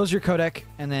 Close your codec,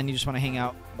 and then you just want to hang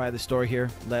out by this door here.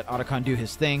 Let Otacon do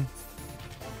his thing.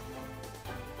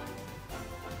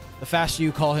 The faster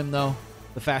you call him, though,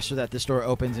 the faster that this door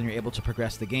opens and you're able to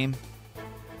progress the game.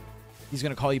 He's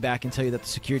going to call you back and tell you that the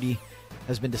security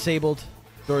has been disabled.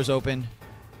 Door's open.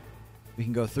 We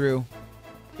can go through.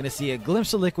 Going to see a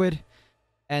glimpse of Liquid,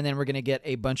 and then we're going to get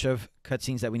a bunch of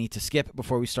cutscenes that we need to skip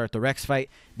before we start the Rex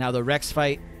fight. Now, the Rex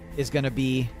fight is going to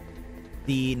be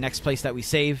the next place that we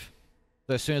save.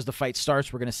 So as soon as the fight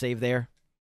starts, we're going to save there.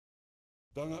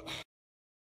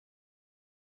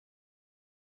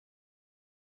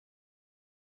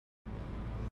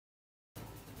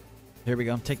 Here we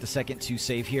go. Take the second to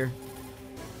save here.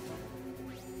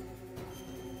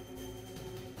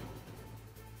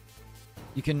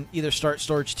 You can either start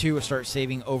storage 2 or start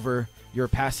saving over your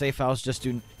past save files. Just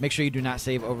to make sure you do not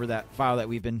save over that file that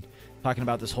we've been talking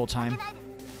about this whole time.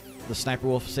 The Sniper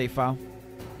Wolf save file.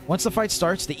 Once the fight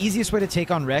starts, the easiest way to take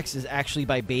on Rex is actually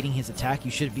by baiting his attack.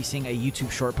 You should be seeing a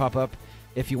YouTube short pop up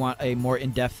if you want a more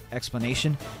in-depth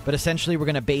explanation. But essentially, we're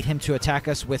going to bait him to attack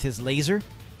us with his laser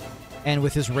and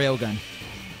with his railgun.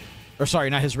 Or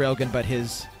sorry, not his railgun, but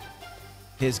his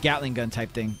Gatling gun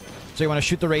type thing. So you want to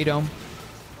shoot the ray dome,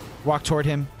 walk toward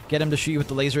him, get him to shoot you with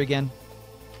the laser again,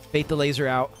 bait the laser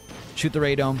out, shoot the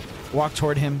ray dome, walk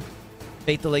toward him,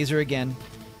 bait the laser again,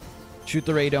 shoot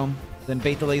the ray dome, then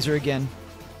bait the laser again,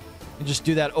 and just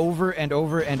do that over and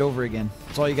over and over again.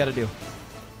 That's all you got to do.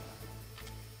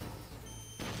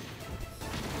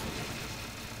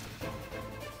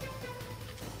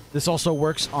 This also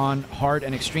works on hard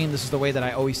and extreme. This is the way that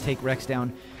I always take Rex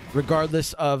down,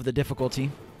 regardless of the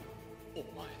difficulty.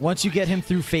 Once you get him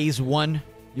through phase 1,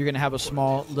 you're going to have a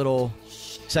small little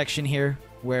section here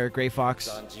where Gray Fox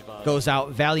goes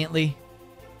out valiantly.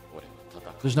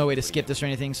 There's no way to skip this or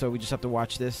anything, so we just have to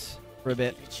watch this for a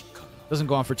bit. Doesn't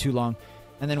go on for too long.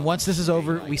 And then once this is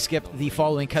over, we skip the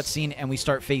following cutscene and we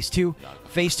start phase 2.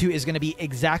 Phase 2 is going to be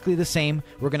exactly the same.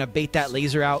 We're going to bait that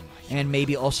laser out and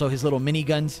maybe also his little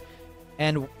miniguns.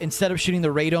 And instead of shooting the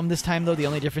radome this time, though, the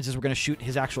only difference is we're going to shoot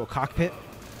his actual cockpit.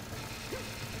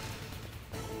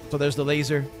 So there's the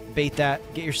laser. Bait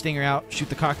that. Get your stinger out. Shoot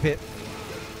the cockpit.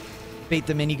 Bait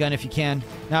the minigun if you can.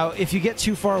 Now, if you get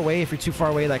too far away, if you're too far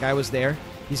away like I was there,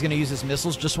 he's going to use his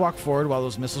missiles. Just walk forward while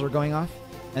those missiles are going off.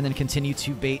 And then continue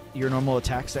to bait your normal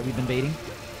attacks that we've been baiting.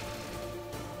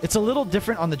 It's a little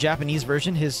different on the Japanese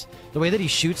version. The way that he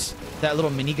shoots that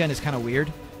little minigun is kind of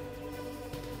weird.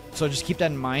 So just keep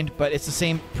that in mind. But it's the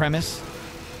same premise.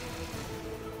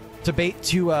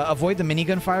 To avoid the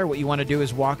minigun fire, what you want to do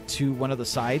is walk to one of the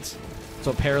sides.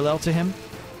 So parallel to him.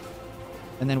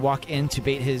 And then walk in to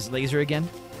bait his laser again.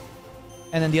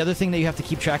 And then the other thing that you have to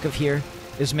keep track of here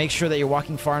is make sure that you're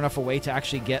walking far enough away to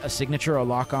actually get a signature or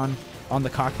lock on the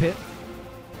cockpit,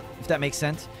 if that makes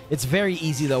sense. It's very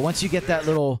easy, though. Once you get that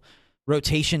little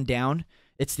rotation down,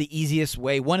 it's the easiest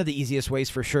way, one of the easiest ways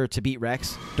for sure, to beat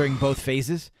Rex during both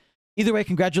phases. Either way,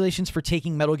 congratulations for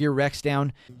taking Metal Gear Rex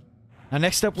down. Now,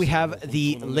 next up, we have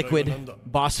the Liquid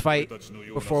boss fight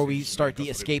before we start the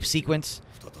escape sequence.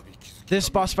 This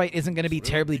boss fight isn't going to be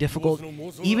terribly difficult.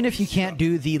 Even if you can't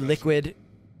do the Liquid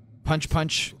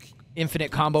punch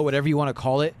infinite combo, whatever you want to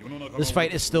call it, this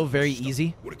fight is still very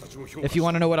easy. If you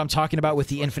want to know what I'm talking about with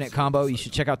the infinite combo, you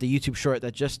should check out the YouTube short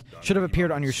that just should have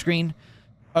appeared on your screen.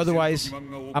 Otherwise,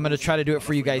 I'm going to try to do it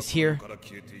for you guys here.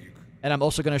 And I'm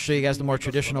also going to show you guys the more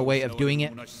traditional way of doing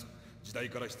it.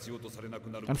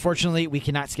 Unfortunately, we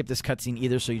cannot skip this cutscene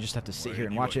either, so you just have to sit here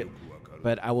and watch it.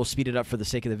 But I will speed it up for the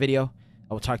sake of the video.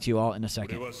 I will talk to you all in a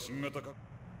second.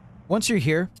 Once you're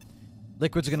here,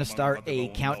 Liquid's going to start a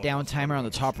countdown timer on the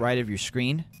top right of your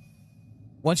screen.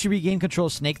 Once you regain control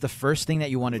of Snake, the first thing that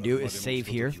you want to do is save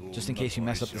here, just in case you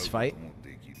mess up this fight.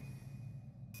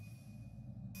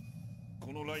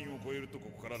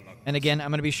 And again, I'm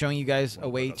going to be showing you guys a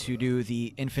way to do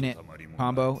the infinite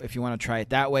combo if you want to try it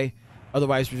that way.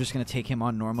 Otherwise, we're just going to take him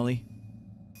on normally.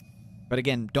 But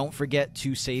again, don't forget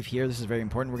to save here. This is very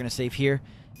important. We're going to save here,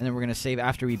 and then we're going to save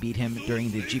after we beat him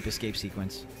during the Jeep escape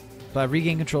sequence. So I've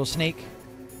regained control of Snake.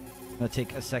 I'm going to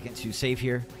take a second to save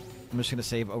here. I'm just going to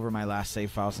save over my last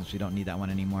save file since we don't need that one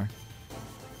anymore.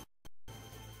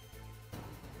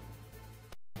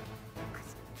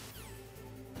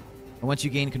 And once you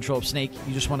gain control of Snake,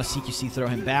 you just want to CQC throw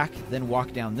him back, then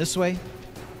walk down this way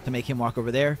to make him walk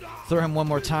over there. Throw him one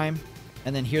more time,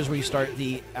 and then here's where you start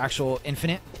the actual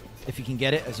infinite, if you can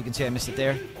get it. As you can see, I missed it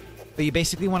there. But you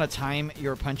basically want to time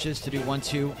your punches to do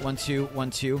 1-2, 1-2,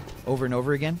 1-2 over and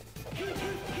over again,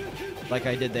 like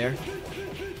I did there.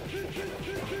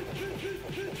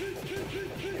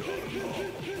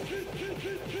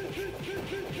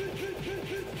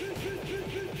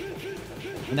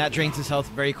 And that drains his health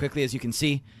very quickly, as you can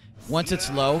see. Once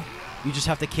it's low, you just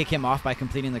have to kick him off by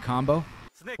completing the combo.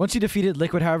 Once you defeated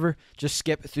Liquid, however, just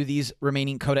skip through these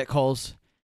remaining codec calls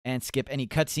and skip any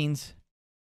cutscenes.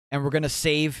 And we're going to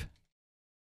save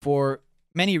for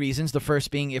many reasons. The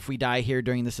first being, if we die here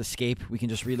during this escape, we can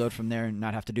just reload from there and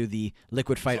not have to do the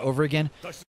Liquid fight over again.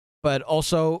 But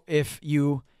also, if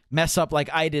you mess up like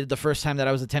I did the first time that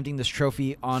I was attempting this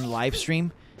trophy on live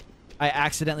stream, I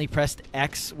accidentally pressed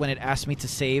X when it asked me to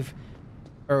save,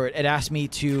 or it asked me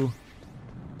to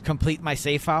complete my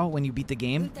save file when you beat the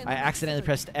game. I accidentally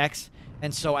pressed X,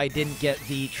 and so I didn't get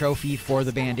the trophy for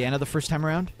the bandana the first time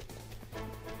around.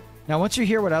 Now, once you're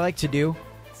here, what I like to do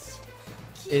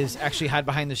is actually hide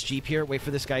behind this Jeep here, wait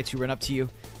for this guy to run up to you,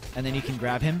 and then you can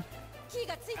grab him.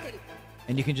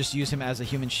 And you can just use him as a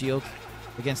human shield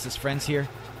against his friends here.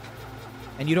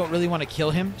 And you don't really want to kill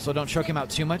him, so don't choke him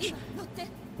out too much.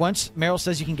 Once Meryl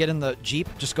says you can get in the Jeep,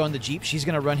 just go in the Jeep. She's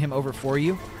going to run him over for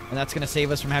you, and that's going to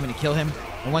save us from having to kill him.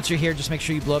 And once you're here, just make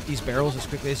sure you blow up these barrels as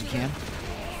quickly as you can.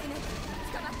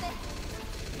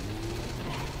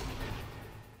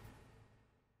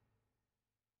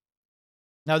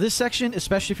 Now, this section,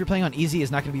 especially if you're playing on easy, is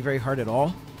not going to be very hard at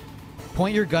all.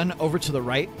 Point your gun over to the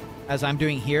right, as I'm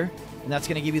doing here, and that's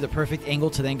going to give you the perfect angle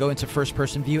to then go into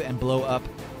first-person view and blow up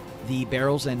the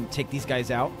barrels and take these guys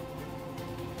out.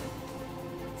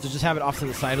 So just have it off to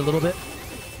the side a little bit.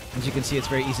 As you can see, it's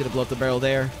very easy to blow up the barrel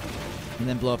there, and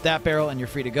then blow up that barrel, and you're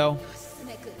free to go.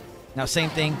 Now, same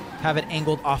thing, have it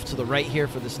angled off to the right here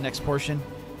for this next portion.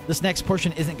 This next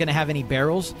portion isn't going to have any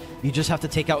barrels. You just have to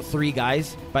take out 3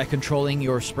 guys by controlling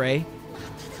your spray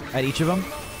at each of them.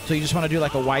 So you just want to do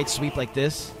like a wide sweep like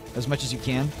this as much as you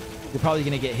can. You're probably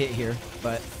going to get hit here,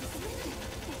 but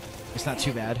it's not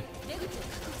too bad.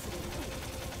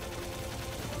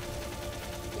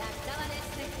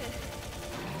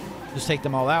 Just take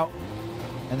them all out.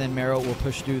 And then Meryl will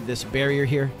push through this barrier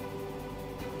here.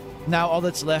 Now all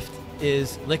that's left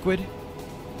is liquid.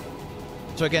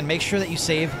 So again, make sure that you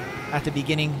save at the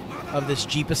beginning of this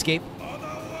Jeep escape.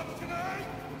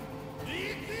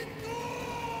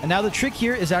 And now the trick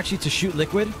here is actually to shoot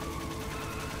liquid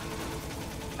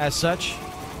as such,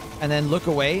 and then look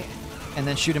away, and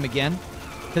then shoot him again.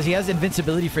 Because he has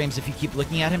invincibility frames if you keep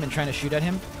looking at him and trying to shoot at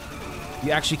him.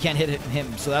 You actually can't hit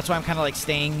him. So that's why I'm kind of like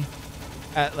staying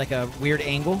at like a weird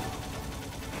angle.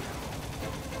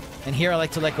 And here I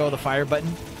like to let go of the fire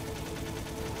button,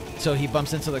 so he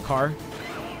bumps into the car,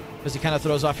 because he kind of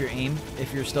throws off your aim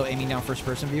if you're still aiming down first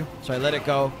person view. So I let it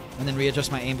go and then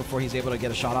readjust my aim before he's able to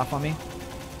get a shot off on me.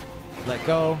 Let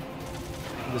go.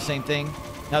 Do the same thing.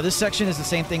 Now this section is the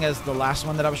same thing as the last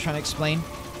one that I was trying to explain.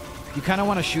 You kind of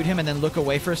want to shoot him and then look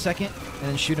away for a second and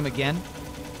then shoot him again.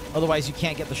 Otherwise you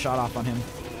can't get the shot off on him.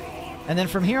 And then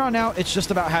from here on out, it's just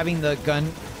about having the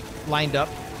gun lined up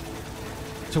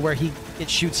to where it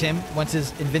shoots him once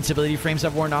his invincibility frames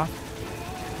have worn off,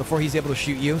 before he's able to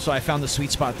shoot you. So I found the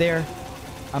sweet spot there.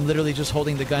 I'm literally just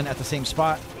holding the gun at the same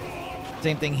spot.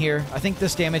 Same thing here. I think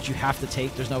this damage you have to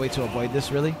take. There's no way to avoid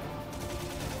this, really.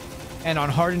 And on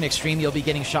hard and extreme, you'll be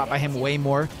getting shot by him way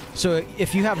more. So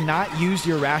if you have not used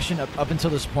your ration up until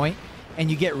this point,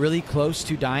 and you get really close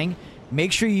to dying,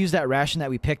 make sure you use that ration that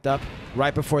we picked up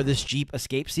right before this Jeep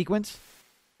escape sequence.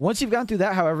 Once you've gone through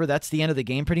that, however, that's the end of the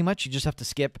game pretty much. You just have to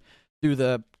skip through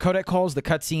the codec calls, the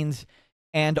cutscenes,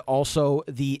 and also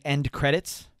the end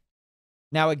credits.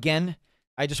 Now, again,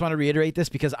 I just want to reiterate this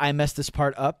because I messed this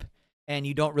part up, and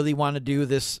you don't really want to do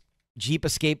this Jeep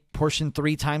escape portion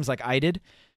 3 times like I did.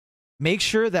 Make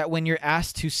sure that when you're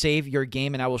asked to save your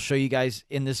game, and I will show you guys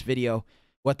in this video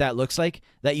what that looks like,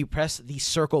 that you press the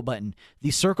circle button. The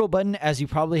circle button, as you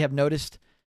probably have noticed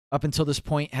up until this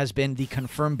point, has been the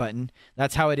confirm button.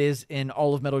 That's how it is in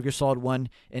all of Metal Gear Solid 1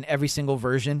 in every single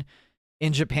version.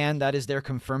 In Japan, that is their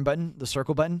confirm button, the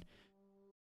circle button.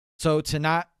 So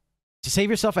to save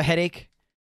yourself a headache,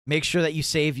 make sure that you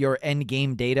save your end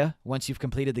game data once you've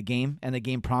completed the game and the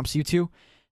game prompts you to.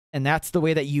 And that's the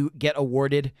way that you get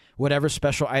awarded whatever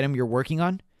special item you're working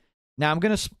on. Now, I'm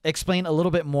going to explain a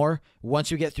little bit more once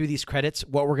you get through these credits,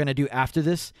 what we're going to do after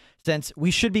this, since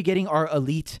we should be getting our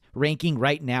elite ranking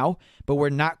right now, but we're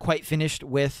not quite finished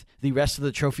with the rest of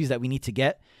the trophies that we need to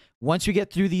get. Once we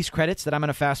get through these credits that I'm going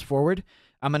to fast forward,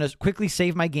 I'm going to quickly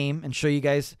save my game and show you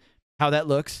guys how that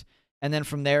looks. And then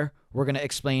from there, we're going to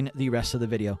explain the rest of the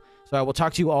video. So I will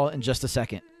talk to you all in just a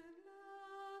second.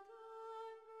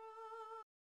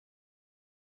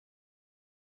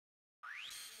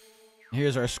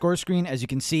 Here's our score screen. As you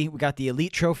can see, we got the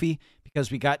Elite Trophy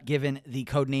because we got given the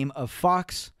code name of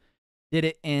Fox. Did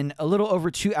it in a little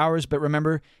over 2 hours, but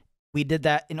remember, we did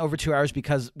that in over 2 hours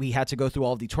because we had to go through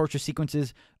all of the torture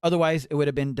sequences. Otherwise, it would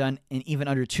have been done in even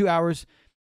under 2 hours.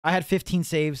 I had 15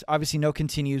 saves, obviously no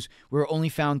continues. We were only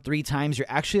found 3 times. You're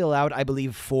actually allowed, I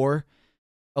believe, 4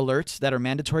 alerts that are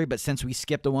mandatory, but since we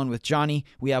skipped the one with Johnny,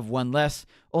 we have 1 less.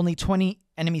 Only 20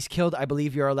 enemies killed. I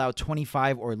believe you're allowed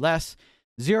 25 or less.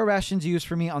 0 rations used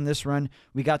for me on this run.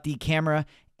 We got the camera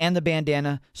and the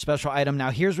bandana special item. Now,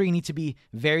 here's where you need to be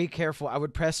very careful. I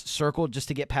would press circle just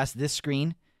to get past this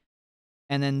screen.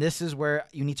 And then this is where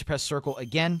you need to press circle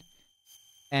again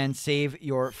and save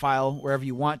your file wherever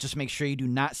you want. Just make sure you do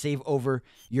not save over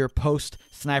your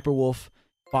post-Sniper Wolf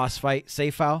boss fight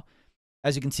save file.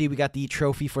 As you can see, we got the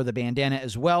trophy for the bandana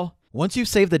as well. Once you've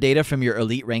saved the data from your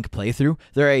elite rank playthrough,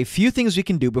 there are a few things we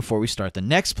can do before we start the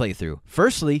next playthrough.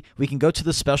 Firstly, we can go to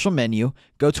the special menu,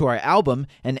 go to our album,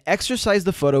 and exercise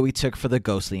the photo we took for the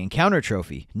Ghostly Encounter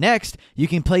trophy. Next, you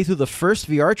can play through the first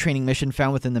VR training mission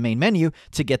found within the main menu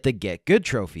to get the Get Good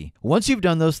trophy. Once you've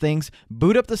done those things,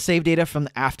 boot up the save data from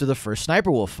after the first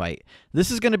Sniper Wolf fight.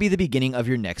 This is going to be the beginning of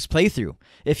your next playthrough.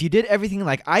 If you did everything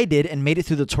like I did and made it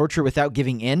through the torture without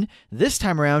giving in, this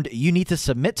time around, you need to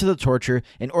submit to the torture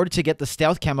in order to get the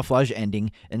stealth camouflage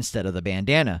ending instead of the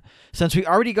bandana. Since we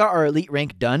already got our elite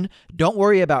rank done, don't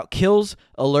worry about kills,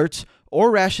 alerts, or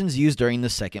rations used during the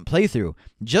second playthrough.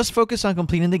 Just focus on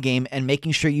completing the game and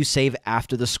making sure you save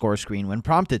after the score screen when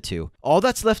prompted to. All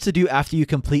that's left to do after you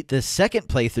complete this second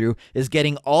playthrough is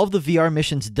getting all of the VR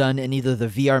missions done in either the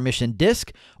VR mission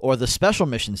disc or the special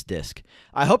missions disc.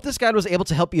 I hope this guide was able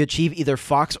to help you achieve either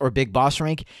Fox or Big Boss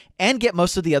rank and get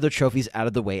most of the other trophies out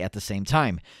of the way at the same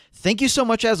time. Thank you so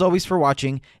much as always for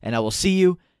watching, and I will see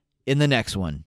you in the next one.